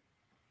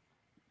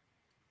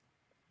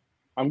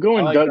 I'm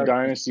going Duck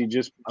Dynasty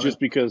just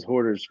because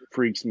Hoarders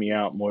freaks me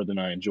out more than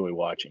I enjoy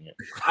watching it.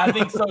 I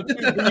think so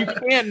too. But you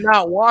can't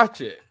not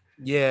watch it.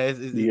 Yeah, it's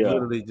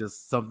literally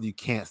just something you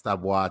can't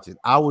stop watching.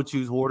 I would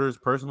choose Hoarders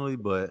personally,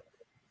 but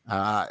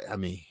I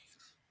mean.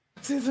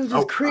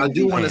 I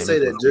do want to say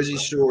that Jersey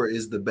Shore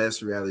is the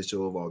best reality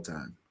show of all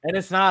time, and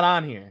it's not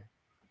on here.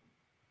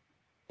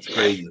 It's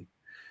crazy.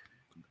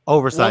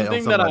 Oversight on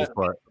somebody's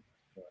part.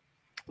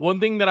 One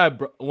thing that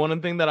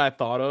I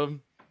thought of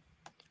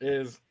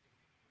is,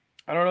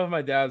 I don't know if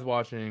my dad's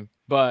watching,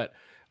 but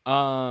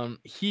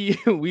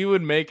we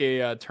would make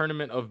a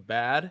tournament of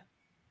bad,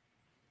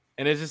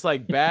 and it's just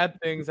like bad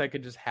things that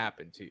could just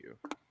happen to you,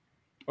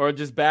 or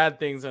just bad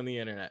things on the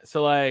internet.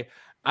 So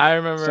I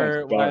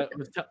remember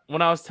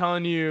when I was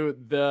telling you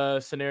the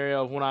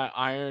scenario of when I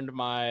ironed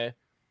my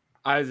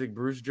Isaac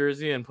Bruce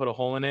jersey and put a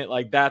hole in it,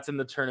 that's in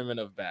the tournament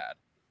of bad,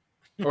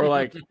 or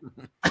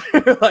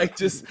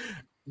just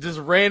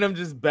random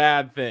just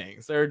bad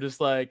things, or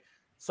just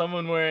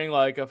someone wearing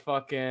a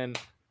fucking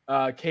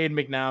Cade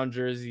McNown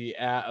jersey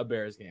at a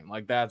Bears game,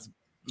 that's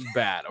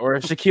bad, or a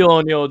Shaquille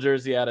O'Neal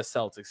jersey at a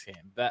Celtics game,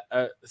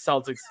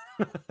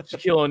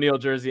 Shaquille O'Neal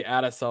jersey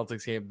at a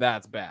Celtics game,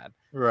 that's bad,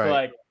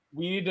 right? So,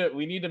 we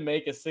need to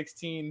make a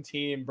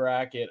 16-team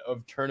bracket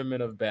of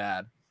tournament of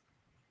bad.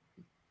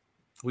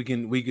 I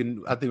think we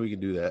can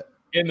do that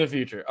in the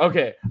future.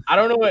 Okay. I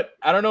don't know what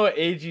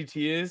AGT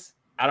is.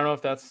 I don't know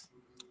if that's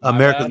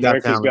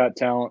America's Got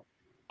Talent.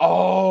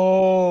 Oh.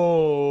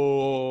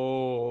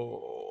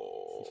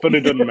 But it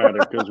doesn't matter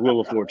because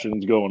Wheel of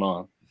Fortune's going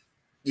on.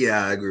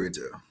 Yeah, I agree with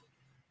you.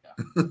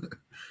 Yeah.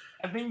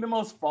 I think the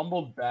most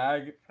fumbled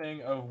bag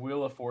thing of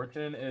Wheel of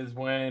Fortune is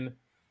when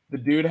the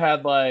dude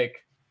had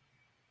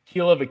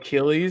heel of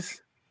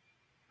Achilles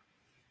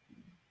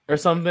or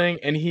something,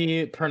 and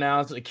he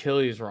pronounced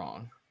Achilles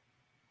wrong.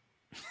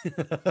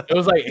 It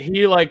was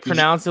he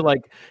pronounced it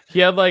he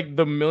had the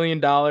 $1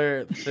 million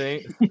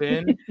thing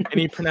spin, and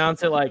he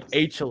pronounced it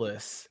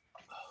Achilles.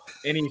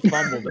 and he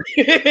fumbled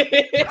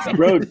it.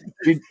 Bro,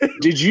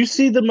 did you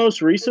see the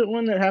most recent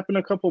one that happened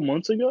a couple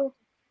months ago?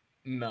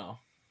 No.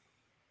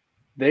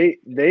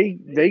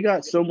 They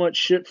got so much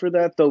shit for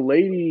that. The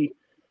lady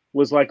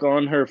was like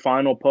on her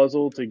final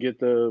puzzle to get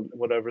the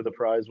whatever the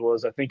prize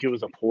was. I think it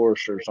was a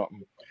Porsche or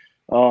something.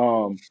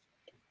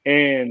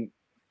 And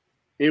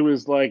it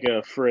was like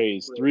a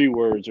phrase, 3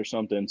 words or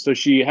something. So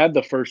she had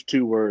the first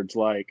 2 words,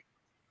 like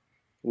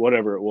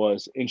whatever it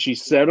was, and she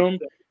said them,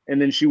 and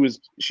then she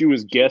was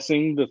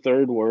guessing the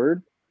 3rd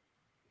word.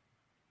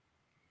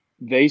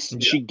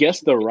 She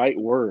guessed the right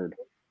word.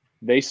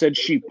 They said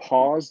she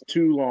paused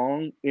too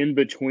long in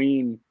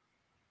between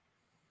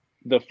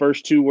the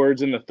first 2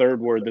 words and the 3rd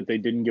word that they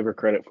didn't give her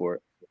credit for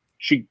it.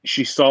 She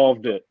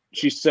solved it.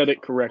 She said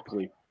it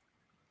correctly.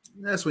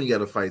 That's when you got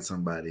to fight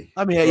somebody.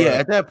 I mean, yeah,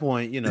 at that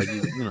point, you know,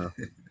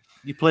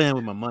 you're playing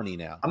with my money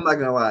now. I'm not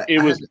gonna lie.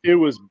 It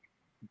was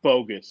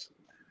bogus.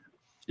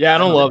 Yeah, I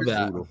don't love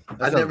that.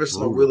 I never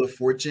saw Wheel of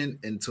Fortune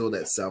until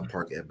that South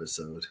Park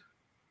episode.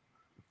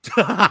 Do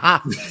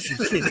y'all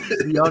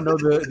know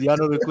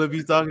the clip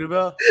he's talking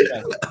about?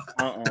 Yeah.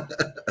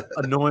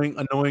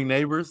 Annoying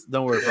neighbors.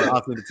 Don't worry, bro.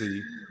 I'll send it to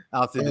you.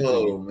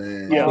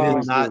 Man. Yeah,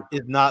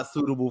 it's not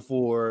suitable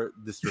for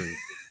the stream.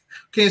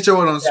 Can't show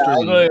it on stream. I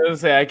was going to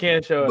say I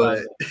can't show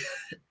it.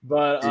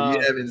 But if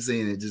you haven't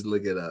seen it, just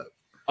look it up.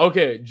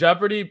 Okay,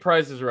 Jeopardy,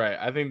 Price is Right.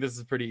 I think this is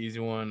a pretty easy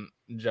one.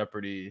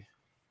 Jeopardy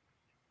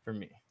for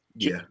me.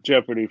 Yeah,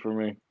 Jeopardy for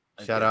me.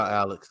 Shout out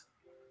Alex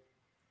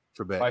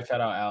Trebek. Why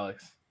shout out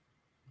Alex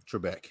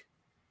Trebek?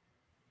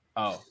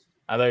 Oh,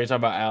 I thought you were talking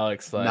about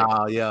Alex. Like,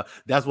 nah, yeah,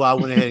 that's why I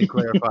went ahead and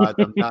clarified.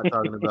 I'm not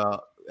talking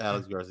about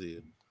Alex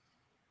Garcia.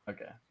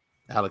 Okay,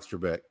 Alex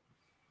Trebek.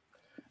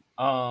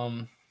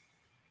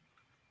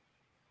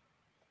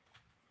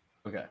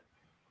 Okay.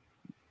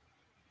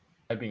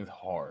 Typing is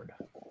hard.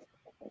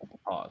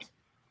 Pause.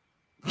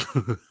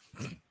 Feel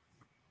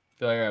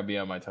like I gotta be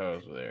on my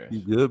toes with there. You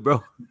good,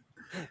 bro?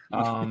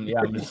 Yeah,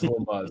 I'm just a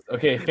little buzzed.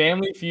 Okay,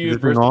 Family Feud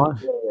versus the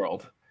Real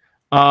World.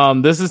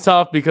 This is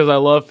tough because I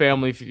love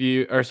Family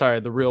Feud,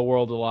 the Real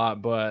World a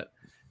lot, but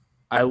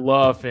I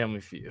love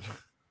Family Feud.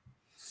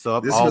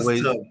 So this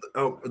was tough.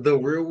 Oh, the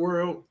Real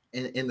World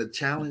and the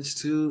challenge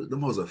too. The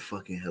most are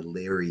fucking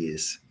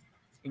hilarious.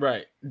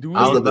 Right?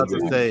 I was about to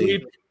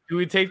say, do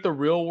we take the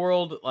Real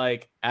World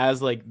like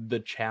as like the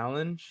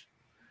challenge?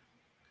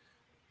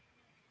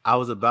 I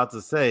was about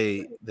to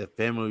say that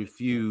Family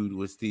Feud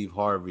with Steve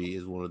Harvey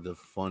is one of the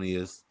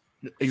funniest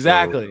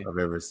exactly I've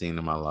ever seen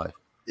in my life.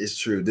 It's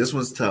true. This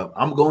one's tough.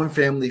 I'm going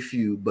Family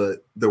Feud,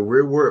 but the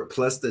Real World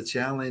plus the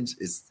challenge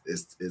is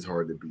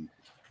hard to beat.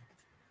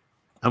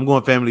 I'm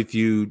going Family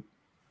Feud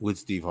with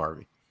Steve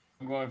Harvey.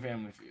 I'm going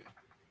Family Feud.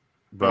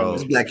 Bro,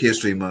 it's Black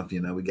History Month,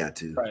 we got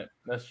to. Right,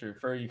 that's true.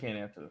 Fur, you can't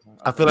answer this one.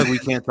 I feel like we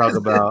can't talk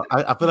about.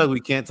 I feel like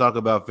we can't talk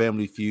about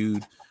Family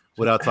Feud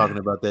without talking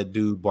about that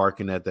dude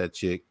barking at that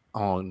chick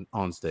on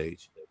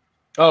stage.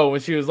 Oh, when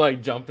she was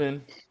like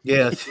jumping.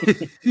 Yes. He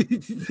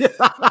was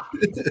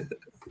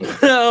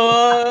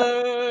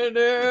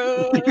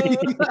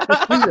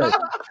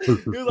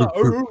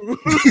like,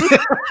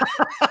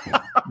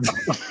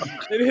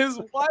 and his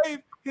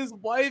wife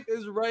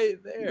is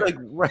right there, like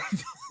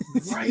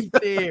right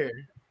there.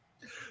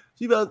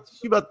 She about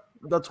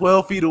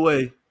 12 feet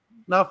away,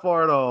 not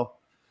far at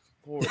all.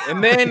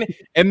 And then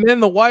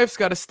the wife's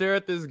got to stare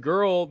at this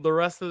girl the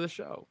rest of the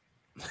show,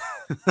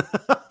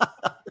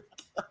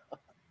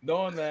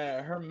 knowing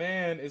that her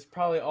man is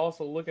probably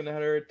also looking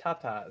at her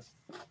tatas.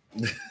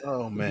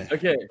 Oh man.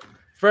 Okay,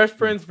 Fresh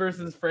Prince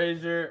versus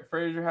Frasier.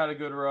 Frasier had a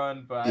good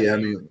run, but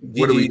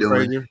what are we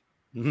doing?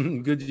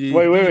 Good G.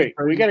 Wait.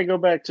 We got to go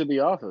back to The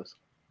Office.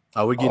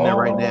 Oh, we're getting there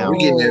right now. We're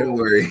getting there. Don't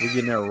worry. We're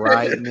getting there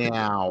right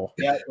now.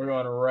 Yeah, we're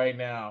going right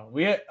now.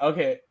 I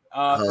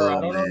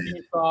don't know if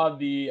you saw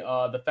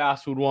the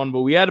fast food one,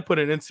 but we had to put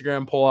an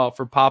Instagram poll out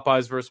for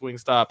Popeyes versus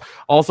Wingstop.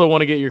 Also,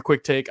 want to get your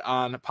quick take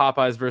on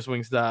Popeyes versus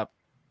Wingstop.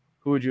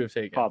 Who would you have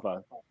taken?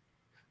 Popeye.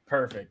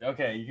 Perfect.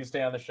 Okay, you can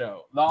stay on the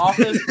show. The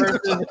Office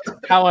versus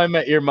How I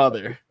Met Your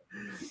Mother.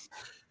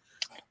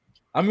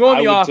 I'm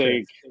going The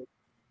Office.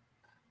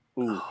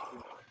 I'm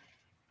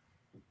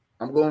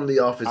going The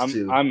Office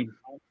too.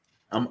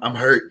 I'm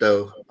hurt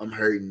though. I'm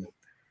hurting.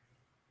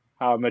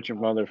 How I Met Your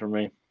Mother for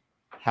me.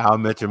 How I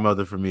Met Your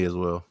Mother for me as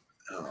well.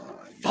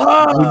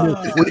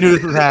 We knew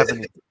this was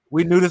happening.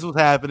 We knew this was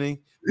happening.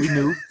 We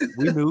knew.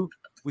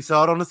 We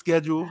saw it on the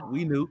schedule.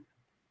 We knew.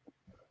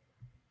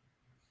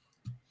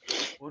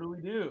 What do we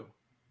do?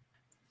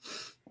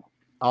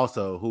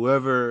 Also,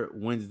 whoever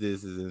wins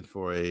this is in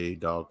for a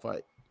dog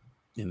fight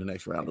in the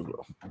next round as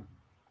well.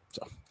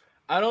 So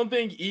I don't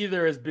think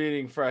either is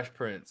beating Fresh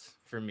Prince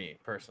for me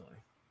personally.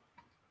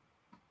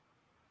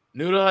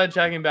 Noodlehead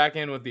checking back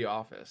in with The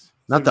Office.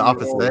 Not The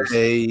Office.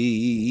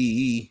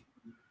 Hey.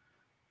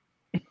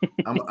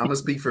 I'm gonna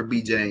speak for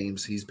B.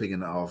 James. He's picking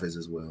The Office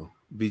as well.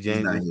 B.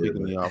 James is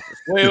picking The Office.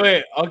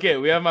 Wait. Okay,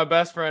 we have my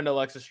best friend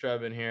Alexis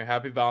Streb in here.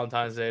 Happy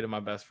Valentine's Day to my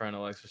best friend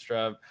Alexis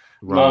Streb.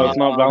 No, it's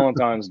not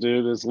Valentine's,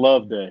 dude. It's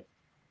Love Day.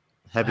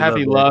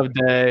 Happy Love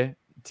Day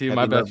to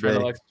my best friend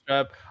Alexis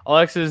Strap.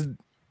 Alexis,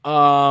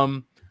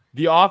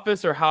 The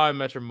Office or How I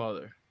Met Your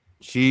Mother?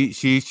 She's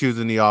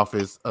choosing The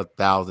Office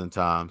 1,000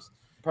 times.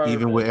 Perfect.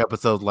 Even with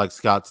episodes like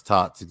Scott's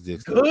Tots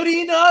exist. Good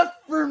enough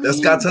for me. That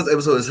Scott's Tots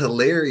episode is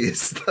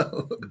hilarious,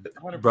 though.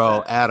 100%.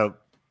 Bro, Adam.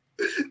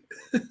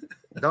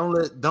 Don't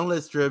let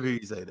Streb hear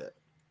you say that.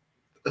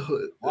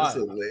 That's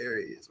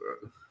hilarious, bro.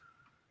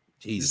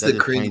 Jeez, this is the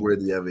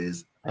cringeworthy of it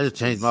is. I just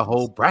changed my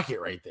whole bracket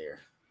right there.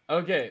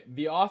 Okay,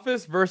 The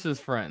Office versus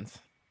Friends.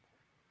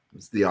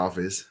 It's The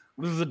Office.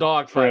 This is a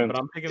dog fight, but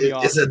I'm picking The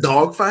Office. It's a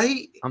dog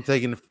fight? I'm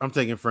taking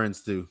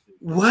Friends too.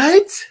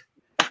 What?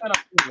 I'm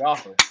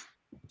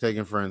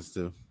taking Friends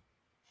too.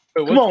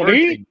 Wait, come on,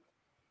 D.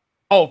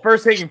 Oh,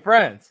 first taking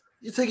Friends.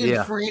 You're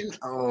taking Friends?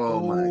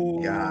 Oh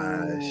my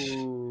gosh.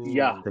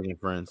 Yeah. I'm taking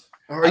Friends.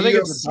 I think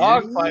it's a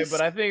dog fight,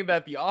 but I think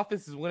that The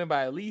Office is winning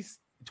by at least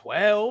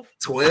 12.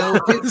 12,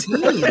 15.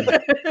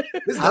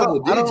 It's double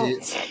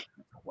digits.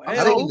 I'm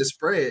taking the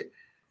spread.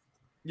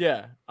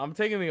 Yeah, I'm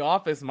taking The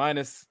Office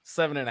minus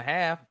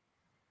 7.5.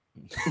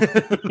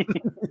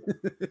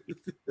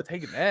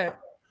 Taking that.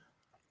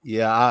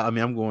 Yeah,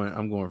 I'm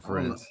going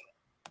Friends.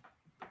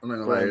 I'm not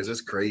gonna lie, it's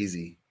just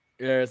crazy.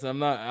 Yes, I'm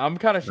not. I'm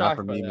kind of shocked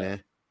for me,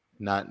 man.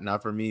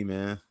 Not for me,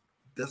 man.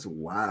 That's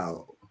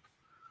wild.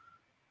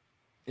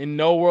 In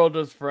no world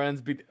does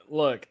Friends be.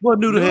 Look, well,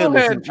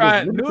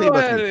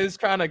 Noodlehead is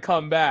trying to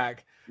come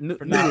back.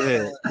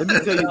 Noodlehead, let me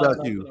tell you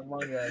about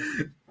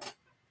you.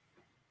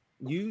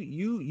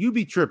 You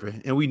be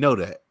tripping, and we know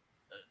that.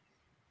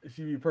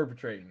 She be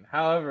perpetrating.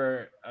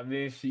 However, I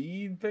mean,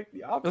 she picked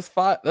The Office.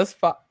 That's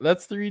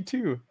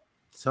 3-2.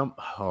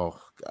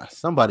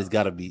 Somebody's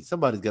got to be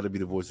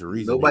the voice of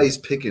reason. Nobody's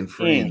picking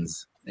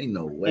Friends. Ain't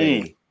no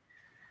way.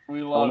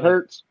 We love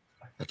Hurts.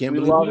 I can't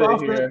believe we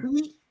lost that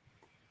tweet.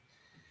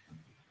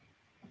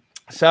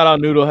 Shout out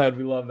Noodlehead.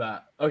 We love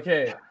that.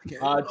 Okay.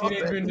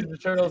 Teenage Mutant Ninja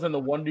Turtles and the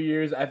Wonder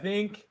Years. I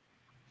think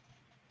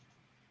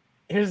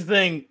here's the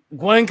thing.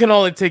 Gwen can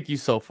only take you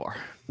so far.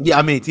 Yeah,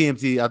 I mean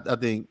TMT, I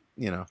think,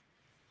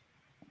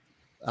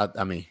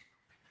 I mean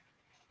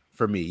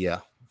for me,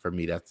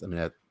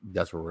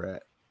 that's where we're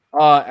at.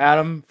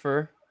 Adam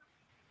for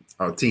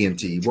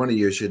TMT. Wonder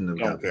Years shouldn't have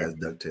got past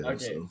DuckTales.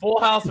 Okay. So. Full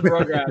House and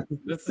Rugrats.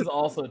 This is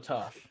also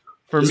tough.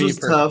 For this me, was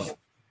tough.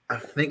 I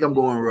think I'm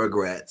going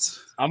Rugrats.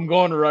 I'm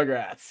going to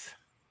Rugrats.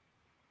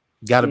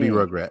 Gotta be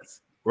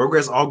Rugrats.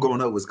 Rugrats all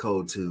growing up was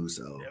cold too,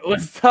 so it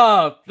was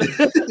tough.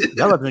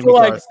 Y'all think we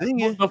start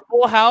singing the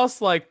Full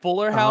House, like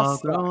Fuller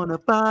House. All grown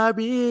up, I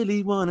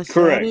really want to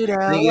shout it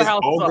out. Thing is,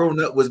 all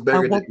grown up was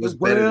better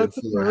than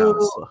Fuller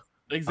House.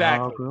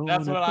 Exactly.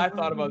 That's what I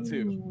thought about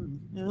too.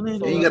 And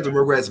you got the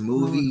Rugrats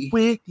movie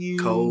with you.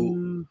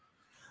 Cold.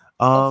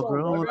 All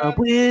grown up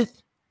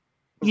with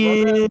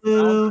you.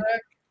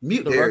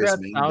 Mute the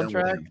Rugrats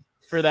soundtrack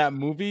for that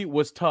movie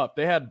was tough.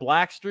 They had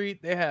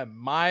Blackstreet. They had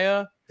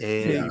Maya.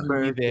 Hey,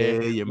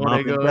 birthday, your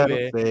mom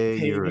gotta say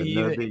you're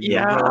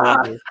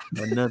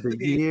another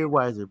year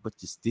wiser, but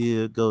you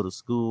still go to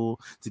school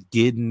to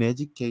get an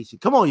education.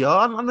 Come on, y'all.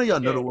 I know y'all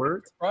know the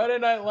words. Friday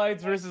Night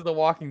Lights versus The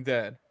Walking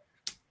Dead.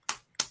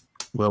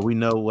 Well, we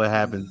know what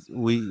happens.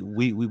 We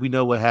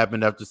know what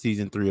happened after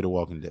season 3 of The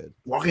Walking Dead.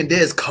 Walking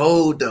Dead's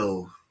cold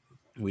though.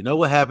 We know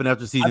what happened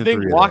after season 3. I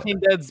think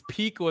Walking Dead's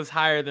peak was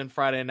higher than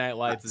Friday Night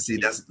Lights. See,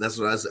 that's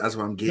what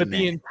I'm getting. But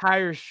the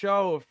entire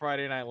show of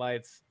Friday Night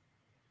Lights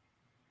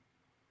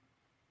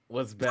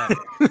was better.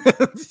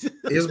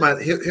 Here's what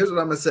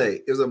I'm gonna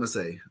say.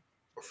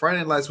 Friday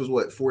Night Lights was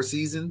what, 4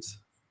 seasons?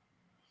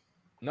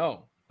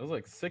 No, it was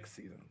like 6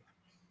 seasons.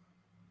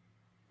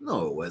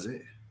 No, it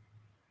wasn't.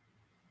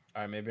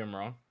 All right, maybe I'm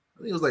wrong. I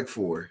think it was like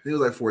 4. It was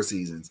like 4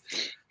 seasons.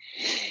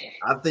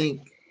 I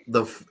think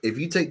if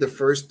you take the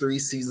first 3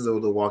 seasons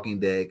of The Walking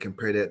Dead,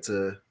 compare that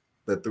to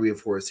the 3 or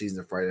 4 seasons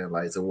of Friday Night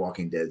Lights, The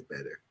Walking Dead's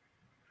better.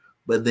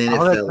 But then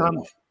all it fell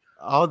off.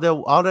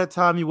 All that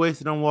time you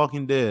wasted on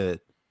Walking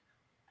Dead.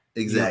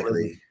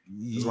 Exactly.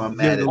 That's why I'm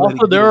mad at.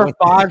 Also, there are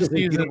 5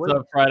 seasons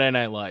of Friday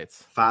Night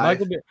Lights.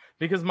 5?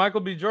 Because Michael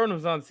B. Jordan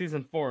was on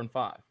season 4 and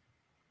 5.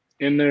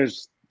 And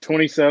there's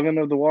 27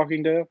 of The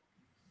Walking Dead?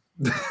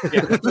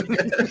 Yeah.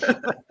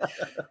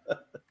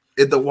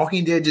 If The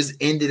Walking Dead just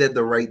ended at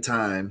the right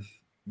time,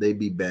 they'd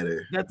be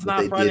better. That's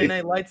not Friday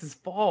Night Lights'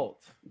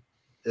 fault.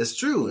 It's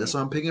true. That's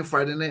why I'm picking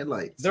Friday Night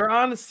Lights. They're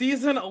on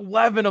season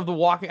 11 of The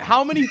Walking.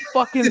 How many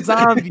fucking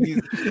zombies?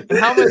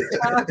 How much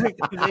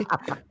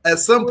time? At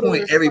some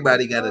point,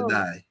 everybody got to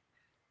die.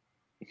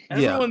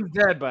 Everyone's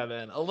dead by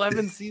then.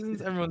 11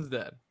 seasons, everyone's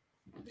dead.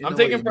 I'm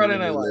taking Friday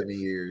Night Lights. 11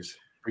 years.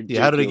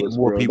 Yeah, how do they get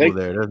more people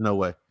there? There's no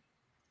way.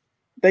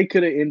 They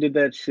could have ended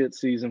that shit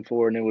season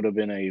 4, and it would have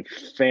been a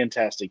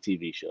fantastic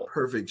TV show.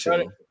 Perfect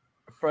show.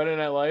 Friday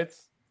Night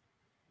Lights.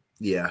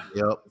 Yeah.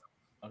 Yep.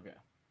 Okay.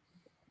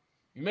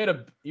 You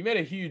made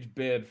a huge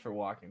bid for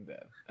Walking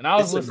Dead, and I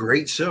was It's a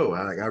great show.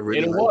 I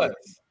really like it.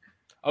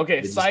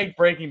 Okay, Psych,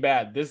 Breaking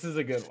Bad. This is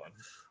a good one.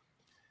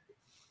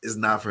 It's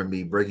not for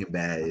me. Breaking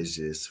Bad is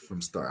just from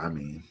start. I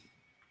mean,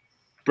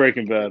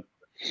 Breaking Bad.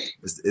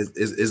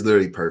 It's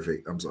literally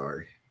perfect. I'm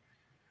sorry.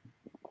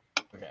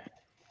 Okay.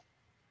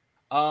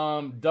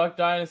 Duck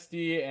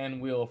Dynasty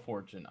and Wheel of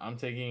Fortune. I'm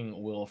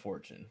taking Wheel of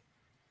Fortune.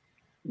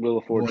 Wheel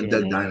of Fortune.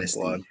 Duck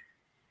Dynasty.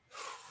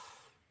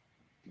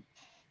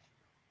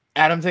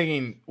 Adam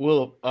taking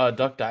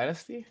Duck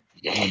Dynasty?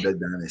 Duck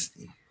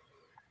Dynasty.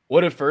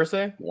 What did first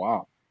say?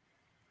 Wow.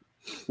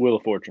 Wheel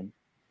of Fortune.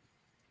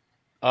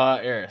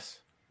 Eris.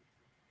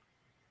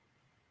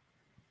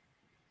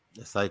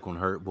 The Psych one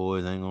hurt,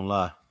 boys. I ain't gonna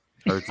lie.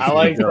 I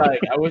like Psych.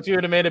 I wish you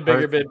would have made a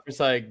bigger bid for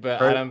Psych,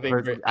 but I don't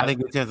think. I think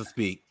a chance to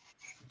speak.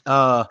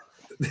 I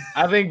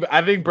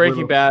think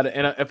Breaking Bad,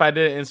 and if I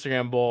did an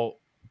Instagram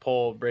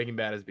poll, Breaking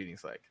Bad is beating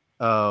Psych.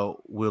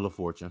 Wheel of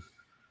Fortune.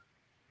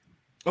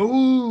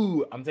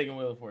 Ooh, I'm taking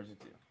Wheel of Fortune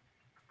too.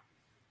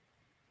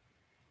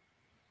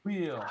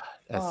 Wheel.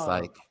 That's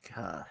Psych.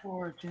 God.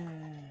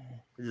 Fortune.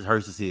 It just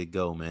hurts to see it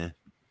go, man.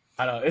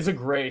 I know it's a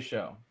great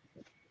show.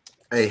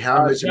 Hey, How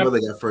I Met Your Mother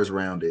got first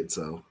rounded,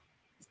 so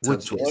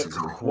tough choices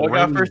here. What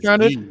got first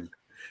rounded?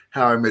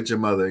 How I Met Your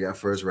Mother got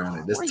first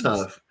rounded. That's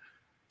tough.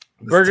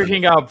 Burger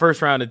King got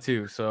first rounded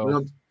too.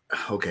 So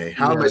okay,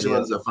 How I Met Your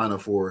Mother is a Final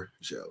Four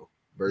show.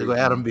 Look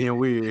at Adam being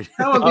weird.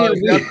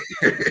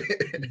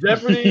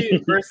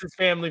 Jeopardy versus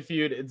Family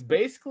Feud. It's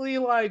basically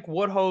like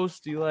what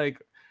host do you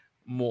like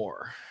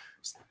more?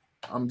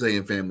 I'm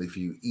taking Family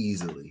Feud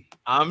easily.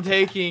 I'm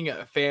taking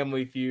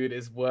Family Feud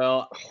as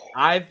well.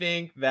 I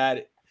think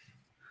that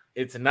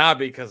it's not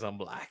because I'm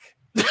black.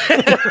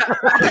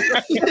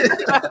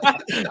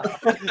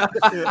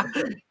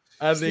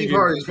 Steve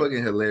Harvey's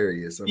fucking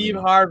hilarious. Steve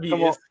Harvey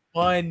is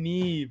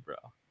funny, bro.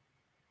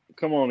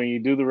 Come on, you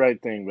do the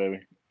right thing,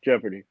 baby.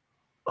 Jeopardy.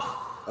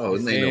 Oh,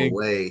 it ain't no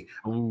way.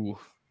 Ooh.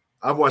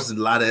 I've watched a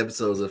lot of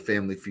episodes of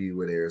Family Feud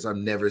with Eris. I've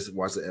never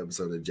watched an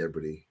episode of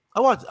Jeopardy. I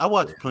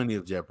watch plenty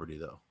of Jeopardy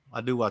though. I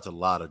do watch a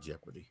lot of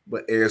Jeopardy.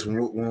 But Eris, when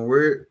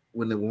we're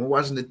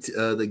watching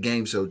the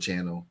game show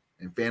channel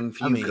and Family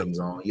Feud comes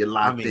on, you're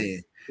locked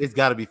in. It's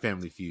got to be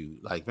Family Feud.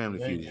 Like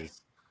Family Feud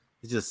is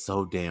it's just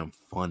so damn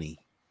funny.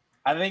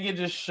 I think it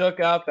just shook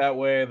out that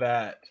way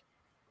that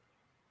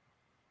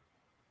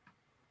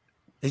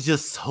it's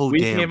just so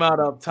we damn came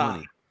out up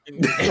top.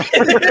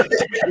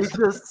 It's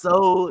just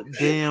so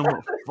damn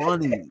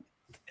funny.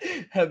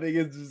 I think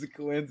it's just a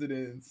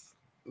coincidence.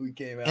 We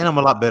came out, and I'm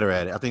a lot better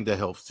at it. I think that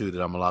helps too.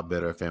 That I'm a lot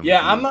better at Family Feud.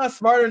 I'm not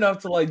smart enough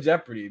to like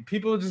Jeopardy.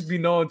 People just be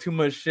knowing too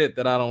much shit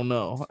that I don't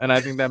know, and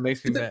I think that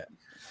makes me mad.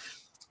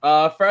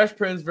 Fresh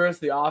Prince versus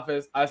The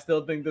Office. I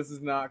still think this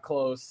is not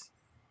close.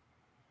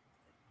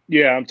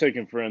 Yeah, I'm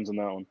taking Friends on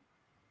that one.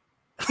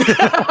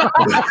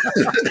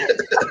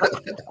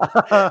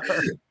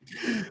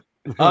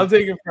 I'm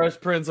taking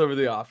Fresh Prince over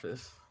The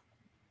Office.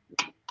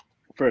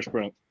 Fresh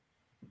Prince.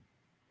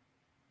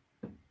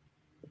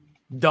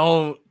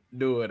 Don't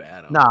do it,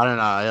 Adam. No.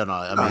 I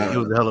mean, it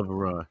was a hell of a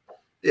run.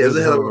 Yeah, it was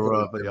a hell of a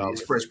run.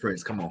 It's Fresh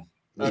Prince. Come on.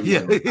 Yeah,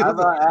 it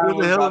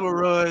was a hell of a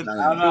run. It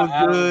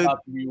was good.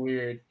 About to be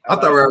weird. I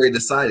thought we already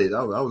decided.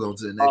 I was on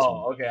to the next one.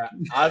 Oh, okay.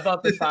 I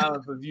thought the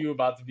silence was you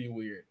about to be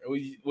weird.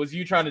 Was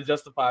you trying to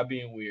justify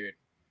being weird?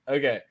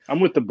 Okay. I'm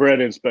with the bread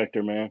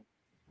inspector, man.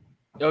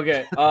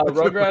 Okay.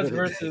 Rugrats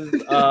versus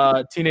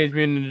Teenage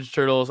Mutant Ninja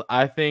Turtles.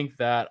 I think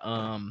that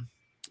I'm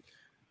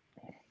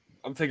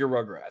taking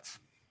Rugrats.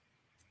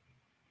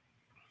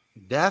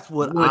 That's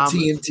what I'm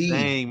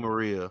saying,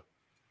 Maria.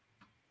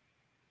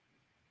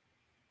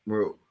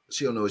 Bro,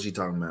 she don't know what she's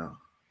talking about.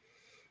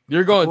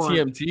 You're going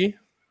TMT?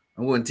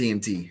 I'm going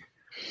TMT.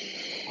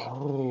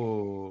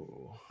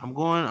 Oh, I'm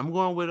going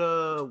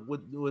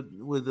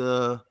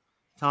with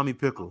Tommy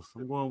Pickles.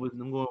 I'm going with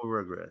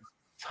Rugrats.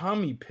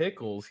 Tommy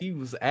Pickles, he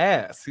was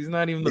ass. He's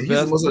not even the best.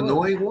 He's the most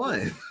annoying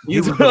one. He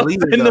was the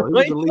leader. He was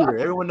the leader.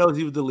 Everyone knows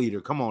he was the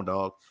leader. Come on,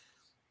 dog.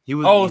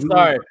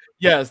 Sorry.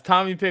 Yes,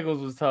 Tommy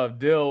Pickles was tough.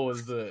 Dill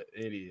was the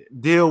idiot.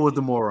 Dill was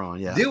the moron.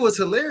 Yeah. Dill was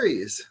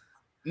hilarious.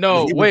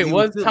 No, wait.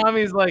 What's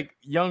Tommy's like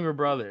younger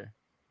brother?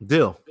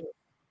 Dill.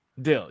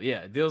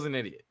 Yeah. Dill's an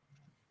idiot.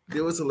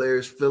 Dill was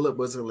hilarious. Philip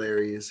was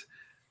hilarious.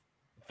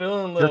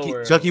 Phil and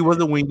Lil Chucky was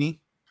a weenie.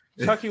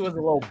 Chucky was a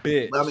little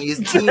bitch. I mean, it's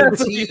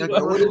TMT.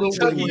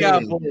 Chucky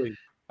got bullied.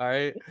 All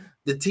right.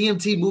 The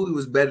TMT movie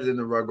was better than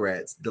the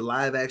Rugrats, the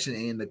live action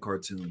and the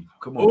cartoon.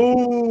 Come on.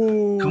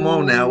 Ooh. Come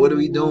on now. What are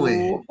we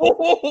doing?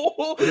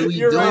 What are we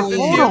doing? Right.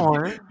 Hold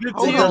on.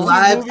 The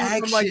live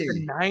action. From like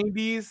the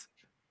 90s.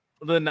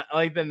 The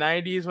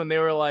 90s when they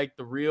were like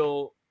the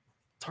real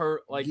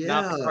not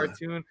the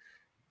cartoon.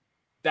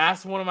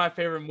 That's one of my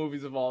favorite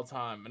movies of all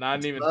time. And I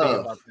didn't even think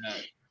about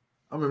that.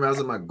 I remember I was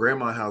at my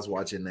grandma's house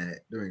watching that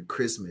during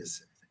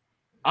Christmas.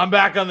 I'm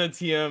back on the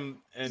TM.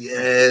 And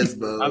yes,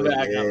 bro. I'm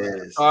back on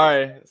that.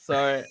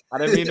 Sorry. I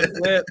didn't mean to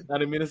flip. I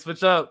didn't mean to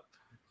switch up.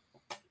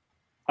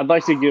 I'd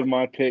like to give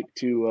my pick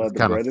to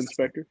the bread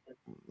inspector.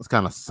 It's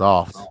kind of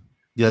soft.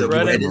 Yeah, the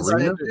bread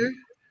inspector?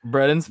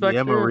 Bread inspector?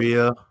 Yeah,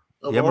 Maria.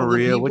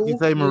 Maria. What'd you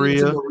say,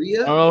 Maria?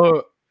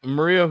 Oh,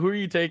 Maria, who are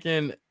you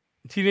taking?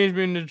 Teenage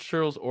Mutant Ninja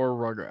Turtles or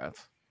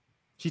Rugrats?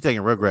 She's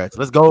taking Rugrats.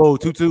 Let's go.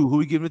 2-2. Who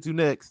we giving it to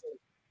next?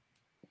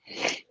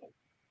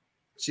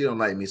 She don't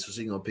like me, so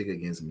she's gonna pick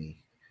against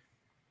me.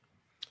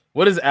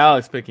 What is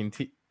Alex picking?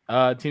 Teenage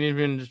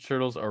Mutant Ninja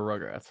Turtles or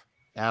Rugrats?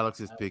 Alex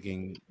is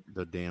picking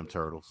the damn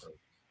Turtles.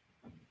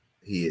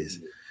 He is.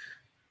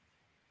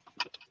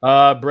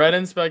 Bread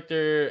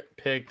Inspector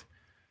picked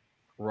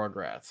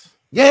Rugrats.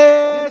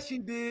 Yeah, she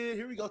did.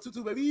 Here we go.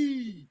 2-2,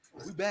 baby.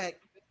 We back.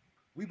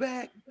 We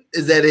back.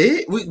 Is that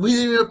it? We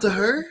did it up to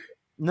her?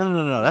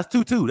 No. That's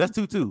 2-2. That's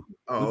 2-2.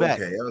 Oh, we back.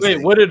 okay.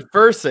 Wait, what did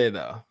Fur say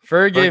though?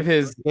 Fur gave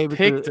his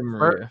pick to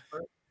Maria.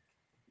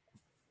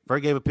 Fur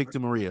gave a pick to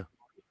Maria.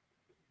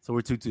 So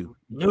we're 2-2.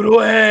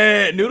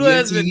 Noodlehead.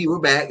 Noodlehead's been. We're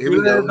back. Here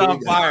we go.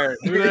 On fire.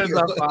 Noodlehead's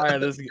on fire.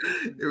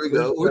 Here we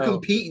go. We're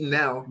competing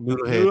now.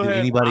 Noodlehead.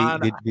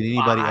 Did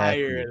anybody ask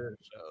you?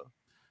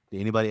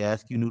 Did anybody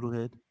ask you,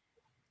 Noodlehead?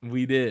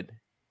 We did.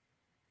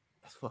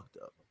 That's fucked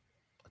up.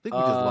 I think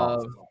we just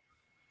lost.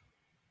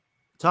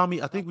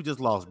 Tommy, I think we just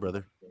lost,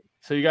 brother.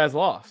 So you guys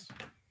lost.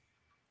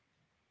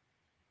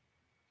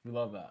 We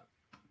love that.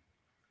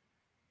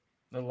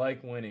 They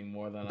like winning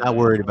more than. Not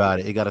worried about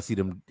it. You got to see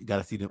them.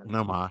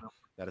 No, ma.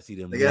 Got to see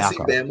them. They got to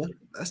see Bama.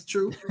 That's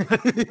true.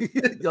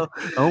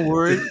 Don't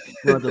worry.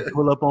 We're going to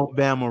pull up on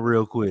Bama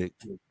real quick.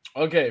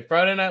 Okay,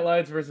 Friday Night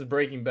Lights versus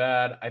Breaking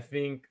Bad. I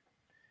think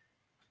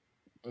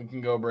we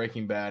can go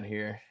Breaking Bad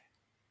here.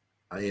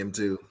 I am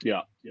too.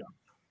 Yeah.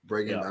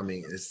 Breaking. Yeah. I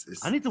mean, it's.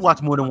 I need to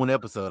watch more than one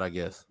episode, I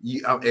guess.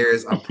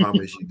 Aries, I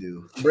promise you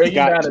do. Breaking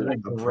Bad is a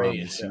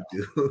great show.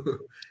 You do.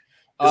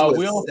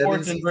 Wheel of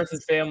Fortune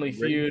versus Family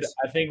Feud.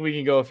 I think we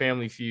can go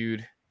Family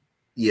Feud.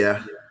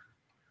 Yeah.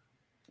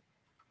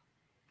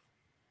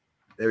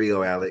 There we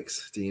go,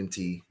 Alex.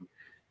 DMT.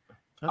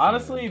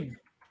 Honestly,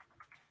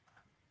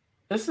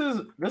 this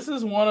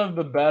is one of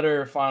the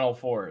better Final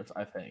Fours,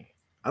 I think.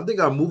 I think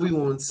our movie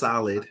one's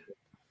solid.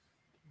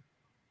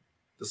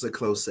 Just a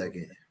close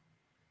second.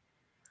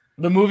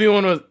 The movie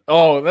one was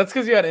that's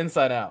because you had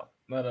Inside Out.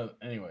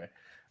 Anyway.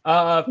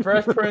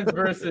 Fresh Prince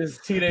versus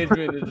Teenage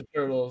Mutant Ninja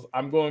Turtles.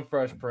 I'm going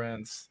Fresh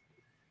Prince.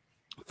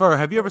 Fur,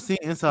 have you ever seen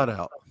Inside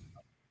Out?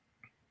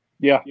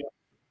 Yeah.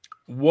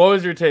 What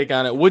was your take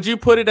on it? Would you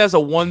put it as a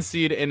 1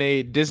 seed in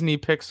a Disney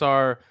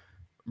Pixar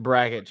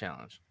bracket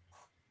challenge?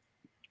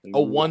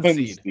 A 1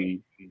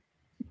 seed.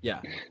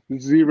 Yeah.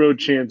 0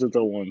 chance it's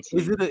a 1 seed.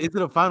 Is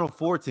it a Final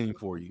Four team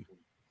for you?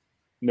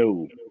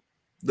 No.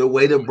 The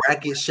way the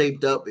bracket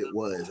shaped up, it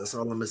was. That's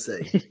all I'm gonna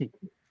say.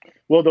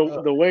 Well,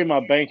 the way my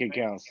bank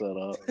account's set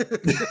up.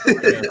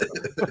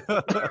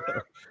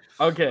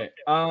 Okay.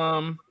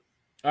 All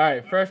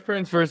right. Fresh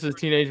Prince versus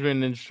Teenage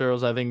Mutant Ninja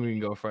Turtles. I think we can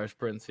go Fresh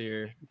Prince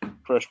here.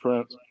 Fresh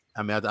Prince.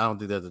 I mean, I don't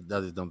think I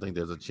just don't think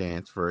there's a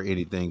chance for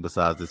anything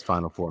besides this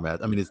final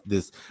format. I mean, it's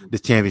this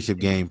championship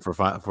game for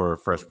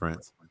Fresh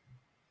Prince.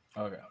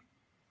 Okay.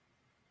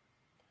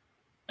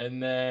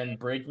 And then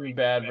Breaking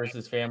Bad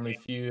versus Family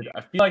Feud.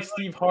 I feel like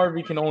Steve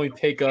Harvey can only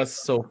take us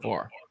so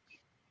far.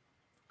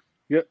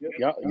 Y'all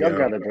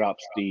gotta drop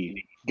Steve.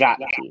 Got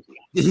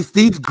to.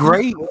 Steve's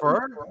great,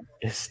 Fur.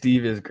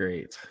 Steve is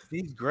great.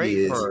 Steve's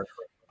great, Fur.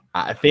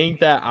 I think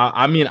that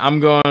I'm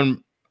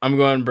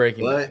going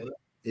Breaking Bad.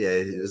 Yeah,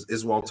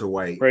 it's Walter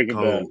White. Breaking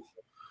Bad.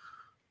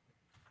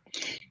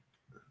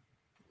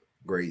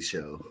 Great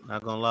show.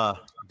 Not gonna lie,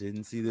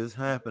 didn't see this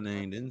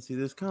happening. Didn't see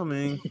this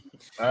coming.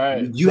 All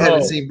right, you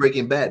haven't seen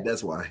Breaking Bad.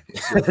 That's why.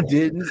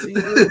 Didn't see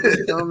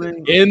this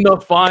coming. In the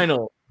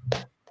final,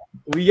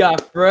 we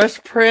got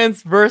Fresh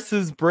Prince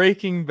versus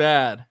Breaking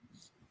Bad.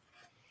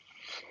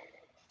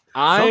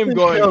 I'm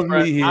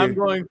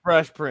going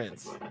Fresh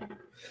Prince.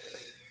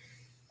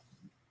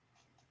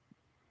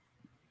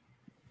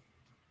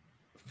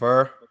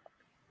 Fur.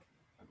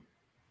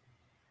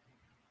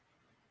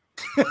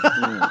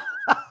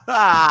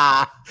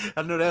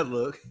 I know that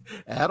look.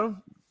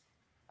 Adam?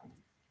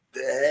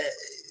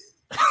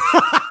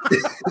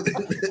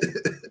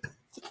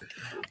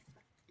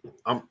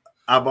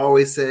 I've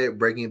always said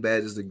Breaking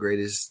Bad is the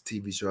greatest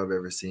TV show I've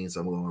ever seen,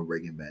 so I'm going with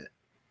Breaking Bad.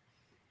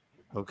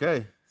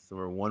 Okay, so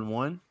we're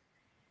 1-1.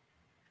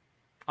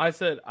 I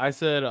said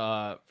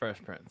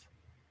Fresh Prince.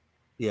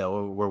 Yeah,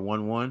 we're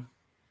 1-1.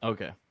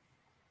 Okay.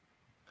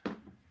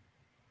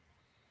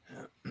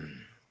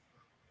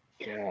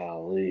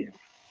 Golly.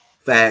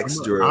 Facts,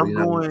 Drew. I'm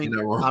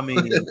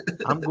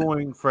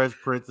going Fresh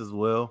Prince as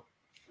well.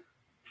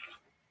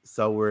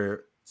 So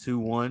we're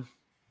 2-1.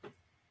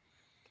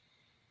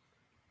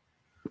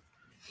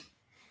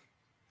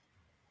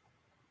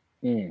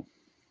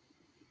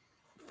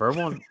 Fur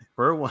one.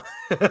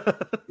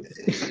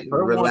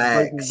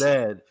 Breaking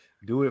Bad.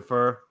 Do it,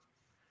 Fur.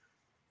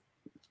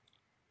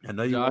 I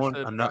know you want.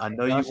 I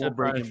know you want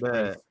Breaking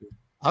Bad.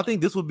 I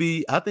think this would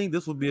be a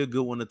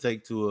good one to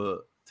take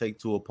to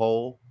a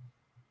poll.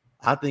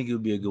 I think it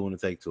would be a good one to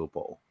take to a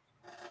poll.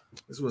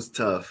 This was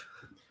tough.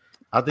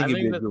 I think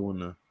it'd be a good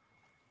one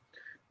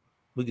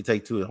we could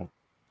take to it.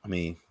 I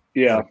mean,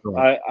 yeah,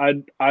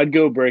 I'd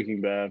go Breaking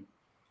Bad.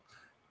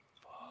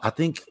 I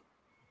think,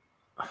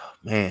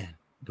 man.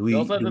 We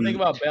also have to think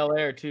about Bel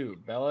Air too.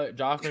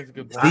 Jocelyn's a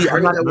good point. I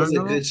heard that was a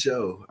good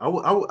show. I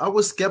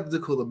was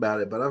skeptical about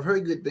it, but I've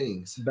heard good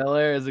things. Bel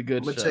Air is a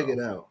good show. I'm gonna check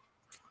it out.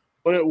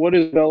 What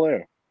is Bel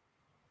Air?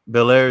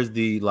 Bel Air is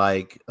the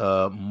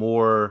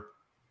more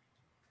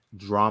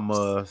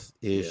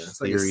drama-ish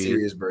it's like a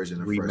serious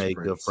version of remake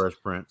of Fresh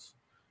Prince.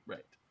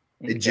 Right.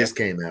 It just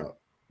came out.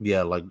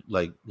 Yeah,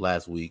 like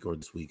last week or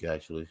this week,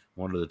 actually.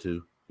 One of the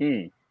two.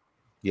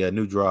 Yeah,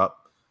 new drop.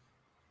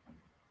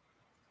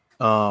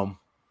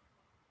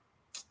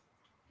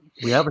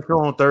 We have a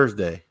show on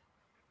Thursday.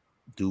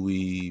 Do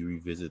we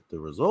revisit the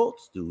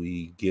results? Do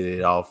we get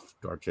it off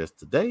our chest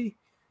today?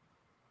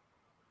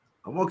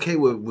 I'm okay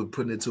with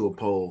putting it to a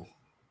poll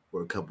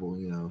for a couple,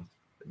 a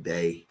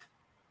day.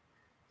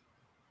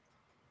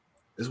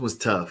 This was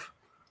tough.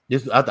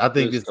 I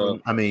think this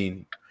one. I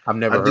mean, I've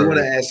never. I do want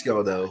to ask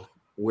y'all though,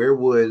 where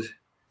would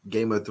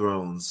Game of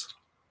Thrones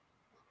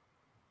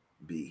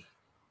be?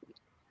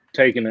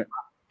 Taking it.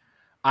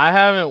 I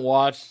haven't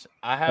watched.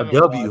 I haven't. A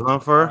W, huh,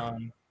 Fur?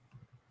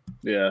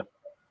 Yeah.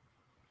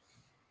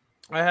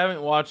 I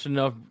haven't watched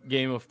enough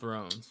Game of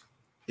Thrones.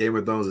 Game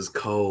of Thrones is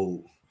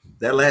cold.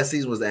 That last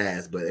season was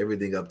ass, but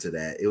everything up to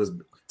that, it was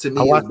to me.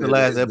 I watched the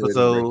last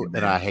episode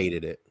and I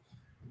hated it.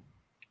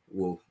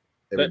 Well,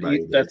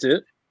 everybody. That's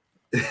it.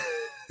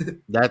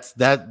 That's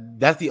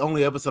the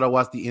only episode I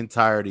watched the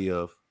entirety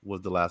of.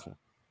 Was the last one.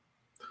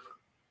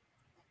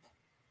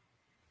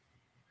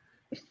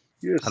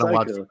 You're a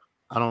psycho.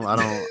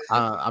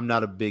 I'm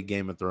not a big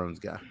Game of Thrones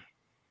guy.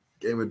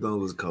 Game of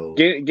Thrones was cold.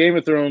 Game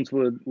of Thrones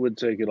would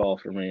take it all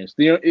for me.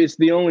 It's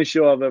the only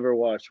show I've ever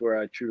watched where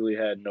I truly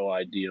had no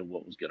idea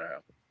what was going to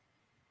happen.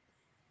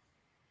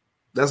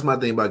 That's my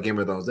thing about Game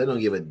of Thrones. They don't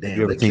give a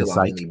damn. They kill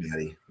off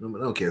anybody. I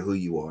don't care who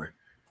you are.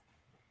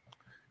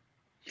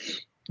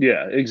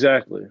 Yeah,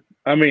 exactly.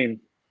 I mean,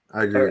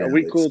 I agree. Are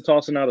we cool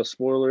tossing out a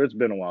spoiler? It's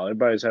been a while.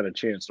 Everybody's had a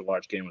chance to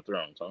watch Game of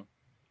Thrones, huh?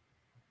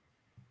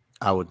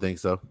 I would think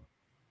so.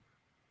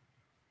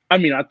 I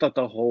mean, I thought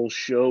the whole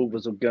show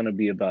was going to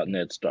be about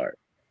Ned Stark.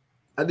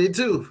 I did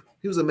too.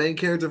 He was the main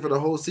character for the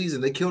whole season.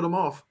 They killed him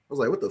off. I was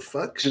like, what the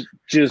fuck?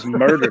 Just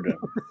murdered him.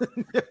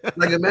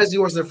 Like, imagine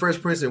you watching The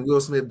Fresh Prince and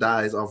Will Smith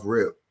dies off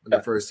rip in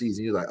the first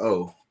season. You're like,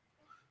 oh,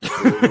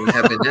 what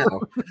happened now?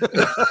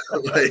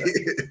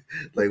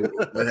 like,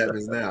 what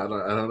happens now?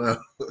 I don't know.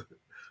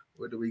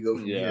 Where do we go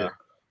from here?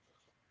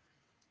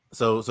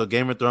 So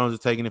Game of Thrones is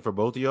taking it for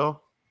both of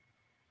y'all?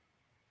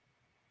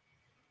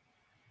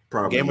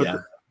 Probably,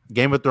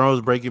 Game of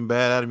Thrones, Breaking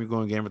Bad. Adam, you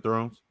going Game of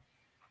Thrones?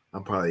 I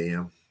probably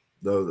am.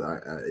 Those I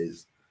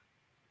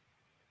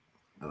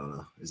don't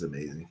know. It's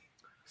amazing.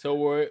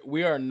 So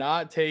we are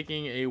not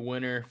taking a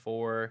winner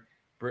for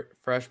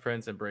Fresh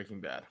Prince and Breaking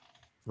Bad.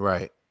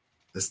 Right.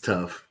 It's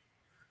tough.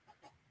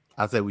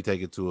 I say we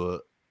take it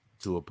to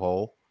a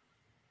poll.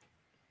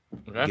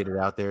 Okay. Get it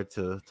out there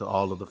to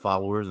all of the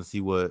followers and see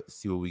what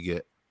we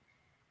get.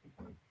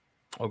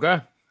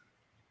 Okay.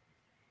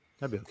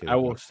 That'd be okay. I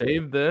will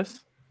save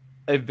this.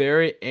 A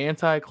very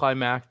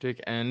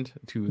anticlimactic end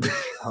to the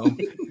show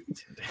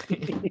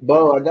today.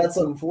 Bo, I got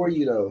something for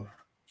you though.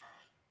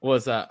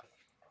 What's that?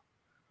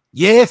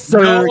 Yes,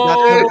 sir.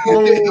 No!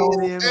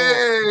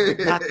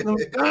 Got some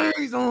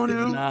things on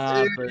him.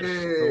 Nah, for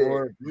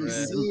sure. You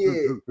see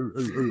it.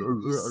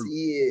 You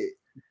see it.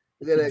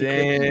 Look at that.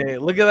 Dang, cookie.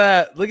 look at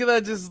that. Look at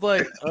that. Just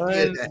like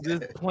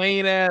just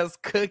plain ass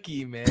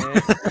cookie, man.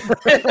 Come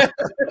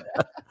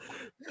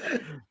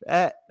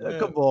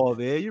on,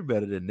 man. You're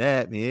better than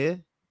that,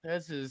 man.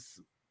 That's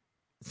just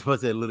supposed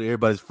to say little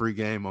everybody's free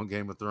game on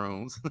Game of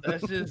Thrones.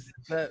 That's just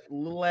that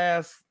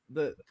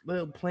the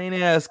little plain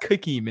ass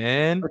cookie,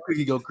 man. That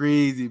cookie go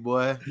crazy,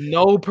 boy.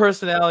 No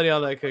personality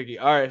on that cookie.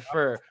 All right,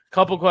 for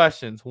couple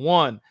questions.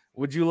 One,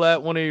 would you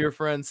let one of your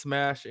friends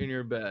smash in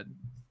your bed?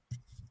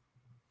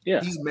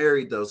 Yeah. He's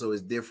married though, so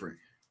it's different.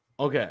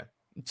 Okay.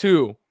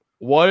 Two,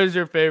 what is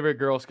your favorite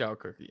Girl Scout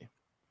cookie?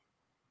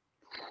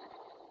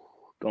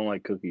 Don't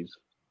like cookies.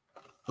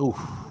 Ooh.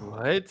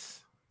 What?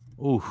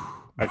 Ooh.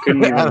 I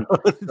couldn't even.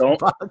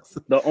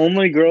 The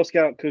only Girl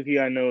Scout cookie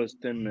I know is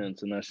Thin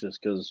Mints, and that's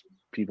just because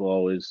people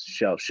always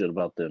shout shit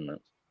about Thin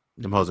Mints.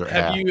 Them hoes are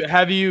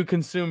have you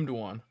consumed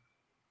one?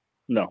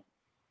 No.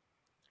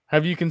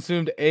 Have you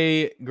consumed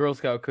a Girl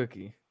Scout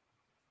cookie?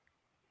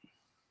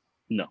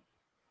 No.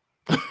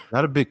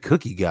 Not a big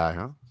cookie guy,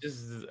 huh?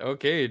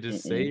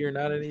 Just say you're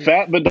not any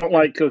fat, but don't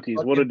like cookies.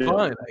 What a deal.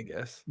 Fun, I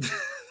guess.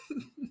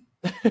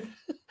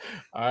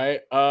 All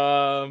right.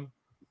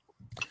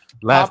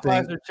 Last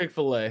Popeyes thing, or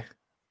Chick-fil-A?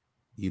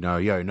 You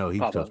already know he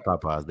chose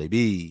Popeyes,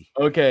 baby.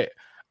 Okay.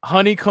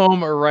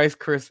 Honeycomb or Rice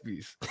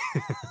Krispies?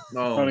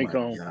 Oh,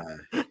 honeycomb.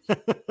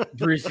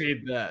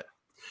 Appreciate that.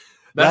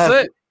 That's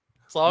it.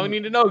 That's all we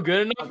need to know.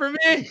 Good enough for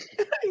me.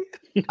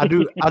 I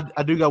do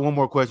got one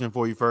more question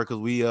for you, Fer, because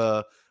we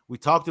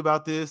talked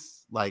about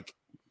this like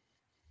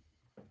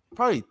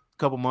probably a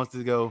couple months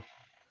ago.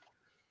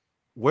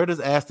 Where does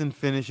Aston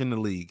finish in the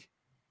league?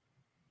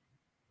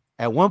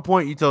 At one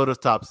point, you told us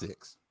top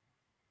 6.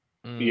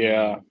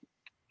 Yeah.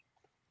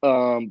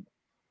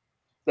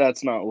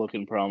 That's not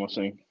looking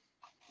promising.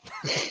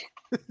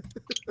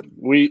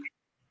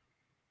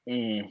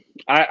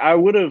 I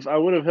would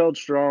have held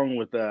strong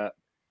with that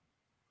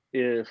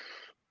if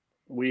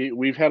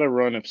we've had a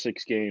run of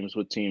 6 games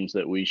with teams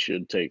that we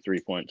should take 3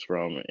 points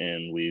from,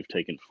 and we've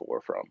taken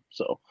 4 from.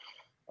 So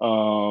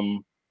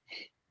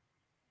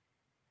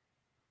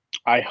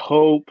I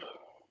hope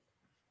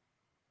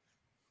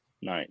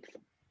 9th.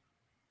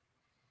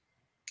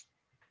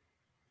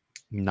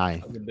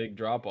 Ninth. That's a big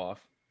drop off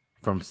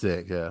from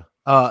 6. Yeah.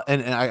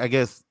 And I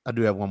guess I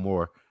do have one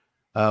more.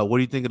 What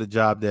do you think of the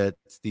job that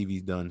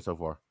Stevie's done so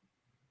far?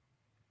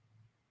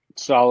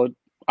 Solid.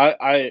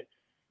 I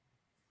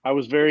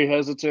was very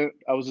hesitant.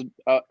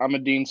 I'm a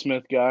Dean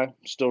Smith guy.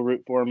 Still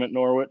root for him at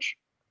Norwich.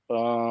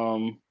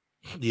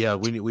 Yeah,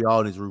 we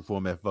all need to root for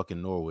him at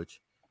fucking Norwich.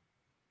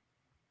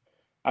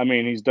 I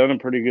mean, he's done a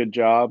pretty good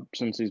job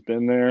since he's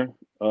been there.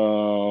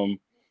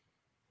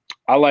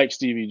 I like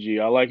Stevie G.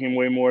 I like him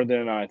way more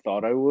than I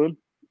thought I would.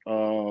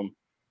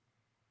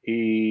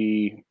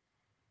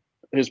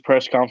 His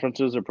press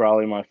conferences are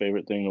probably my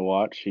favorite thing to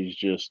watch. He's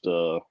just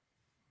I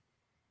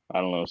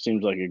don't know,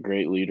 seems like a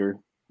great leader.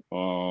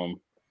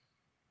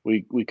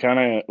 We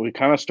kind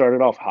of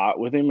started off hot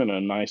with him in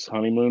a nice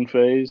honeymoon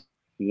phase,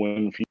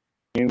 win a few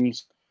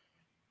games.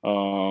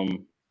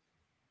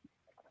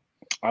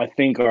 I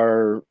think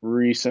our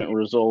recent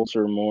results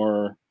are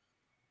more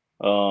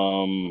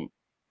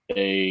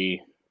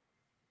a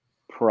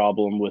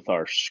problem with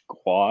our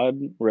squad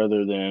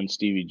rather than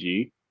Stevie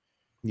G.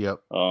 Yep.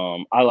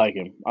 I like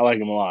him. I like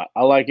him a lot.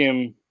 I like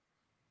him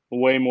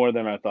way more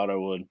than I thought I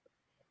would.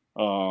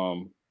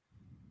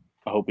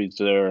 I hope he's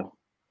there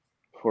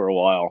for a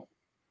while.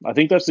 I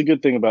think that's the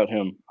good thing about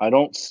him. I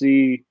don't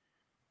see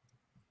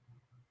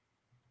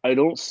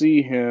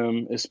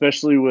him,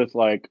 especially with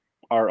like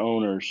our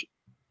owners.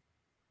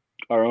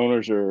 Our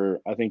owners are,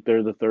 I think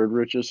they're the third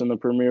richest in the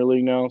Premier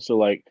League now. So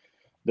like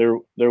they're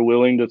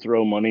willing to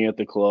throw money at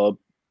the club.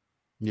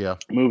 Yeah.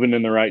 Moving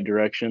in the right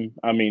direction.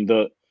 I mean,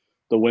 the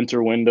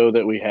winter window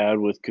that we had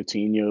with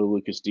Coutinho,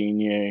 Lucas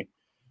Digne.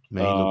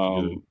 Man, he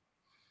looked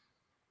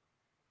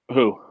good.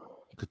 Who?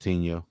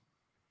 Coutinho.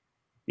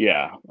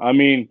 Yeah. I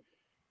mean,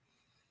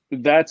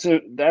 that's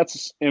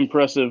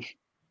impressive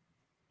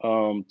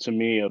to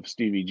me of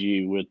Stevie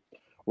G, with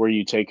where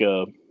you take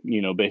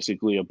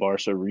basically a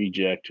Barca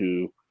reject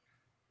who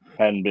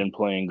hadn't been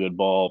playing good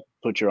ball,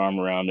 put your arm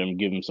around him,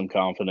 give him some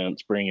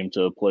confidence, bring him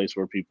to a place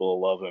where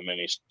people love him, and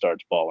he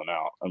starts balling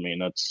out. I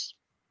mean,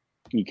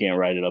 you can't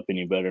write it up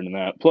any better than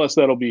that. Plus,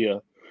 that'll be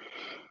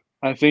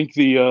I think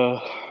the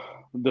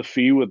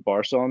fee with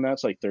Barca on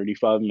that's like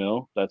 35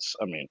 mil. That's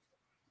an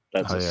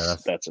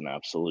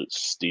absolute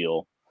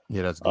steal.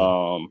 Yeah, that's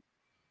good.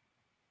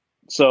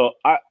 So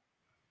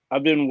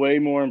I've been way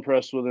more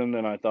impressed with him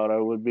than I thought I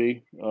would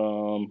be.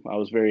 I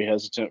was very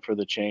hesitant for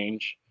the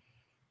change.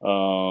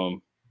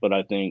 But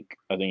I think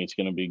it's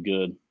going to be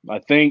good. I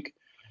think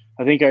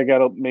I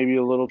got maybe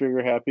a little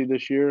trigger happy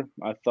this year.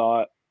 I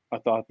thought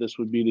this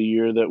would be the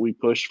year that we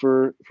push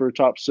for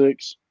top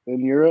 6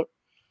 in Europe.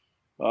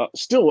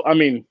 Still, I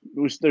mean,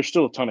 there's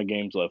still a ton of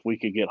games left. We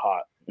could get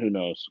hot. Who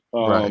knows?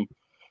 Right.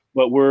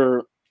 But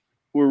we're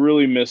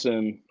really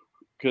missing,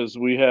 because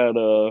we had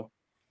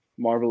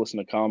Marvelous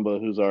Nakamba,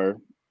 who's our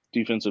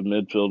defensive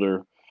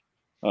midfielder,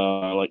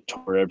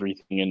 tore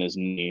everything in his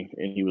knee,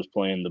 and he was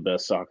playing the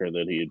best soccer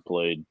that he had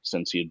played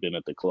since he had been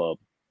at the club.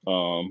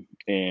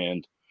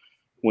 And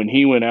when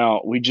he went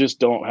out, we just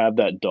don't have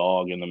that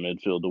dog in the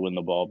midfield to win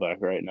the ball back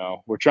right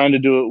now. We're trying to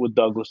do it with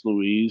Douglas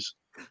Luiz,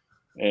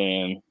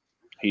 and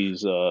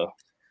he's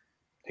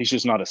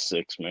just not a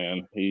 6,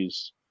 man.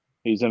 He's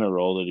in a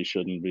role that he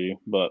shouldn't be.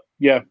 But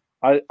yeah,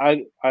 I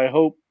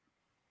hope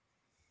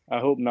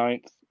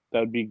 9th.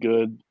 That'd be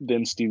good.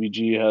 Then Stevie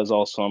G has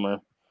all summer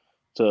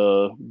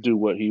to do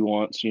what he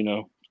wants.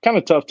 Kind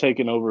of tough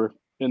taking over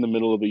in the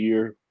middle of a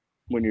year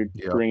when you're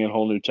bringing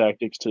whole new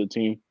tactics to the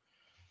team.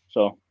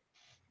 So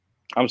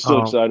I'm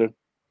still excited.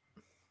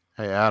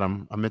 Hey,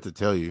 Adam, I meant to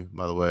tell you,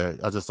 by the way,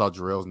 I just saw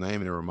Jarrell's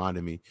name and it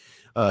reminded me.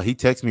 He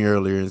texted me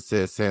earlier and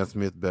said Sam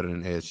Smith better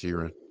than Ed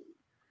Sheeran.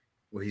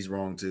 Well, he's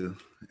wrong too.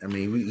 I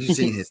mean, you've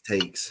seen his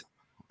takes.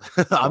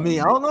 I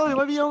mean, I don't know. He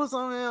might be on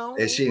something.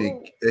 Ed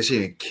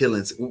Sheeran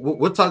killing.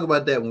 We'll talk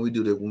about that when we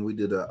do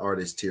the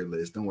artist tier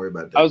list. Don't worry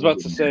about that. I was about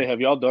to say, have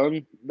y'all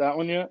done that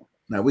one yet?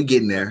 No, we're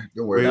getting there.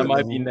 Don't worry. That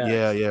might be next.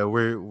 Yeah.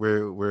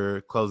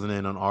 We're closing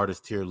in on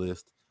artist tier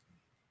list.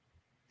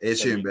 Ed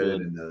Sheeran better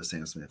than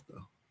Sam Smith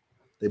though.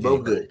 They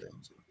both good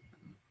things.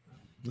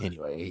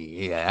 Anyway,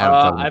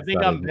 yeah. I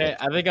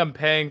think I'm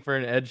paying for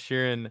an Ed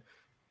Sheeran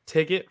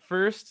ticket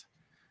first,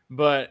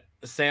 but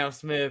Sam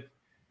Smith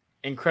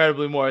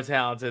incredibly more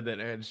talented than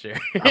Ed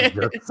Sheeran. I'm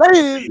just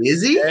saying.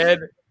 Is he? Ed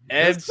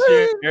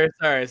Sheeran,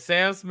 sorry,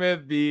 Sam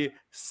Smith be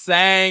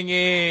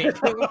singing.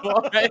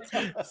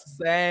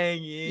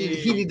 Singing.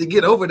 He need to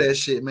get over that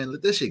shit, man.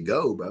 Let that shit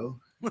go, bro.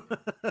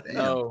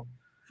 No.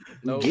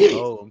 I'm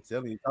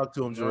telling you, talk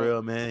to him,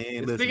 Jarrell, man. He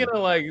ain't listening. Speaking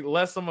of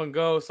let someone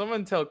go,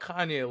 someone tell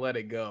Kanye let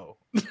it go.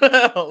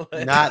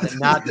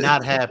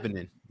 Not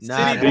happening. He's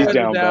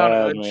down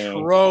bad,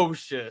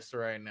 atrocious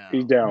right now.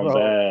 He's down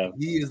bad.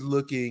 He is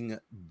looking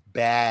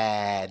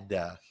bad.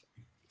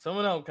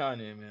 Someone help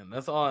Kanye, man.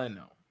 That's all I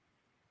know.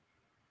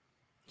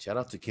 Shout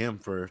out to Kim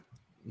for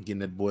getting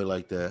that boy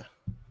like that.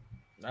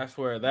 I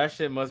swear that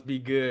shit must be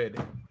good.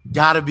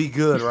 Gotta be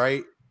good,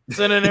 right?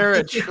 Sending her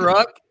a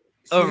truck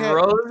of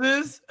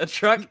roses, a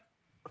truck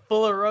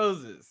full of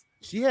roses.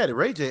 She had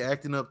Ray J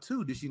acting up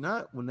too, did she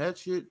not? When that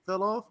shit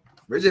fell off,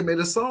 Ray J made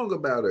a song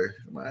about her.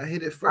 I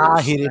hit it first.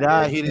 I hit it.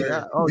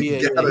 Oh yeah,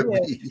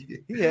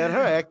 he had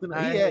her acting.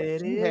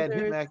 She had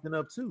him acting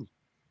up too.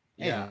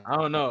 Yeah, I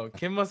don't know.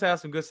 Kim must have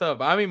some good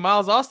stuff. I mean,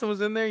 Miles Austin was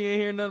in there. You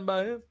ain't hear nothing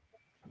about him.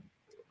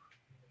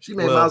 She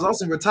made Miles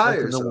Austin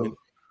retire.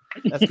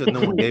 That's because no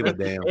one gave a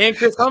damn. And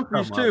Chris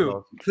Humphries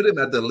too. Put him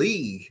at the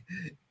league.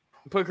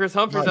 Put Chris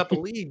Humphries at the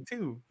league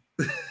too.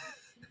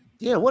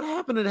 Yeah, what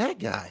happened to that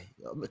guy?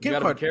 You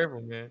gotta be careful,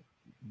 man.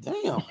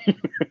 Damn. You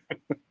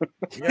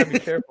gotta be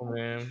careful,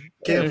 man.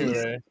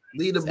 Anyway.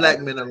 Leave the black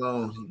men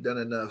alone. You've done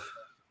enough.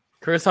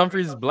 Chris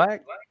Humphries is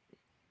black?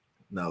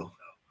 No.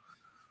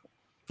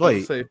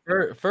 Wait. Say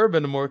Fur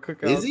been to more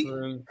cookouts is he?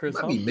 than Chris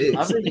Might Humphries. be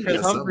I think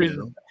Chris Humphries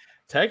is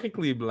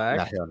technically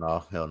black.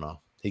 Nah, hell no.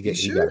 We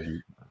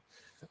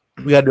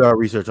gotta do our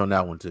research on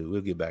that one too.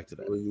 We'll get back to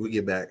that. We'll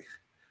get back.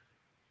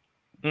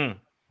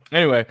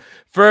 Anyway,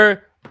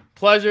 Fur,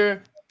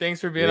 pleasure. Thanks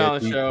for being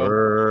on the show.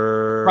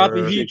 Brought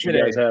the heat today.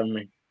 You guys having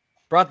me.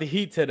 Brought the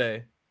heat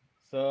today.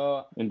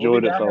 So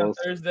enjoyed it, fellas. On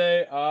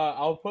Thursday,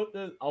 I'll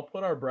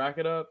put our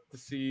bracket up to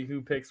see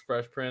who picks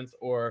Fresh Prince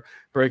or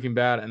Breaking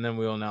Bad, and then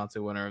we'll announce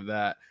the winner of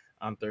that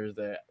on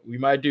Thursday. We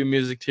might do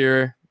music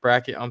tier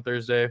bracket on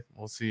Thursday.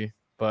 We'll see.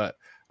 But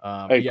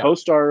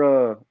post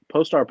our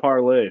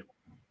parlay.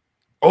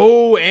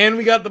 Oh, and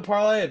we got the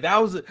parlay. That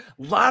was a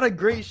lot of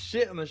great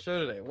shit on the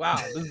show today. Wow,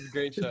 this is a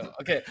great show.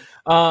 Okay,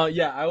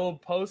 I will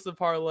post the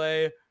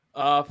parlay.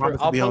 I'll post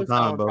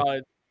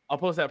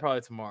that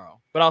probably tomorrow,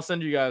 but I'll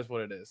send you guys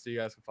what it is so you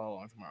guys can follow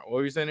along tomorrow. What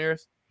were you saying,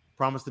 Iris?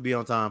 Promise to be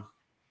on time.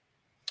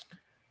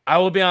 I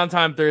will be on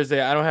time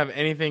Thursday. I don't have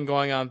anything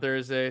going on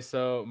Thursday,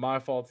 so my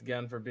fault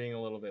again for being a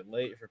little bit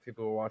late for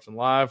people who are watching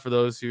live. For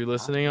those who are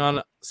listening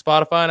on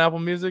Spotify and Apple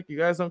Music, you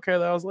guys don't care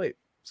that I was late,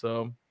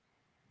 so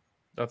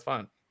that's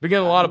fine. We're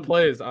getting a lot of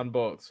plays on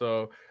both.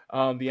 So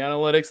the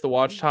analytics, the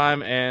watch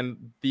time, and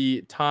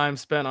the time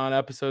spent on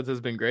episodes has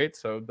been great.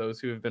 So those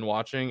who have been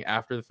watching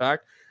after the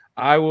fact,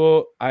 I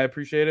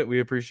appreciate it.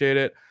 We appreciate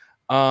it.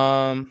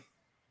 Whoa.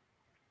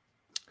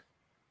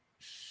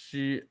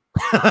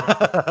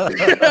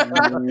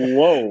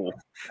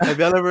 Have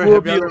y'all ever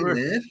Who'll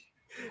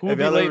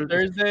be late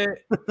Thursday?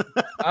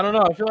 I don't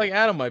know. I feel like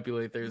Adam might be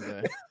late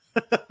Thursday.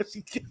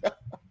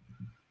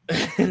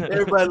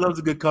 Everybody loves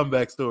a good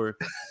comeback story.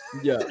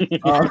 Yeah.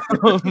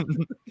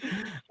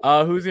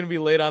 Who's gonna be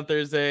late on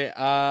Thursday?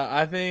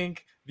 I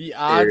think the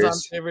odds on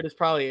favorite is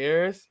probably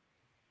Eris.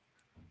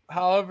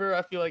 However,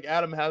 I feel like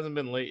Adam hasn't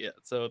been late yet,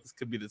 so this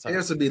could be the time.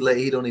 Eris will be late.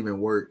 He don't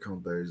even work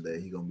on Thursday.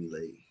 He gonna be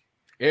late.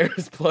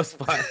 Eris plus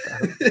 5.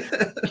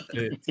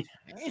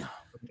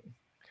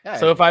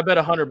 So if I bet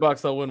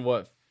 $100, I'll win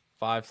what?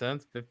 5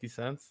 cents? 50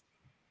 cents?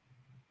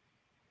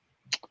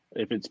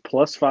 If it's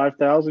plus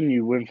 5,000,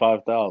 you win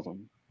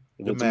 5,000.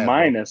 If it's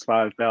minus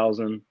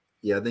 5,000.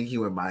 Yeah, I think he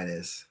went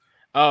minus.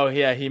 Oh,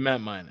 yeah, he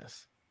meant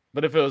minus.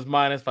 But if it was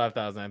minus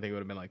 5,000, I think it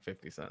would have been like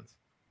 50 cents.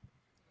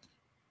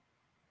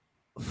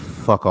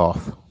 Fuck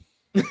off.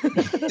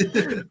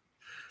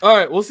 All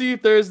right, we'll see you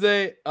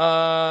Thursday,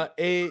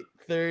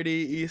 8:30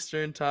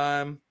 Eastern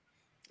time,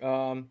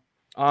 on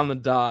the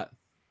dot.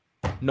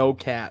 No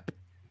cap.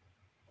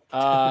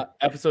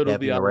 Episode will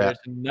be on there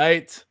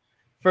tonight.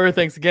 Fur,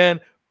 thanks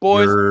again.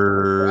 Boys,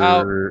 we're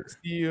out.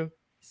 See you.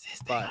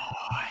 Bye.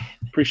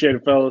 Appreciate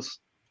it, fellas.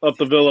 Up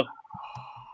the villa.